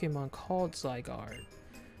create a Pokemon called Zygarde.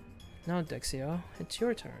 Now, Dexia, it's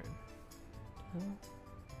your turn.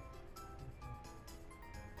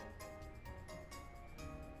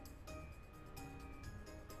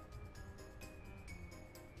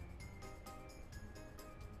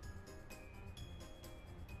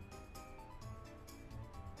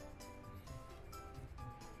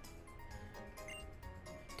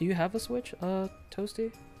 Do you have a Switch,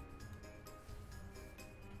 Toasty?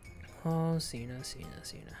 Oh, Cena.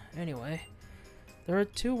 Anyway, there are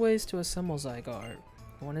 2 ways to assemble Zygarde.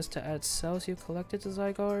 One is to add cells you collected to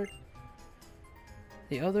Zygarde.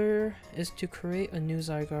 The other is to create a new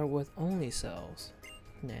Zygarde with only cells.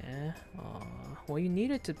 Nah. Well, you need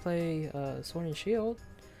it to play Sword and Shield.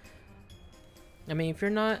 I mean, if you're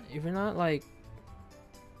not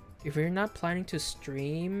planning to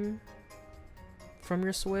stream from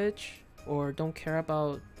your Switch, or don't care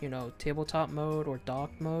about, tabletop mode or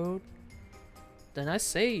dock mode, then I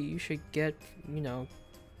say you should get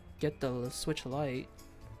the Switch Lite,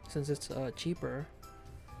 since it's cheaper.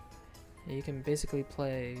 You can basically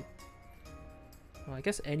play, well, I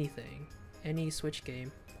guess anything, any Switch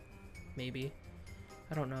game, maybe.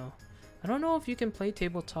 I don't know. I don't know if you can play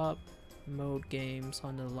tabletop mode games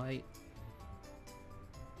on the Lite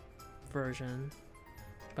version,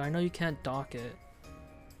 but I know you can't dock it.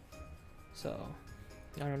 So,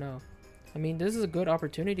 I don't know. I mean, this is a good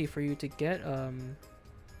opportunity for you to get a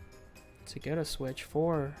Switch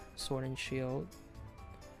for Sword and Shield.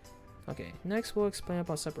 Okay, next we'll explain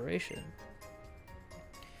about separation.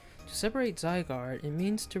 To separate Zygarde, it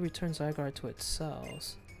means to return Zygarde to its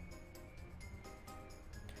cells.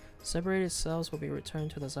 Separated cells will be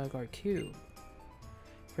returned to the Zygarde cube.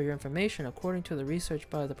 For your information, according to the research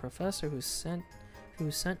by the professor who sent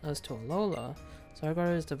us to Alola,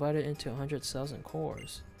 Zygarde is divided into 100 cells and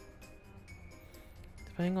cores.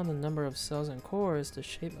 Depending on the number of cells and cores, the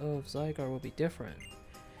shape of Zygarde will be different.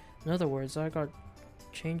 In other words, Zygarde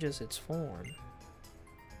changes its form.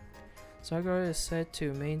 Zygarde is said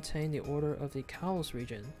to maintain the order of the Kalos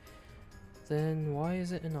region. Then why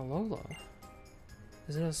is it in Alola?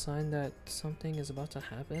 Is it a sign that something is about to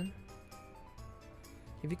happen?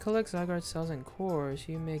 If you collect Zygarde cells and cores,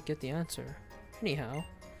 you may get the answer. Anyhow,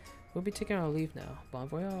 we'll be taking our leave now. Bon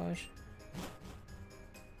voyage!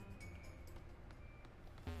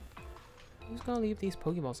 Who's gonna leave these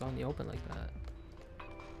Pokeballs out in the open like that?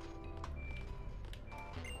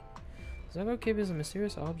 Zygarde Cube is a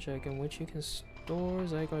mysterious object in which you can store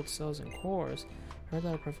Zygarde cells and cores. I heard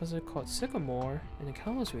that a professor called Sycamore in the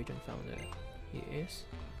Kalos region found it. Yes,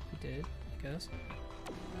 he did, I guess.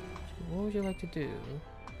 So what would you like to do?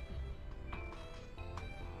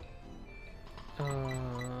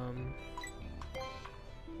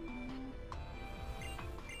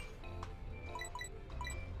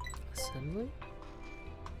 Assembly?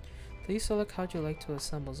 Please select how you like to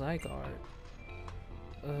assemble Zygarde.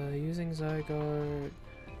 Using Zygarde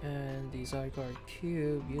and the Zygarde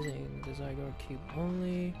Cube, using the Zygarde Cube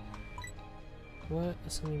only. What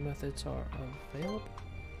assembly methods are available?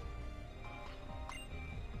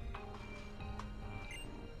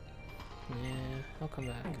 Yeah, I'll come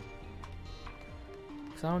back.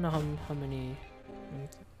 Cause I don't know how many.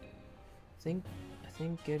 I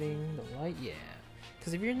think getting the light, yeah.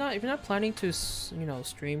 Cause if you're not planning to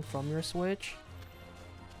stream from your Switch,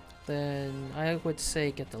 then I would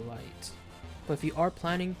say get the light. But if you are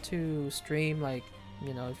planning to stream, like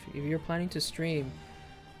if you're planning to stream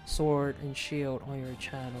Sword and Shield on your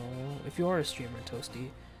channel, if you are a streamer, Toasty,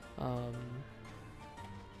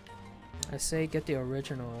 I say get the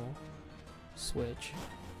original Switch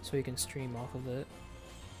so you can stream off of it.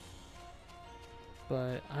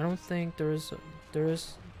 But I don't think there is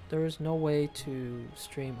no way to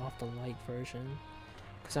stream off the light version,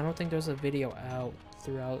 because I don't think there's a video out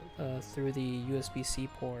through the USB-C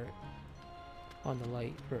port on the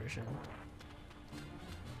light version.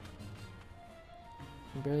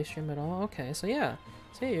 You barely stream at all? Okay, so yeah.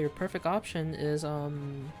 So yeah, your perfect option is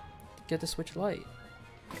get the Switch Lite.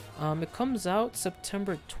 It comes out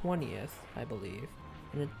September 20th, I believe,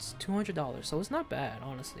 and it's $200, so it's not bad,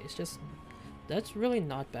 honestly. It's just, that's really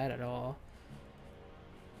not bad at all.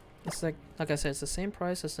 It's like I said, it's the same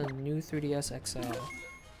price as the new 3DS XL.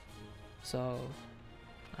 So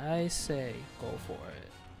I say go for it.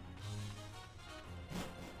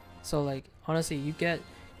 So like honestly, you get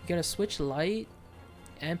a Switch Lite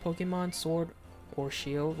and Pokemon Sword or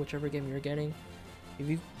Shield, whichever game you're getting. If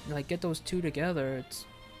you like get those two together, it's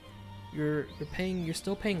you're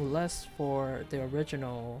still paying less for the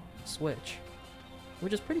original Switch,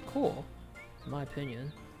 which is pretty cool in my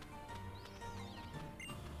opinion.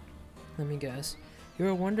 Let me guess. You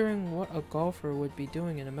were wondering what a golfer would be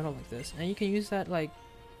doing in a medal like this, and you can use that like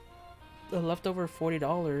the leftover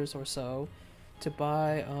 $40 or so to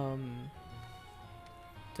buy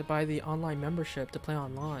the online membership to play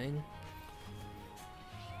online.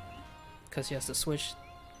 Because yes, the Switch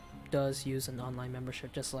does use an online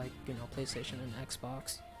membership, just like PlayStation and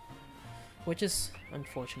Xbox, which is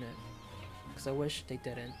unfortunate because I wish they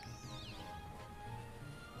didn't.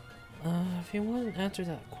 If you want to answer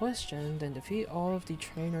that question, then defeat all of the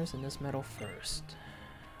trainers in this medal first.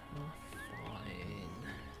 Fine.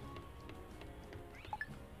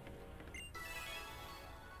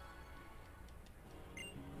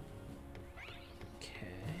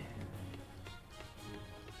 Okay.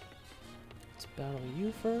 Let's battle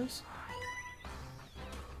you first.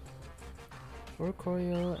 Before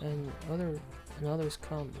Choreo and others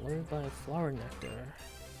come, lured by flower nectar.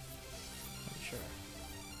 I'm sure.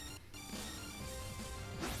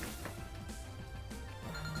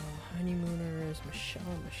 Honeymooners, Michelle.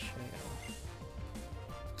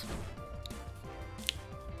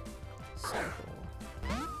 Simple.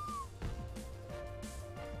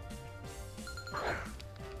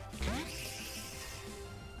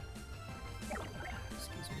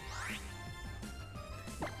 Excuse me.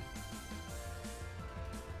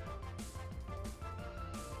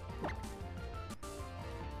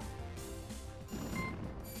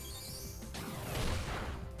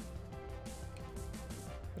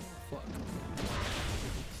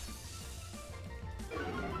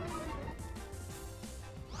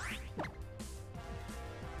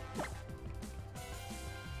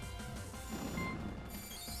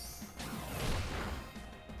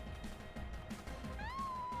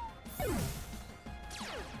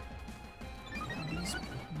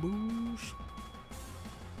 Boosh.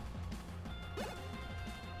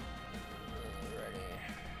 Ready.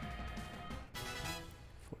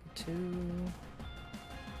 42.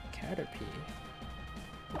 Caterpie.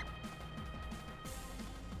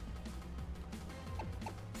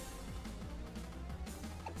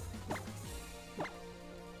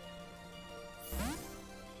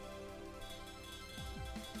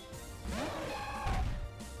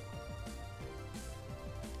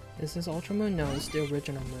 Is this Ultra Moon? No, it's the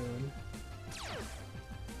original moon.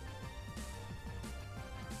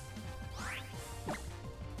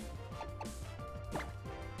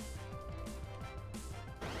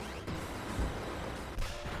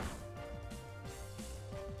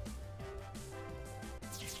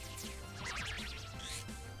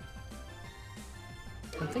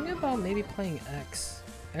 I'm thinking about maybe playing X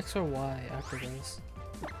or Y after this.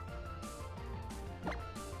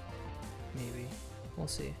 Maybe. We'll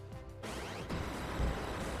see.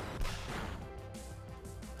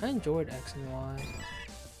 I enjoyed X and Y.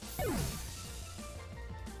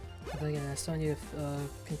 But again, I still need to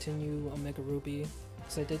continue Omega Ruby,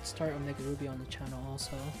 because I did start Omega Ruby on the channel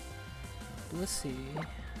also. But let's see.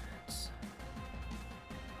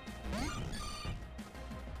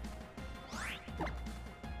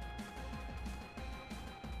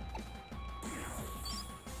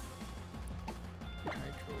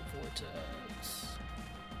 Hydro Vortex.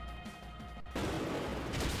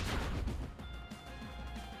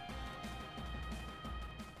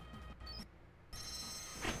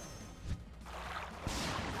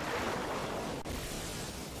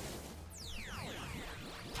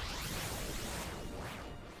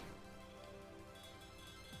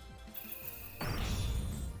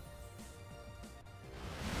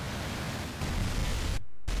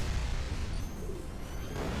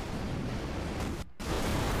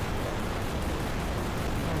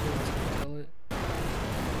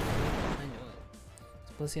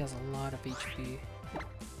 Plus he has a lot of HP.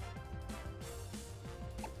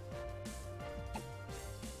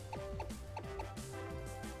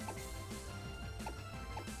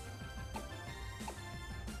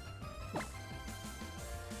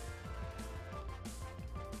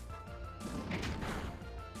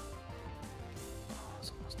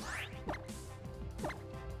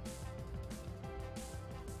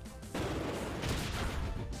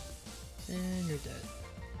 And you're dead.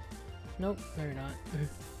 Nope, no you're not.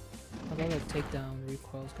 I thought that takedown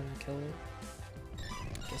recoil was gonna kill it.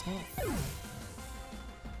 Guess not.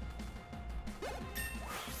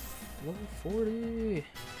 Level 40!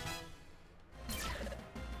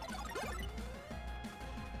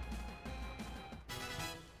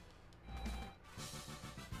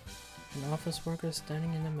 An office worker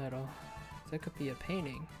standing in the middle. That could be a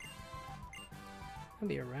painting. That'd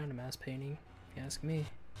be a random ass painting, if you ask me.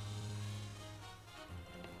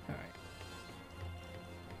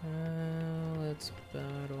 Let's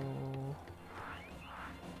battle.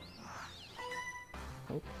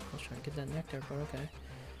 Oh, I was trying to get that nectar, but okay.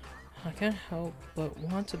 I can't help but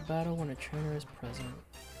want to battle when a trainer is present.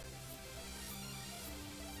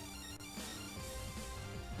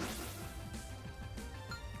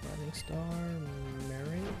 Rising Star,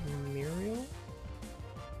 Muriel?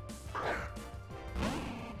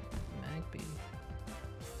 Magby.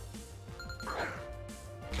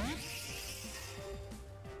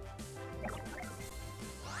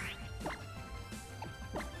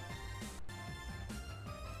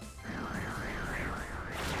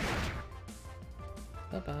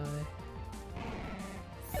 Bye-bye.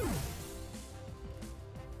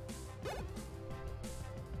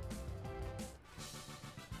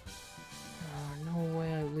 No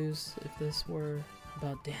way I lose if this were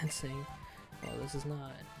about dancing. Well, this is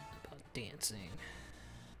not about dancing.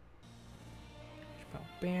 It's about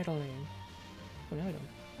battling. An item.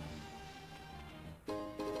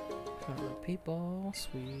 Got a repeat ball.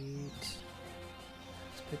 Sweet.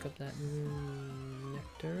 Let's pick up that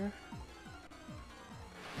nectar.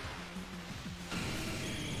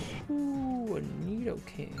 Ooh, a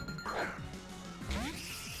Nidoking.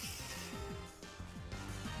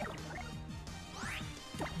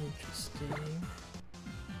 Interesting.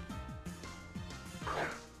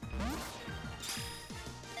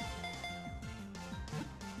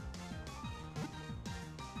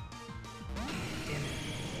 Damn it.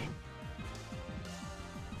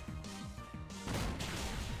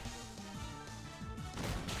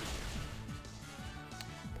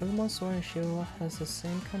 Pokemon Sword and Shield has the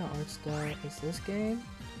same kind of art style as this game?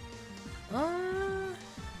 I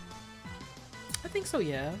think so,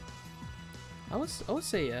 yeah. I would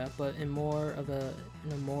say yeah, but in a more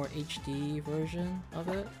HD version of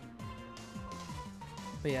it.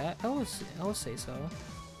 But yeah, I would say so.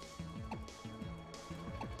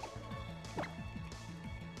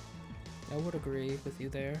 I would agree with you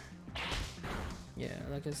there. Yeah,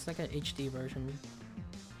 like it's like an HD version.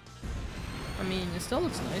 I mean, it still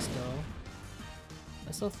looks nice though.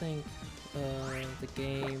 I still think the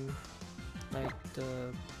game, like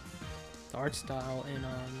the art style in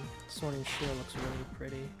Sword and Shield looks really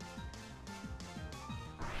pretty.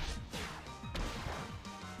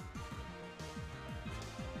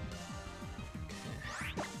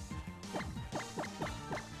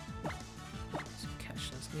 Let's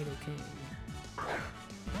catch this Nidoking.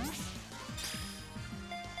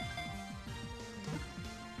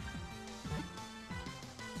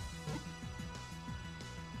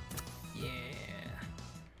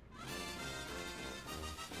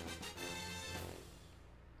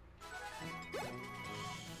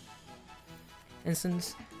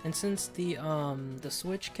 And since the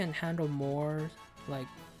Switch can handle more I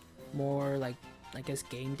guess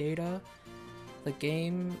game data, the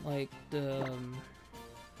game like the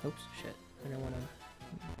oops shit, I don't want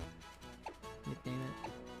to nickname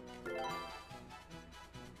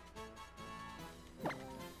it.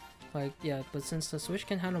 Like yeah, but since the Switch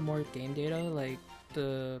can handle more game data, like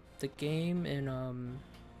the game in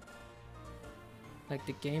like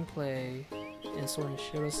the gameplay in Sword and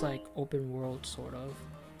Shield is like open world sort of.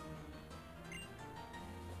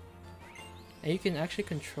 And you can actually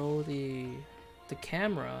control the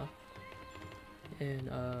camera in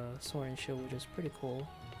Sword and Shield, which is pretty cool.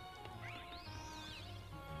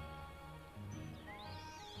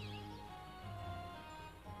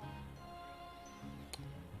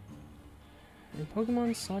 In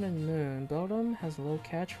Pokemon Sun and Moon, Beldum has low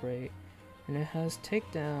catch rate, and it has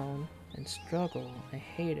takedown and struggle. I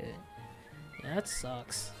hate it. That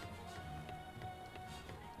sucks.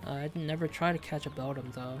 I'd never try to catch a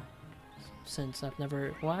Beldum though, since I've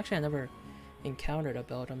never, well actually I never encountered a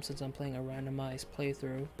Beldum since I'm playing a randomized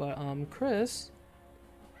playthrough. But Chris,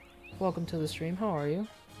 welcome to the stream, how are you?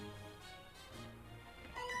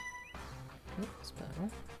 Oh, this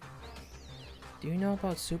battle. Do you know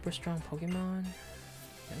about super strong Pokemon?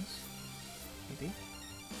 Yes? Maybe?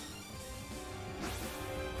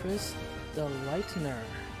 Chris the Lightener.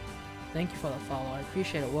 Thank you for the follow, I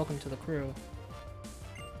appreciate it. Welcome to the crew.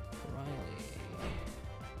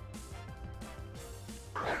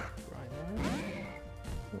 Riley.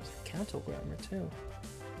 There's a Kanto grammar too.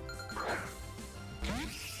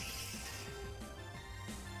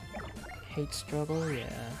 Hate struggle,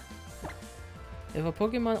 yeah. If a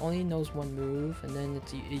Pokemon only knows one move and then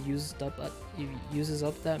it uses up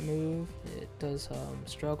that move, it does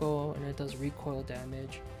struggle and it does recoil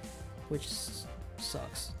damage, which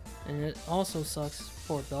sucks. And it also sucks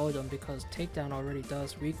for Beldum because takedown already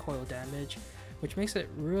does recoil damage, which makes it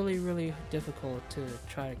really difficult to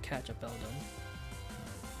try to catch a Beldum.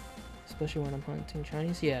 Especially when I'm hunting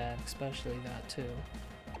Chinese, yeah, especially that too.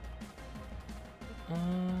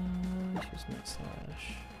 Choose Night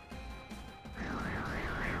Slash.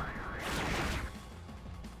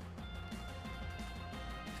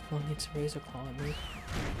 Flung hits Razor Claw at me.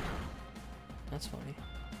 That's funny.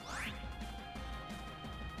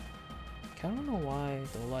 I don't know why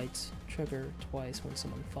the lights trigger twice when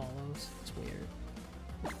someone follows. It's weird.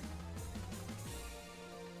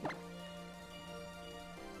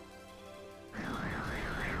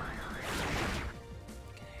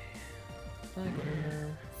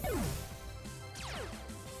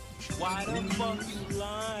 Why the fuck you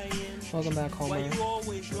lying? Welcome back, Homer. Why you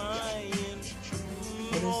always lying?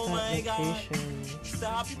 What is that location?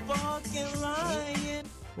 Stop fucking lying.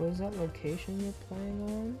 What is that location you're playing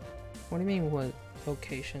on? What do you mean, what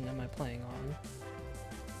location am I playing on?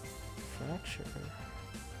 Fracture.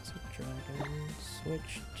 It's a dragon.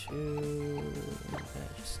 Switch to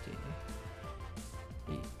Majesty.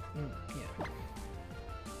 Yeah.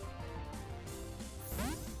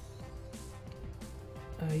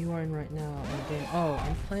 You are in right now on the game. Oh,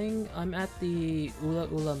 I'm at the Ula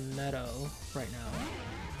Ula Meadow right now.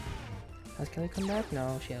 Has Kelly come back?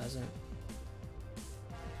 No, she hasn't.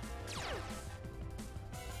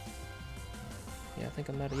 Yeah, I think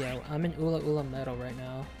I'm in Ula Ula Meadow right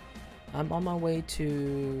now. I'm on my way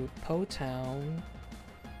to Po Town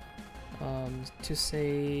to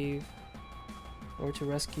save or to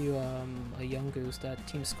rescue a Yungoos that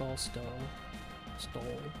Team Skull stole.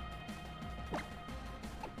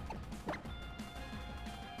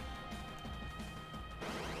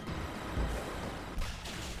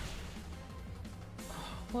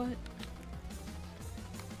 What?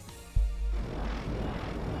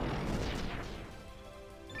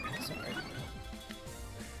 Sorry.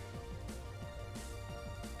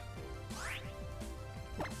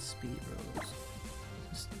 Speed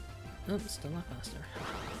rose. Oh, still not faster.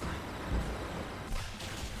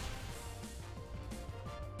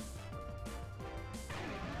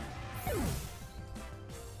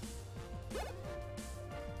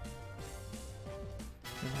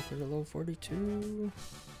 Upper to low 42.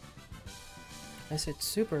 I said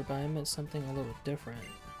super, but I meant something a little different.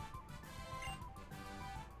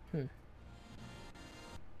 Okay,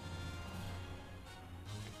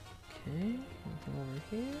 anything over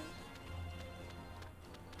here?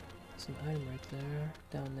 There's an item right there,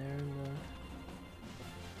 down there in the...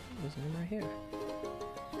 There's an item right here.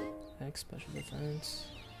 X, special defense.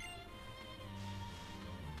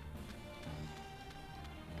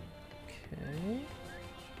 Okay.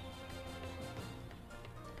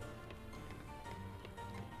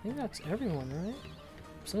 I think that's everyone, right?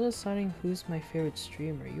 I'm still deciding who's my favorite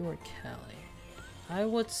streamer, you or Callie. I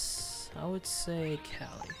would say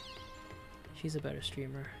Callie. She's a better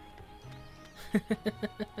streamer.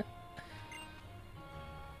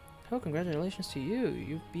 Oh, congratulations to you!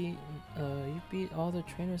 You beat all the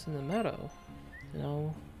trainers in the meadow. And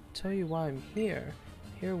I'll tell you why I'm here.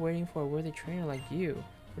 Here waiting for a worthy trainer like you.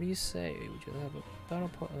 What do you say? Would you have a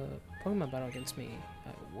Pokemon battle against me?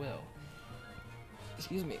 I will.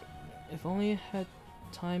 Excuse me. If only I had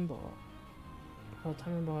Time Ball. Well,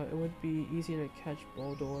 Time Ball, it would be easier to catch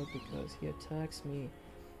Boldore because he attacks me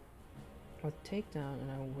with takedown and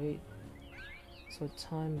I wait. So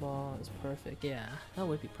Time Ball is perfect. Yeah, that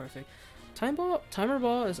would be perfect. Timer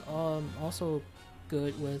Ball is also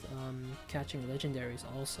good with catching legendaries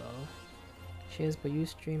also. She is, but you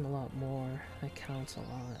stream a lot more. That counts a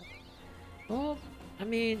lot. Well, I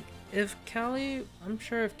mean, if Callie, I'm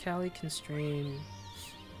sure if Callie can stream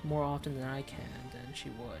more often than I can, then she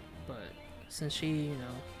would. But since she, you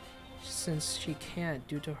know, since she can't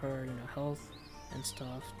due to her, you know, health and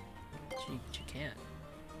stuff, she can't.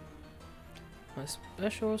 My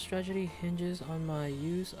special strategy hinges on my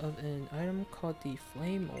use of an item called the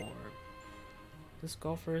Flame Orb. This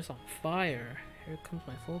golfer is on fire. Here comes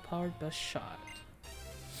my full-powered best shot.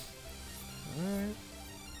 Alright.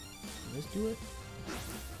 Let's do it.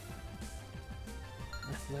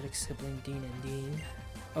 Athletic sibling Dean and Dean.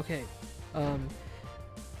 Okay.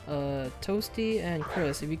 Toasty and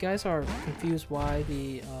Chris, if you guys are confused why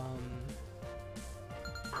the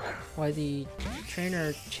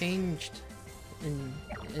trainer changed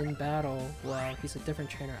in battle, well, he's a different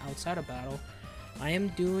trainer outside of battle. I am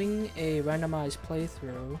doing a randomized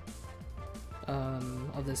playthrough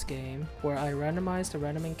of this game where I randomize the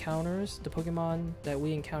random encounters, the Pokemon that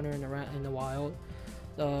we encounter in the wild.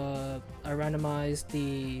 I randomized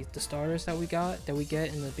the starters that we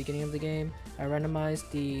get in the beginning of the game. I randomized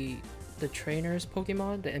the trainers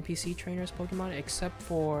Pokemon, the NPC trainers Pokemon, except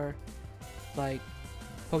for like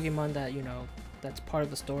Pokemon that, you know, that's part of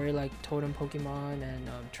the story, like Totem Pokemon and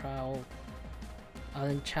Trial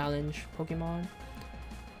Island Challenge Pokemon,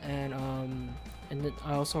 and then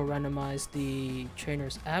I also randomized the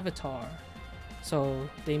trainer's avatar, so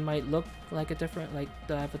they might look like a different, like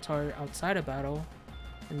the avatar outside of battle,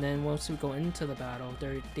 and then once we go into the battle,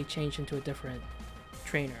 they change into a different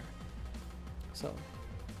trainer. So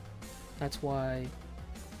that's why,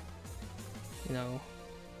 you know,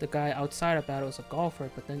 the guy outside of battle is a golfer,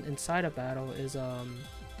 but then inside of battle is a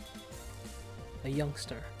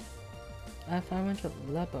youngster. I have 500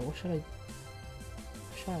 Lepa. What should I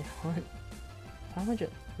hunt? 500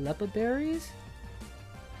 Lepa berries?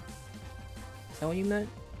 Is that what you meant,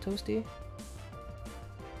 Toasty?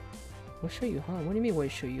 What should you hunt? What do you mean, what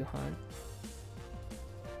should you hunt?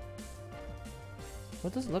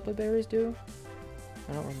 What does Lepa berries do?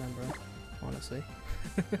 I don't remember, honestly.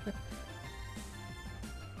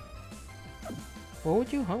 What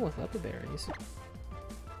would you hunt with Lepa berries?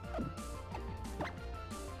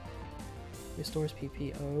 Restores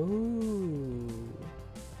PP. Oh,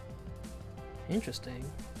 interesting.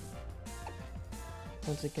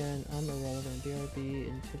 Once again, I'm irrelevant. BRB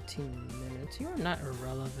in 15 minutes. You are not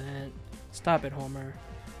irrelevant. Stop it, Homer.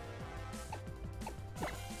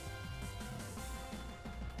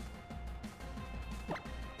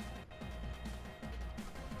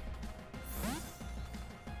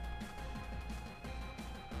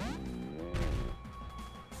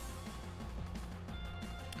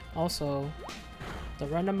 Also, the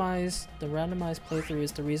randomized playthrough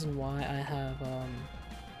is the reason why I have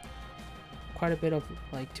quite a bit of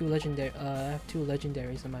like I have two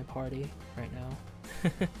legendaries in my party right now.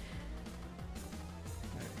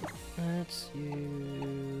 Let's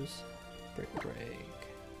use Brick Break.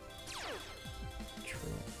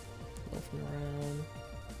 Left and around.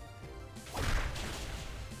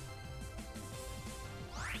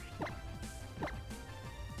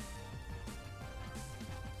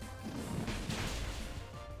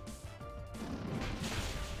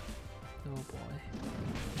 Oh boy.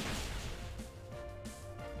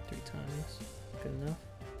 3 times. Good enough.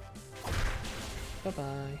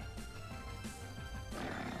 Bye-bye.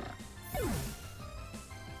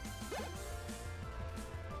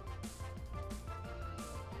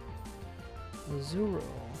 Zero.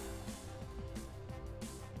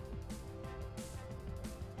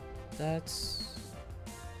 That's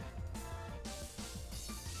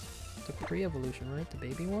the pre-evolution, right? The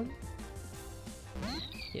baby one?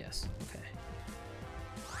 Yes, okay.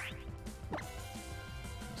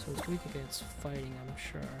 So it's weak against fighting, I'm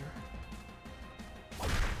sure.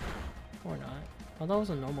 Or not. Oh, that was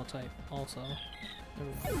a normal type also.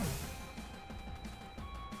 Never mind.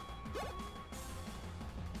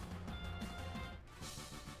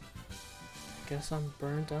 Guess I'm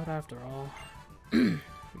burnt out after all.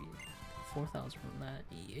 4,000 from that,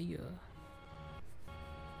 yeah.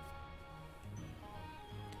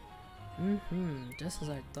 Just as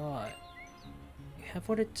I thought. You have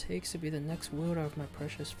what it takes to be the next wielder of my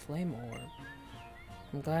precious flame orb.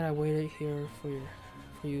 I'm glad I waited here for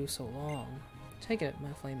you so long. Take it,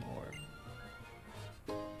 my flame orb.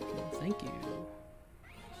 Well, thank you.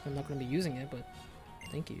 I'm not gonna be using it, but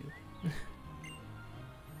thank you.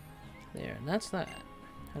 There, and that's that.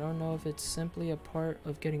 I don't know if it's simply a part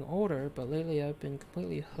of getting older, but lately I've been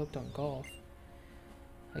completely hooked on golf.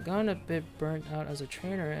 I got a bit burnt out as a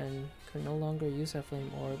trainer and could no longer use that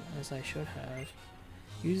flame orb as I should have.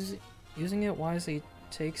 Using it wisely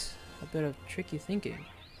takes a bit of tricky thinking,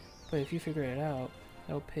 but if you figure it out,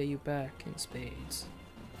 I'll pay you back in spades.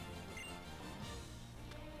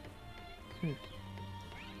 Okay.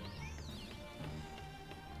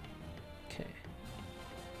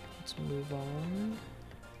 Let's move on.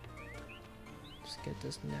 Let's get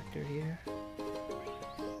this nectar here.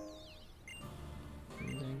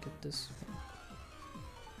 And then get this one.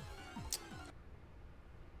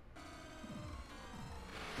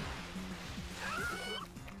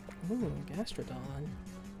 Ooh, Gastrodon.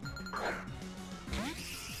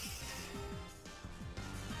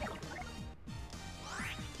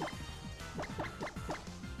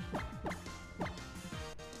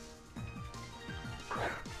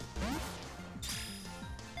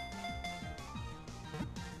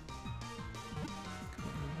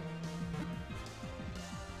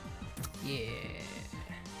 Yeah,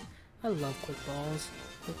 I love quick balls.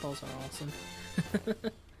 Quick balls are awesome.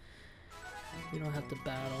 You don't have to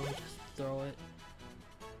battle, you just throw it.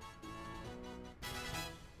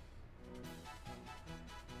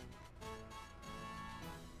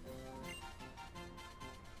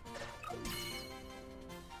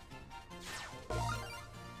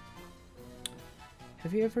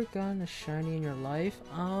 Have you ever gotten a shiny in your life?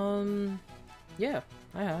 Yeah,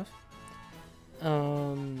 I have.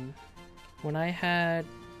 When I had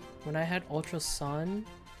Ultra Sun,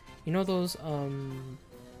 you know those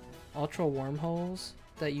Ultra wormholes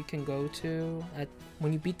that you can go to at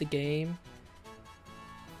when you beat the game.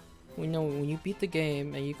 When you beat the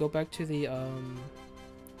game and you go back to the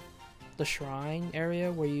shrine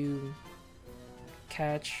area where you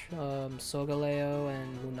catch Solgaleo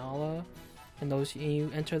and Lunala, and you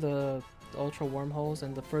enter the Ultra wormholes,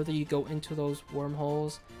 and the further you go into those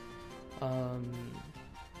wormholes,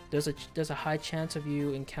 there's a high chance of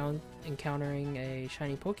you encountering a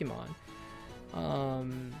shiny Pokemon.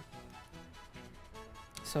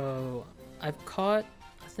 So I've caught,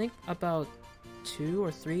 I think, about 2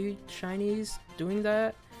 or 3 shinies doing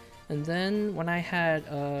that, and then when I had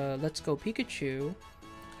Let's Go Pikachu,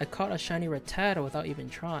 I caught a shiny Rattata without even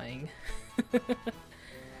trying.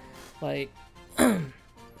 Like,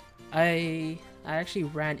 I actually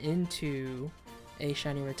ran into a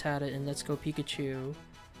shiny Rattata in Let's Go Pikachu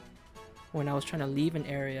when I was trying to leave an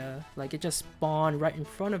area. Like, it just spawned right in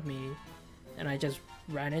front of me, and I just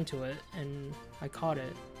ran into it, and I caught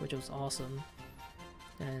it, which was awesome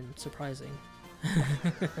and surprising.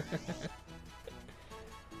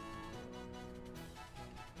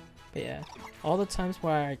 But yeah, all the times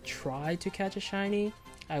where I tried to catch a shiny,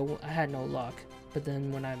 I had no luck. But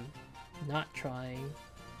then when I'm not trying,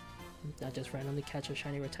 I just randomly catch a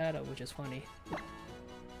shiny Rattata, which is funny.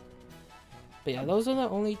 But yeah, those are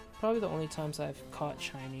probably the only times I've caught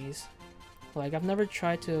shinies. Like, I've never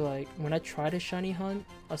tried to, like, when I try to shiny hunt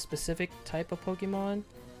a specific type of Pokemon,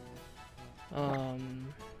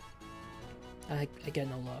 I get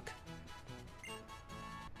no luck.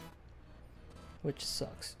 which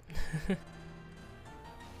sucks.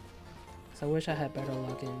 So I wish I had better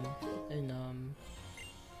luck in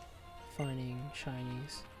finding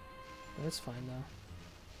shinies. But it's fine though.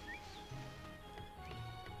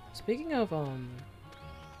 Speaking of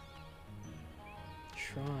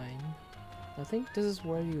shrine, I think this is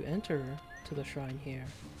where you enter to the shrine here,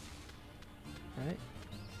 right?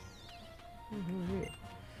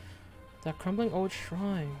 That crumbling old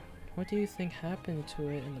shrine. What do you think happened to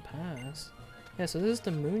it in the past? Yeah, so this is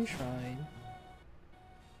the moon shrine.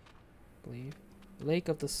 I believe. Lake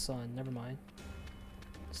of the Sun. Never mind.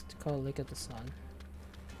 It's called Lake of the Sun.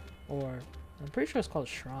 Or, I'm pretty sure it's called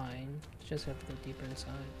Shrine. You just have to go deeper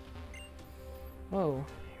inside. Whoa,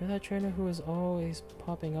 you're that trainer who is always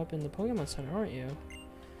popping up in the Pokemon Center, aren't you?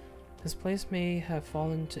 This place may have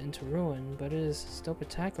fallen into ruin, but it is still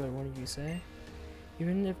spectacular, wouldn't you say?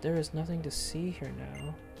 Even if there is nothing to see here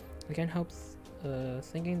now, I can't help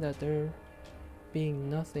thinking that there being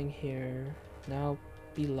nothing here now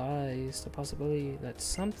belies the possibility that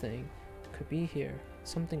something could be here.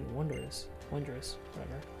 Something wondrous,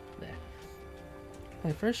 whatever. Bleh.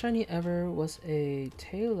 My first shiny ever was a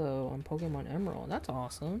Tailo on Pokemon Emerald. That's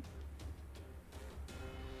awesome.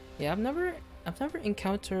 Yeah, I've never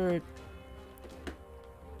encountered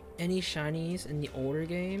any shinies in the older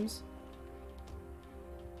games.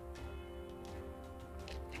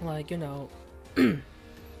 Like, you know,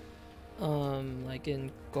 like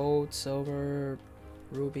in Gold, Silver,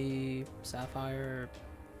 Ruby, Sapphire,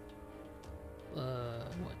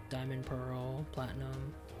 Diamond, Pearl,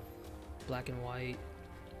 Platinum, Black and White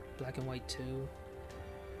 2,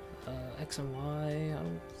 X and Y. I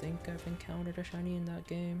don't think I've encountered a shiny in that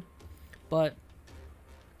game, but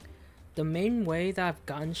the main way that I've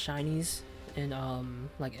gotten shinies in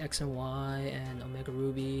like X and Y and Omega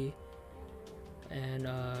Ruby and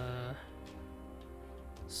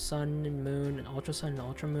Sun and Moon and Ultra Sun and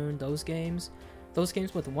Ultra Moon, those games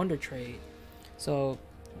with Wonder Trade. So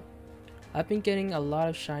I've been getting a lot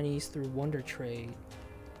of shinies through Wonder Trade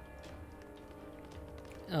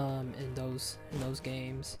in those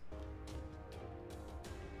games,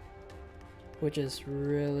 which is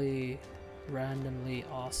really randomly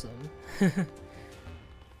awesome.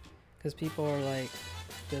 Because people are like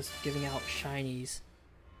just giving out shinies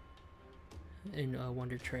in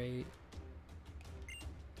Wonder Trade.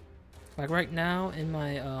 Like right now in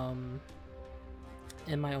my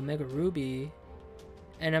Omega Ruby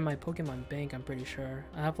and in my Pokemon Bank, I'm pretty sure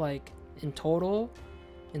I have like in total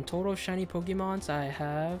shiny Pokemons I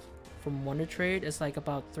have from Wonder Trade is like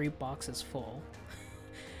about 3 boxes full.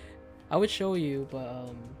 I would show you,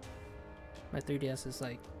 but my 3DS is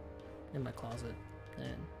like in my closet and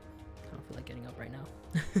I don't feel like getting up right now.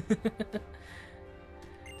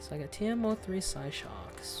 So I got TMO3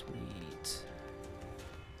 Psyshock, sweet.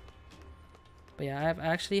 But yeah, I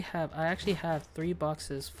actually have 3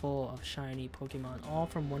 boxes full of shiny Pokemon, all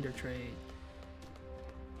from Wonder Trade.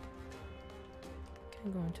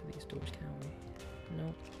 Can't go into these doors, can we?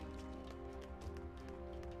 Nope.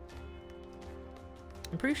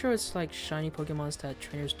 I'm pretty sure it's like shiny Pokemons that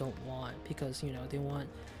trainers don't want because, you know, they want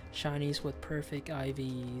shinies with perfect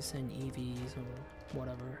IVs and EVs or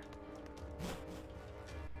whatever.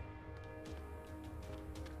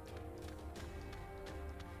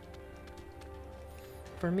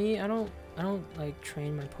 For me, I don't like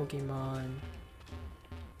train my Pokemon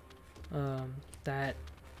that,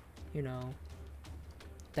 you know,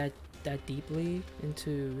 that deeply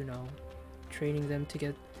into, you know, training them to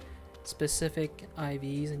get specific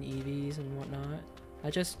IVs and EVs and whatnot. I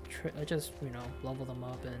just you know, level them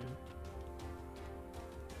up and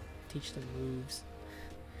teach them moves.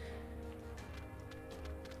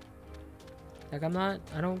 Like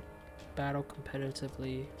I don't battle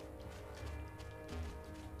competitively.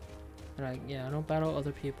 Like, yeah, I don't battle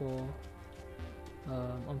other people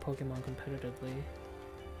on Pokemon competitively.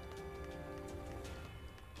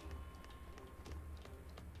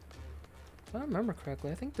 If I remember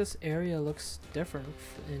correctly, I think this area looks different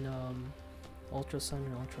in Ultra Sun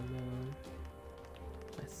and Ultra Moon.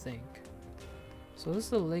 I think. So this is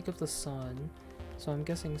the Lake of the Sun. So I'm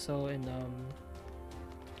guessing so in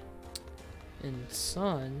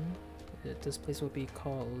Sun, this place would be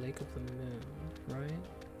called Lake of the Moon, right?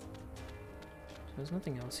 There's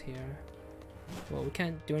nothing else here. Well, we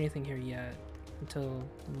can't do anything here yet until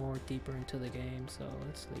more deeper into the game, so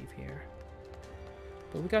let's leave here.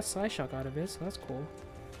 But we got Psyshock out of it, so that's cool.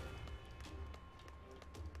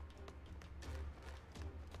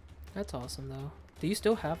 That's awesome though. Do you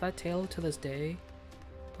still have that tail to this day,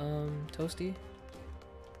 Toasty?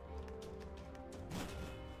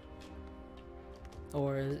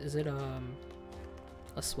 Or is it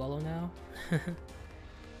a Swallow now.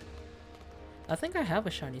 I think I have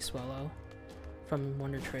a shiny Swallow from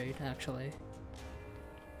Wonder Trade, actually.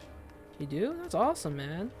 You do? That's awesome,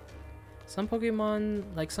 man. Some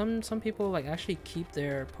Pokemon, like some people like actually keep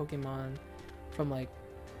their Pokemon from like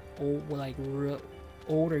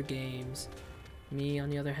older games. Me, on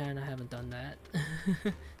the other hand, I haven't done that.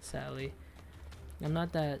 Sadly, I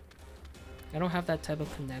don't have that type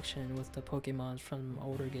of connection with the Pokemon from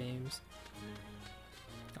older games.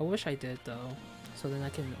 I wish I did though, so then I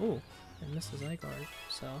can. Oh, I missed the Zygarde.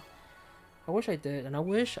 So I wish I did, and I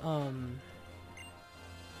wish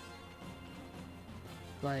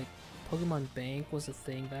like Pokemon Bank was a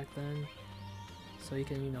thing back then, so you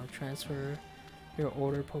can, you know, transfer your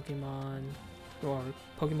older Pokemon or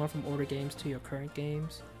Pokemon from older games to your current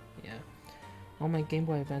games. Yeah. Oh, my Game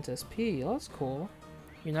Boy Advance SP. Oh, that's cool.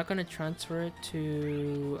 You're not gonna transfer it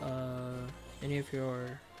to any of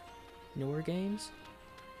your newer games?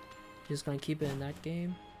 You're just gonna keep it in that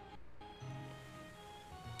game?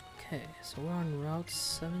 Okay, so we're on Route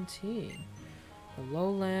 17. The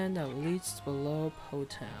lowland that leads below Po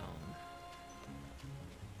Town.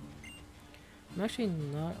 I'm actually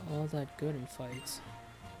not all that good in fights,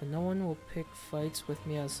 but no one will pick fights with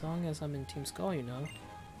me as long as I'm in Team Skull, you know.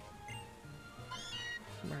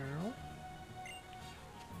 Meow.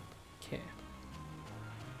 Okay.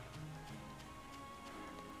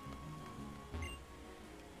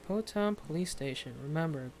 Po Town Police Station.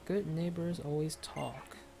 Remember, good neighbors always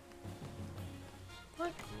talk.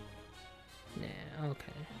 What? Nah,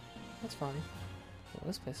 okay. That's fine. Well,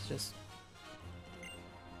 this place is just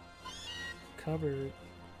covered.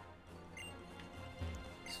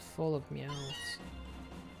 It's full of meows.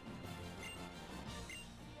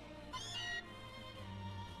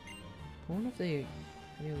 I wonder if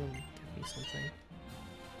any of them give me something.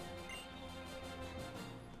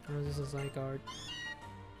 Or is this a Zygarde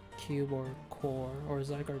cube or core, or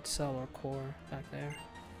Zygarde cell or core back there?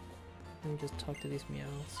 Let me just talk to these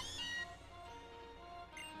meows.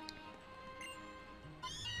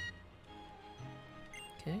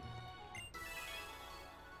 Okay.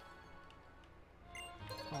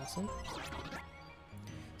 Awesome.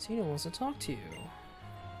 Cena wants to talk to you.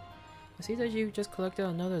 I see that you just collected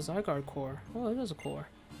another Zygarde core. Oh, it is a core.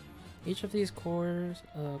 Each of these core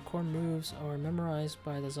moves are memorized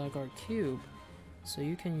by the Zygarde cube, so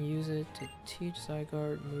you can use it to teach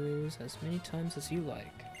Zygarde moves as many times as you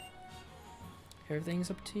like.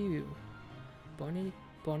 Everything's up to you.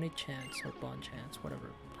 Bonne-chance or Bonchance,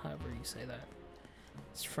 whatever, however you say that.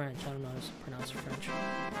 It's French, I don't know how to pronounce French.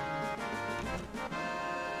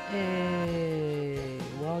 Hey,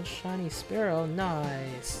 wild shiny Sparrow,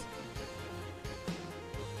 nice.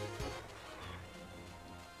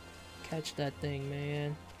 Catch that thing,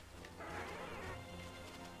 man.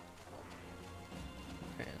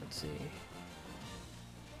 Okay, let's see.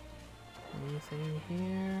 Anything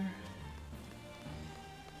here?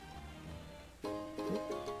 Oop.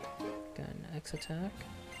 Got an X attack.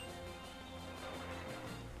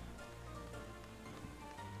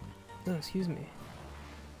 Oh, excuse me.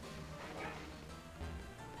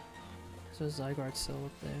 There's a Zygarde cell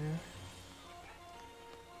up there.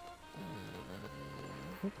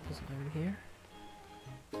 Oop, there's an item here.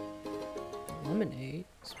 Lemonade,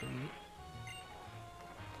 sweet.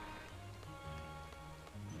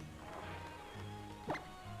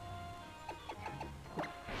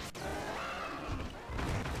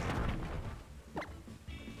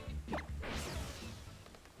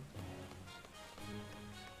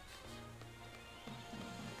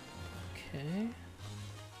 Okay.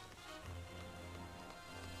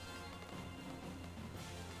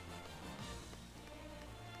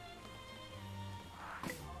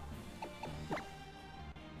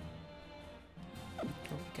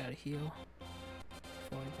 Oh, we gotta heal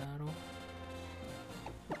before we battle.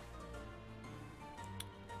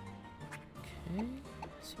 Okay,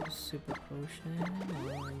 let's use super potion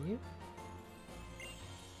on you.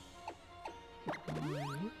 On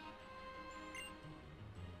you.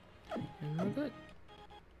 And we're good.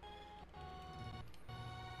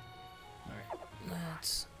 Alright,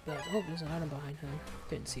 let's back. Oh, there's an item behind him.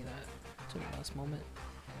 Didn't see that. To the last moment.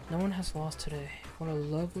 No one has lost today. What a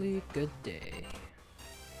lovely, good day.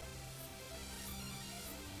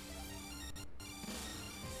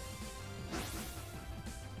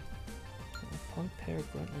 Punk, pair,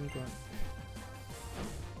 grunt, and grunt.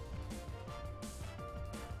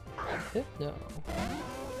 Hypno.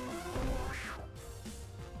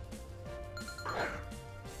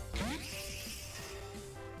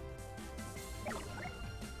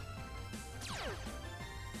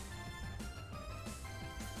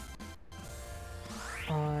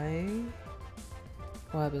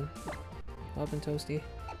 What happened? What happened, Toasty?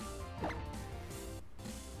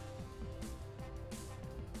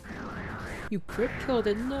 You crit killed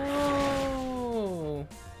it. No.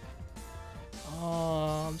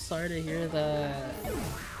 Oh, I'm sorry to hear that.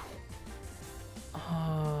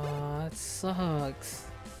 Oh, that sucks.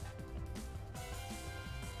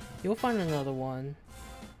 You'll find another one.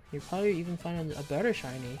 You'll probably even find a better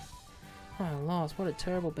shiny. Oh, I lost. What a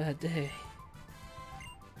terrible bad day.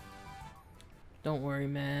 Don't worry,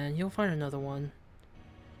 man. You'll find another one.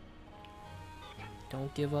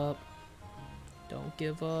 Don't give up. Don't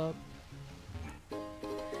give up.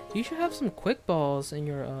 You should have some quick balls in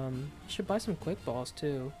your, you should buy some quick balls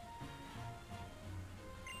too.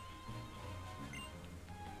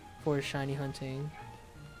 For shiny hunting.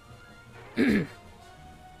 And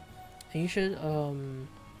you should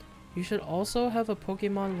also have a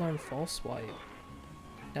Pokemon learn False Swipe.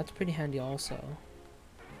 That's pretty handy also.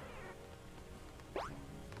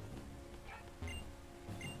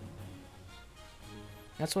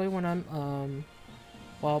 That's why when I'm,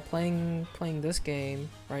 while playing this game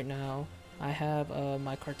right now, I have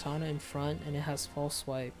my Kartana in front and it has False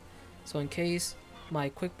Swipe. So in case my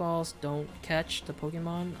quick balls don't catch the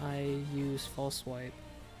Pokemon, I use False Swipe.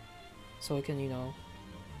 So it can, you know,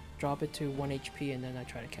 drop it to 1 HP and then I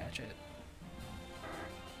try to catch it.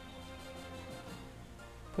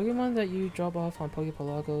 Pokemon that you drop off on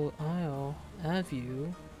Poképalago Isle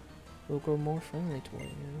Avenue will grow more friendly toward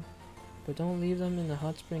you. But don't leave them in the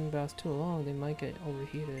hot spring bath too long, they might get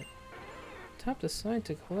overheated. Tap the sign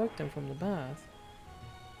to collect them from the bath.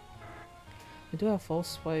 I do have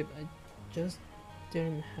False Swipe, I just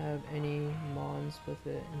didn't have any Mons with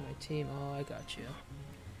it in my team. Oh, I got you.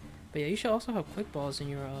 But yeah, you should also have quick balls in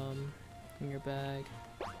your bag.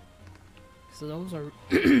 So those are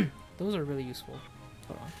those are really useful.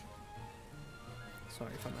 Hold on.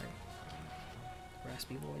 Sorry for my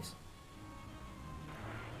raspy voice.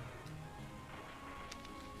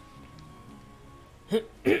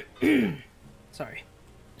 Sorry.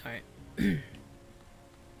 Alright. Oops,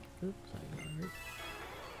 I got hurt.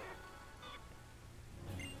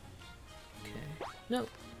 Okay. No!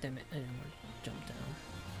 Damn it, I didn't want to jump down.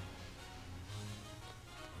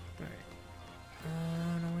 Alright.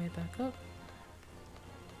 On our way back up.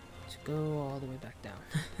 Let's go all the way back down.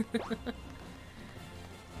 Alright,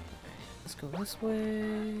 let's go this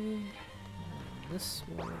way. This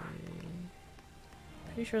way.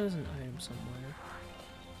 Pretty sure there's an item somewhere.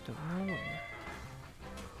 Don't know where.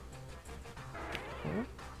 Huh?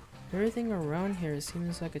 Everything around here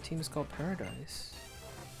seems like a team is called Paradise.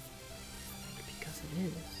 Because it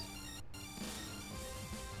is.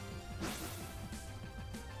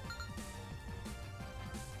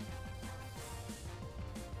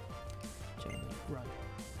 Gently run.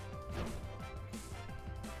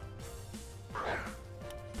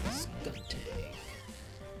 Skunting.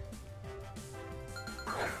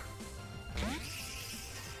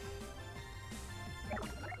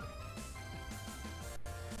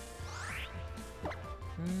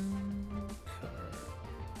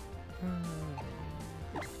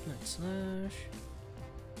 Night Slash.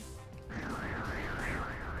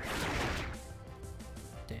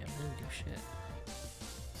 Damn, didn't do shit.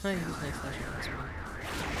 I use Night Slash against me.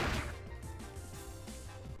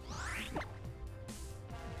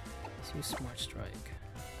 Let's use Smart Strike.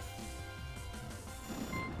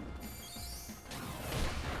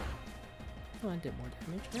 Oh, I did more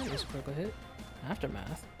damage. That was a critical hit.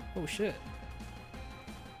 Aftermath. Oh shit.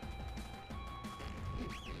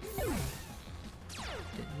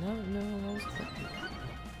 Did not know that was coming.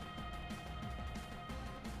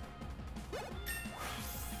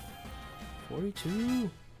 $42.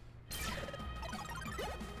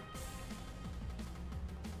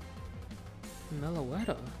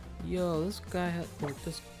 Meloetta. Yo, this guy had, or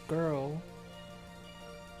this girl.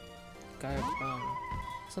 Guy from.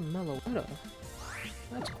 It's a Meloetta.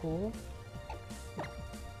 That's cool.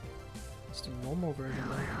 It's the normal version,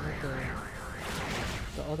 though, not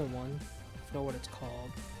the other one. I forgot what it's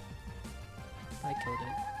called. I killed it.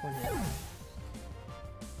 One hit.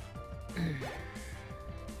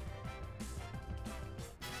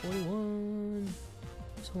 41.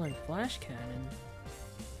 So like Flash Cannon.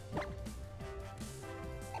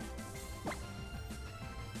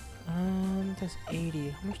 That's 80.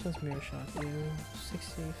 How much does Mirror Shock do?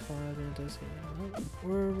 65 and it does 80.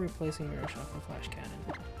 We're replacing Mirror Shock with Flash Cannon.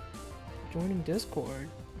 Joining Discord.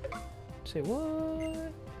 Say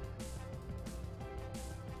what?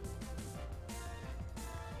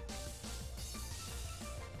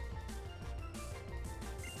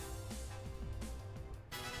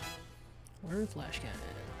 Learn Flash Cannon.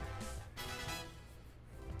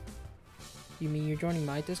 You mean you're joining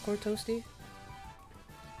my Discord, Toasty?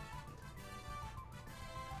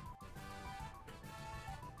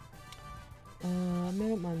 I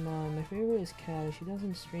made up my mind. My favorite is Kat. She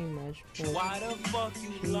doesn't stream much, but Why the fuck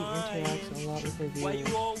you she lying? interacts a lot with her viewers. Why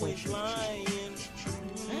you always lying?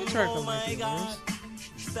 I interact Oh with my my viewers. god.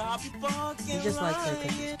 Stop fucking He just likes her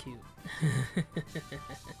because lying. she's cute.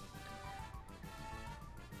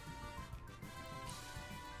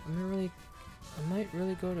 I might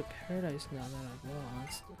really go to Paradise now that I've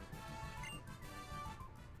lost.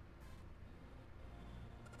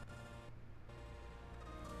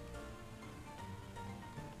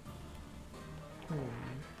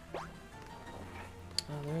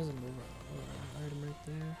 Oh, there is a move item right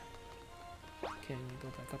there. Okay, go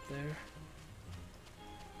back up there.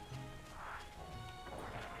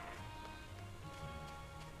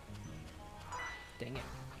 Dang it,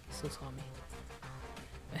 he still saw me.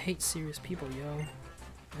 I hate serious people, yo.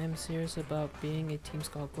 I am serious about being a Team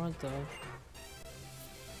Skull Grunt, though.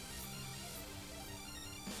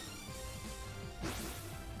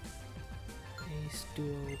 Ace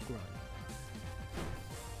Duo Grunt.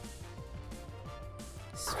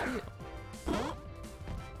 Sphere.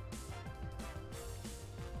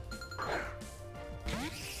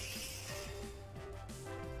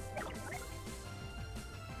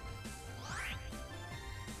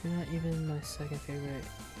 You're not even my second favorite.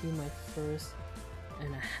 You're my first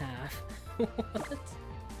and a half. What?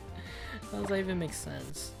 How does that even make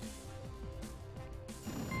sense?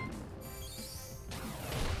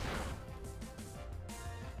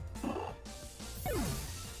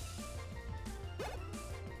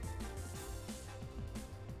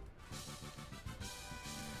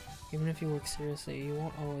 Even if you work seriously, you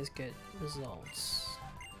won't always get results.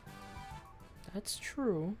 That's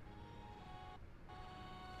true.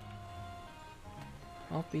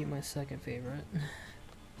 Offbeat, my second favorite.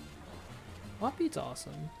 Offbeat's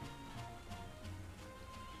awesome.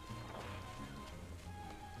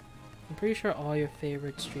 I'm pretty sure all your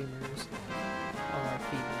favorite streamers are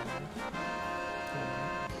female.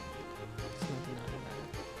 It's not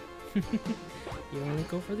that. You only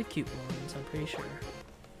go for the cute ones, I'm pretty sure.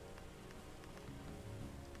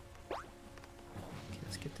 Okay,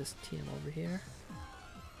 let's get this TM over here.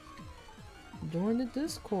 Join the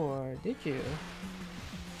Discord, did you?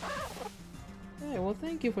 Hey, well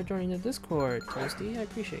thank you for joining the Discord, Toasty. I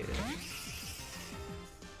appreciate it.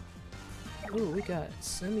 Ooh, we got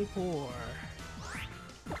Semi-Poor.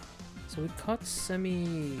 So we caught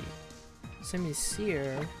Semi-Seer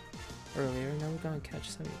earlier, now we're gonna catch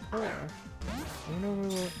Semi-Poor. I don't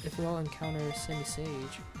know if we'll encounter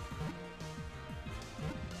Semi-Sage.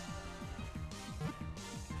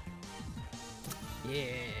 Yeah.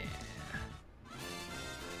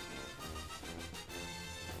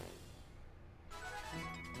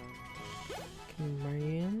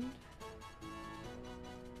 Command.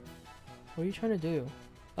 What are you trying to do?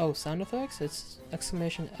 Oh, sound effects? It's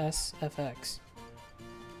exclamation SFX.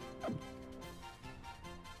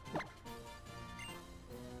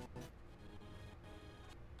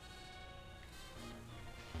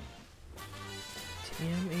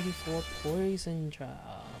 TM84 poison job.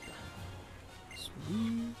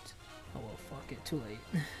 Sweet. Oh well, fuck it, too late.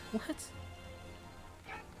 What?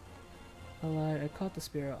 I lied, I caught the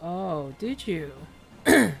Spearow. Oh, did you?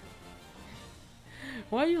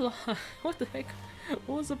 Why are you lying? What the heck?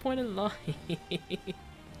 What was the point of lying?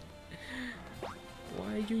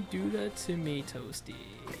 Why'd you do that to me, Toasty?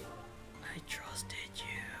 I trusted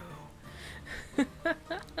you.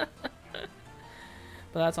 But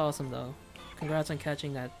that's awesome though. Congrats on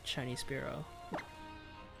catching that shiny Spearow.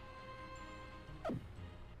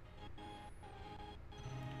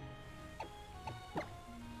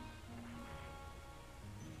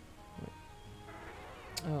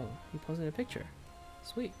 Oh, he posted a picture.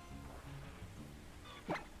 Sweet.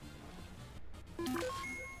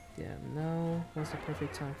 Yeah, no. What's the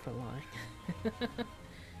perfect time for lying?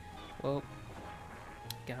 Well,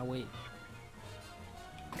 gotta wait.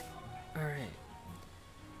 Alright.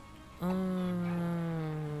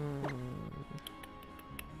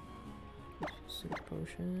 Super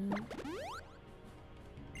potion.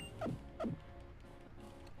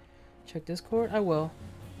 Check Discord? I will.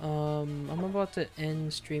 I'm about to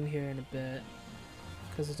end stream here in a bit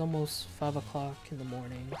because it's almost 5 o'clock in the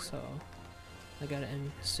morning, so I gotta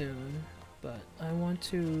end soon. But I want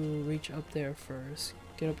to reach up there first,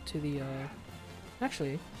 get up to the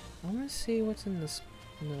actually I want to see what's in the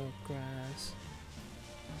grass,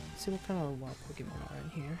 see what kind of wild Pokemon are in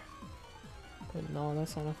here. But no,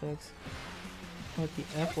 that's sound effects with the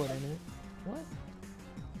F word in it. What?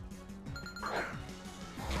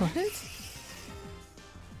 What?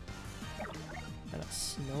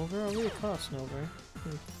 Snover? I really caught Snover.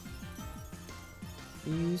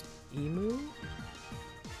 You used Emu?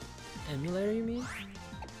 Emulator, you mean?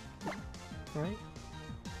 Right?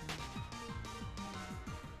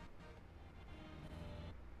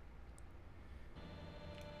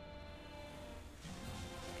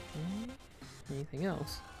 Okay. Anything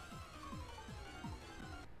else?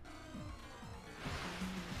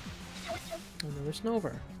 Another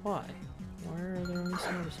Snover. Why? Why are there only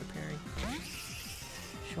Snovers appearing?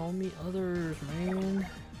 Show me others, man.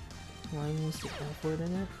 Why is the F word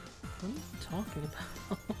in it? What are you talking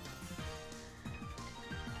about?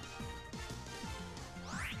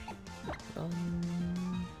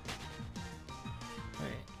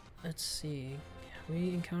 Alright, let's see. We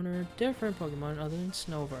encounter a different Pokemon other than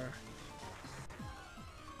Snover.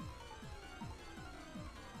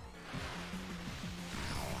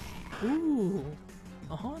 Ooh,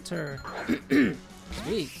 a Haunter.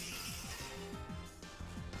 Sweet.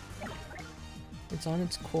 It's on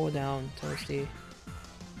its cooldown, Toasty.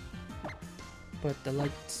 But the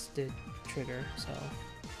lights did trigger, so.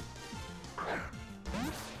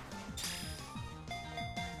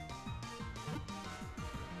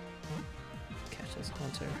 Catch this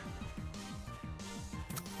Haunter.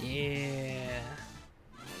 Yeah.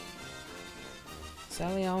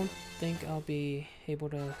 Sadly, I don't think I'll be able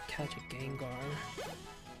to catch a Gengar.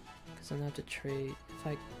 Because I'm gonna have to trade if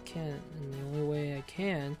I can. And the only way I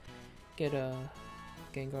can get a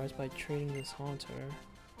Gengar is by trading this Haunter.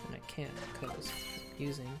 And I can't because I'm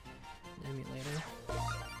using an emulator.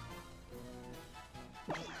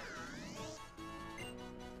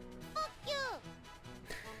 Fuck you!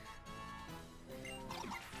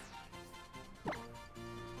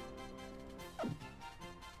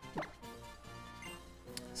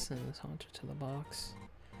 Send this Haunter to the box.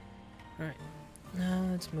 Alright, now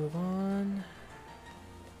let's move on.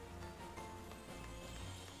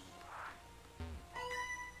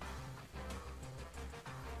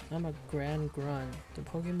 I'm a Grand Grunt. The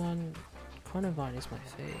Pokemon Carnivine is my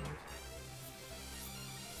fave.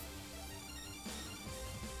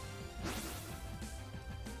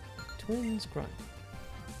 Twins Grunt.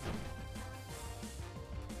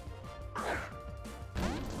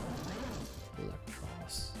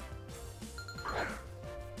 Electros.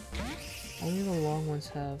 Only the long ones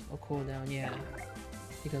have a cooldown, yeah.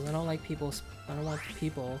 Because I don't like people, I don't want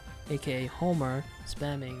people, aka Homer,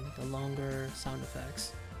 spamming the longer sound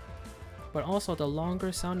effects. But also the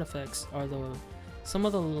longer sound effects are some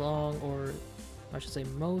of the long, or I should say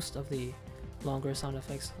most of the longer sound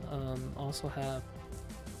effects also have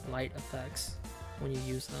light effects when you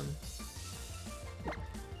use them.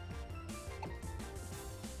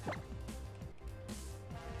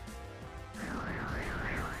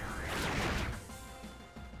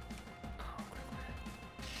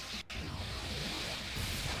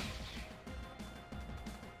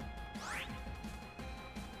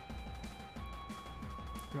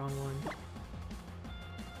 Wrong one.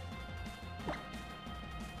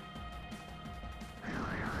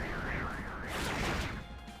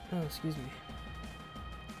 Oh, excuse me.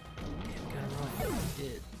 Damn, got it wrong. I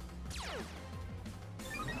did.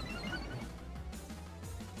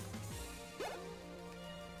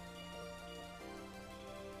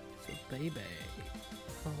 So, baby.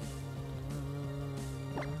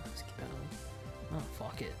 Let's get out. Oh,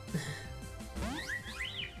 fuck it.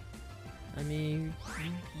 I mean,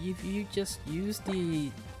 if you just use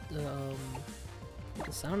the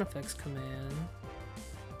sound effects command,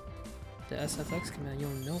 the SFX command, you'll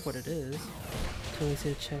know what it is. Totally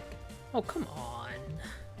to check. Oh, come on!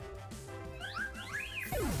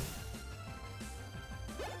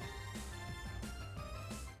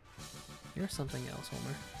 You're something else,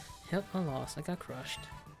 Homer. Yep, I lost. I got crushed.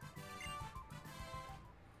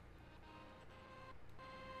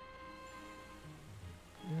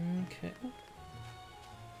 Okay.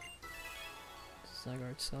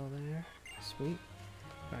 Zygarde cell there. Sweet.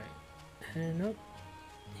 Alright. And up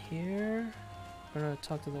here. I'm gonna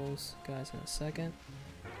talk to those guys in a second.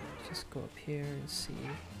 Just go up here and see.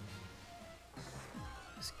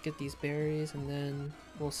 Let's get these berries and then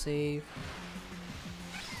we'll save.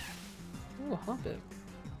 Oh, Hoppip.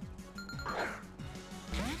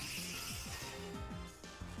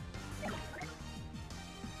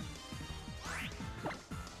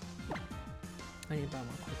 I need to buy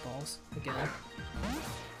more quick balls again.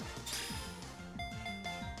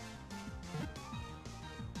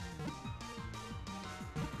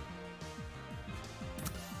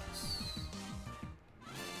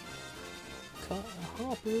 Cut a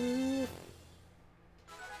Hopper.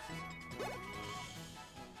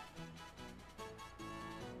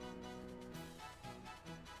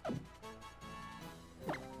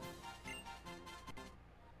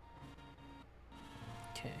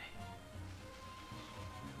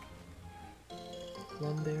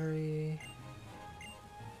 Plumberry,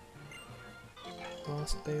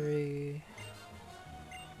 Frostberry,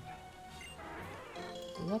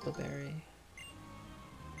 Lepaberry.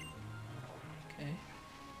 Okay,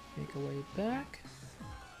 make our way back.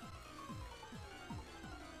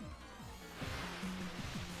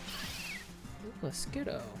 Ooh, a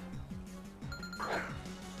Skiddo.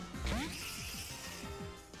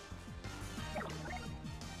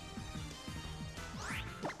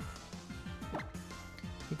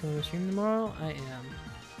 You going to stream tomorrow? I am.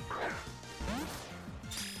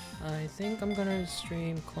 I think I'm gonna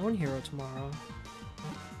stream Clone Hero tomorrow.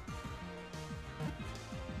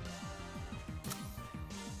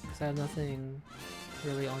 Cause I have nothing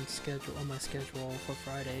really on my schedule for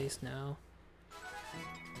Fridays now.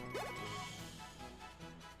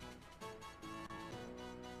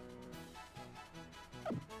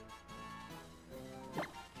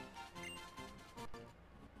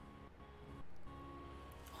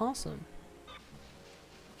 Awesome.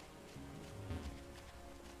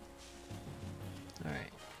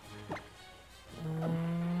 Alright.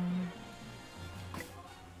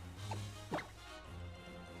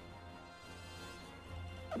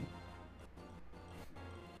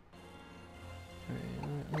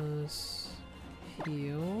 Alright, let us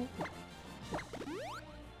heal.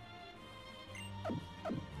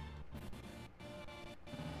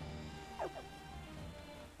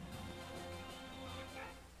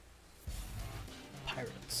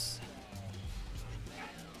 Pirates.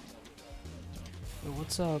 Yo,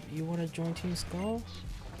 what's up? You wanna join Team Skull?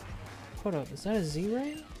 Hold up, is that a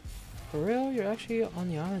Z-Ray? For real? You're actually on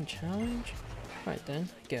the island challenge? Right then,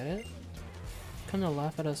 I get it. Come to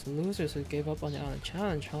laugh at us losers who gave up on the island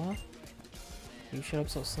challenge, huh? You shut up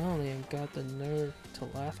so silently and got the nerve to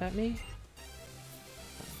laugh at me?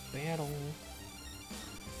 Battle.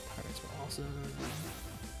 Pirates were awesome.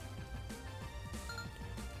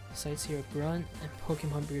 Sightseer Grunt and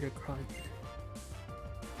Pokemon Breeder Grunt.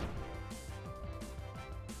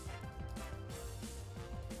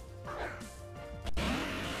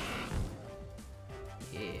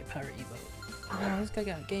 Yeah, Pirate Evo. Oh, this guy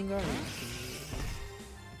got Gengar.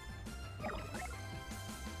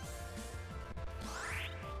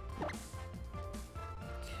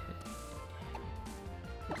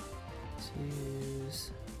 Let's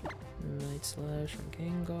use Night Slash from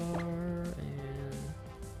Gengar and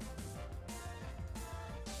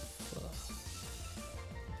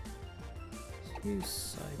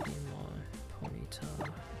use Psybeam on Ponyta.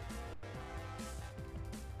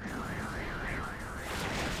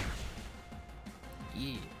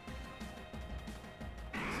 Yeah.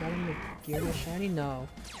 Is that a Magearna shiny? No.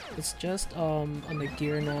 It's just a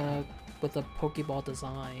Magearna with a Pokeball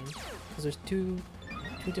design. Because there's two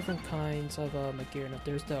different kinds of Magearna.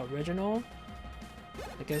 There's the original,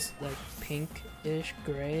 I guess like pink-ish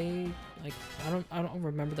gray. Like I don't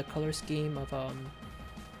remember the color scheme of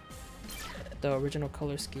the original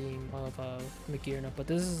color scheme of Magearna, but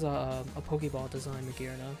this is a Pokeball design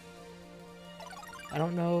Magearna. I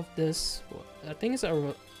don't know if this, I think it's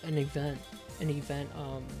an event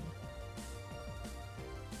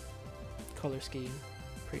color scheme,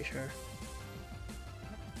 pretty sure.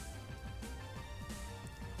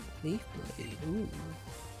 Leaf Blade, ooh.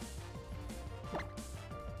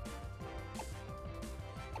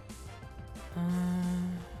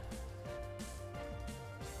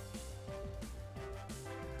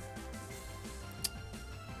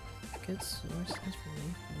 Good source stands for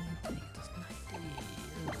Leaf Blade. Dang, it does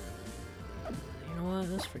 90. You know what?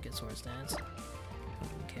 Let's forget sword stance. I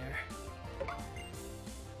don't care.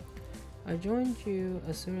 I joined you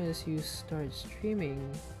as soon as you started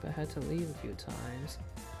streaming, but had to leave a few times.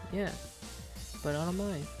 Yeah, but I don't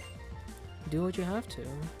mind. Do what you have to.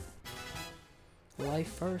 Life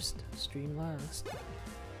first, stream last.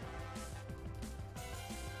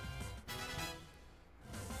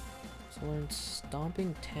 So learn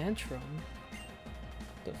Stomping Tantrum.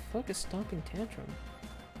 The fuck is Stomping Tantrum?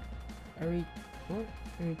 I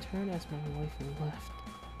returned as my wife left.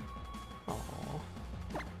 Aww.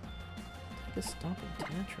 Like a Stomping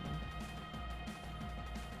Tantrum.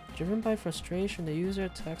 Driven by frustration, the user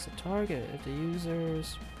attacks a target. If the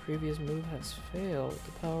user's previous move has failed,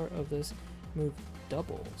 the power of this move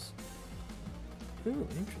doubles. Ooh,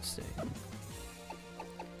 interesting.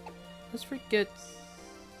 Let's forget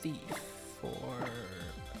Thief for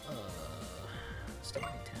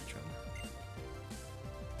Stomping Tantrum.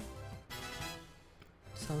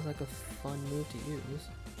 Sounds like a fun move to use.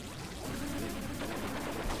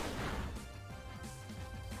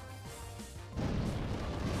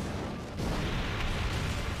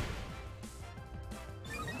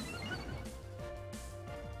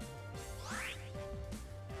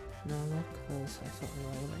 luck because I felt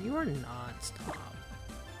wrong. You are not. Stop.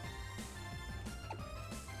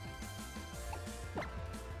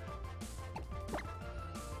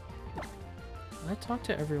 I talk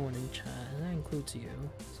to everyone in chat, and that includes you,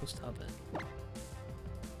 so stop it.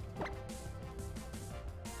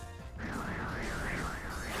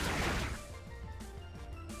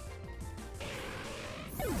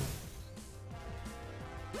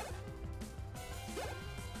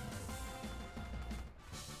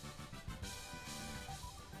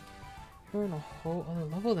 You're on a whole other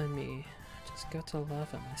level than me. I just got to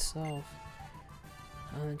laugh at myself.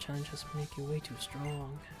 Island challenges make you way too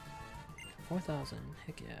strong. 4,000,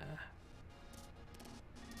 heck yeah.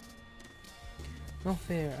 No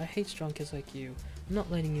fair, I hate strong kids like you. I'm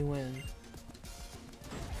not letting you win.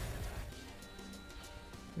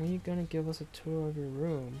 When are you gonna give us a tour of your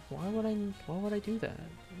room? Why would I do that?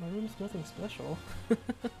 My room's nothing special.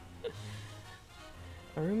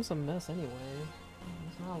 My room's a mess anyway.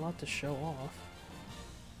 There's not a lot to show off.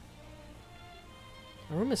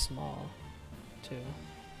 My room is small, too.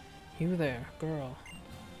 You there, girl.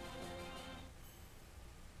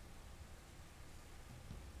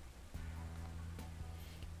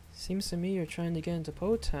 Seems to me you're trying to get into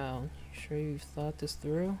Po Town. You sure you've thought this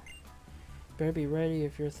through? Better be ready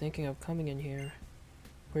if you're thinking of coming in here.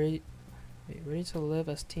 Ready to live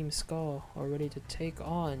as Team Skull, or ready to take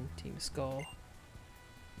on Team Skull?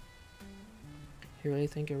 You really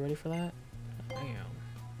think you're ready for that? I am.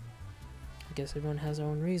 I guess everyone has their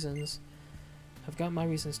own reasons. I've got my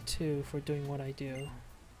reasons too for doing what I do.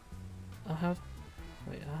 I'll have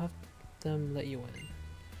them let you in.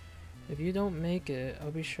 If you don't make it,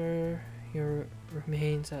 I'll be sure your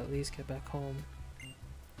remains at least get back home.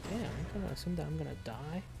 Damn, I'm gonna assume that I'm gonna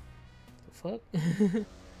die? The fuck?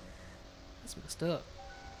 That's messed up.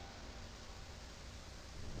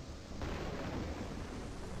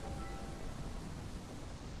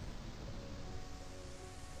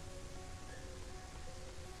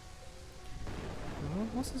 Well,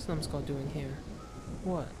 what's this numbskull doing here?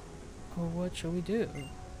 What? Oh, what shall we do?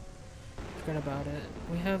 Forget about it.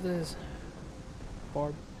 We have this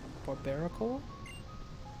barbarical?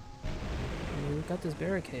 I mean, we've got this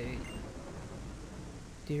barricade.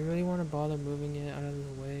 Do you really want to bother moving it out of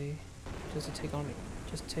the way just to take on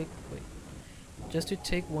just to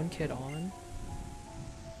take one kid on?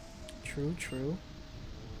 True.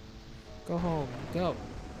 Go home. Go.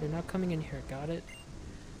 You're not coming in here, got it?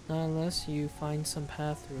 Not unless you find some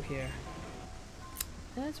path through here.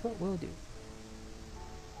 That's what we'll do.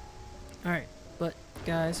 Alright, but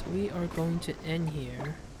guys, we are going to end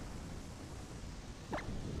here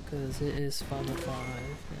because it is 5:05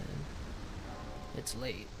 and it's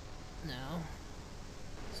late now.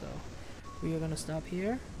 So we are gonna stop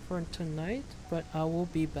here for tonight, but I will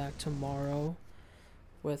be back tomorrow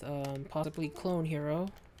with possibly Clone Hero.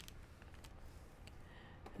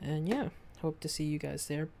 And yeah, hope to see you guys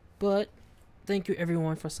there. But thank you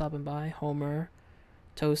everyone for stopping by. Homer,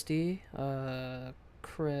 Toasty,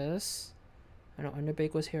 Chris, I know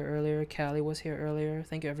Underbake was here earlier, Callie was here earlier.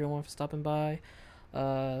 Thank you everyone for stopping by.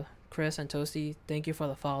 Chris and Toasty, thank you for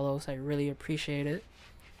the follows. I really appreciate it.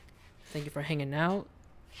 Thank you for hanging out.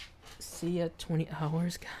 See you at 20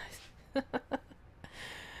 hours, guys.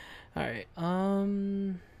 Alright,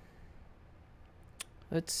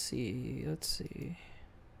 let's see.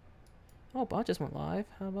 Oh, Bot just went live.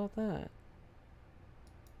 How about that?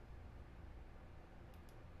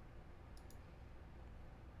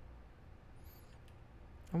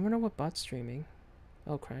 I wonder what Bot's streaming.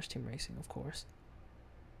 Oh, Crash Team Racing, of course.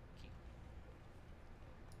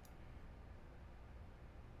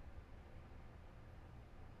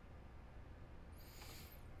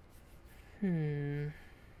 We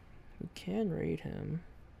can raid him.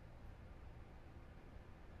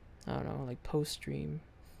 I don't know, like post-stream,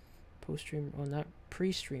 well, not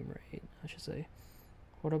pre-stream raid, I should say.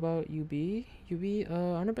 What about UB?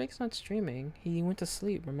 Underbake's not streaming. He went to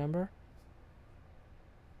sleep, remember?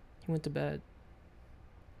 He went to bed.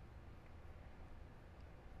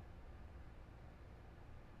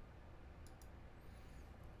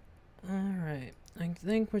 Alright, I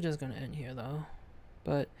think we're just gonna end here though.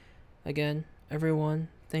 But again, everyone,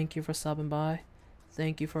 thank you for stopping by.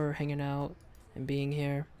 Thank you for hanging out and being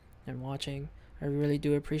here and watching. I really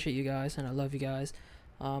do appreciate you guys and I love you guys.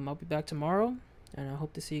 I'll be back tomorrow and I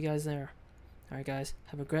hope to see you guys there. Alright guys,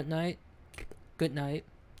 have a great night. Good night.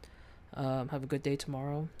 Have a good day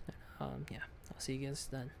tomorrow. Yeah, I'll see you guys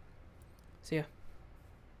then. See ya.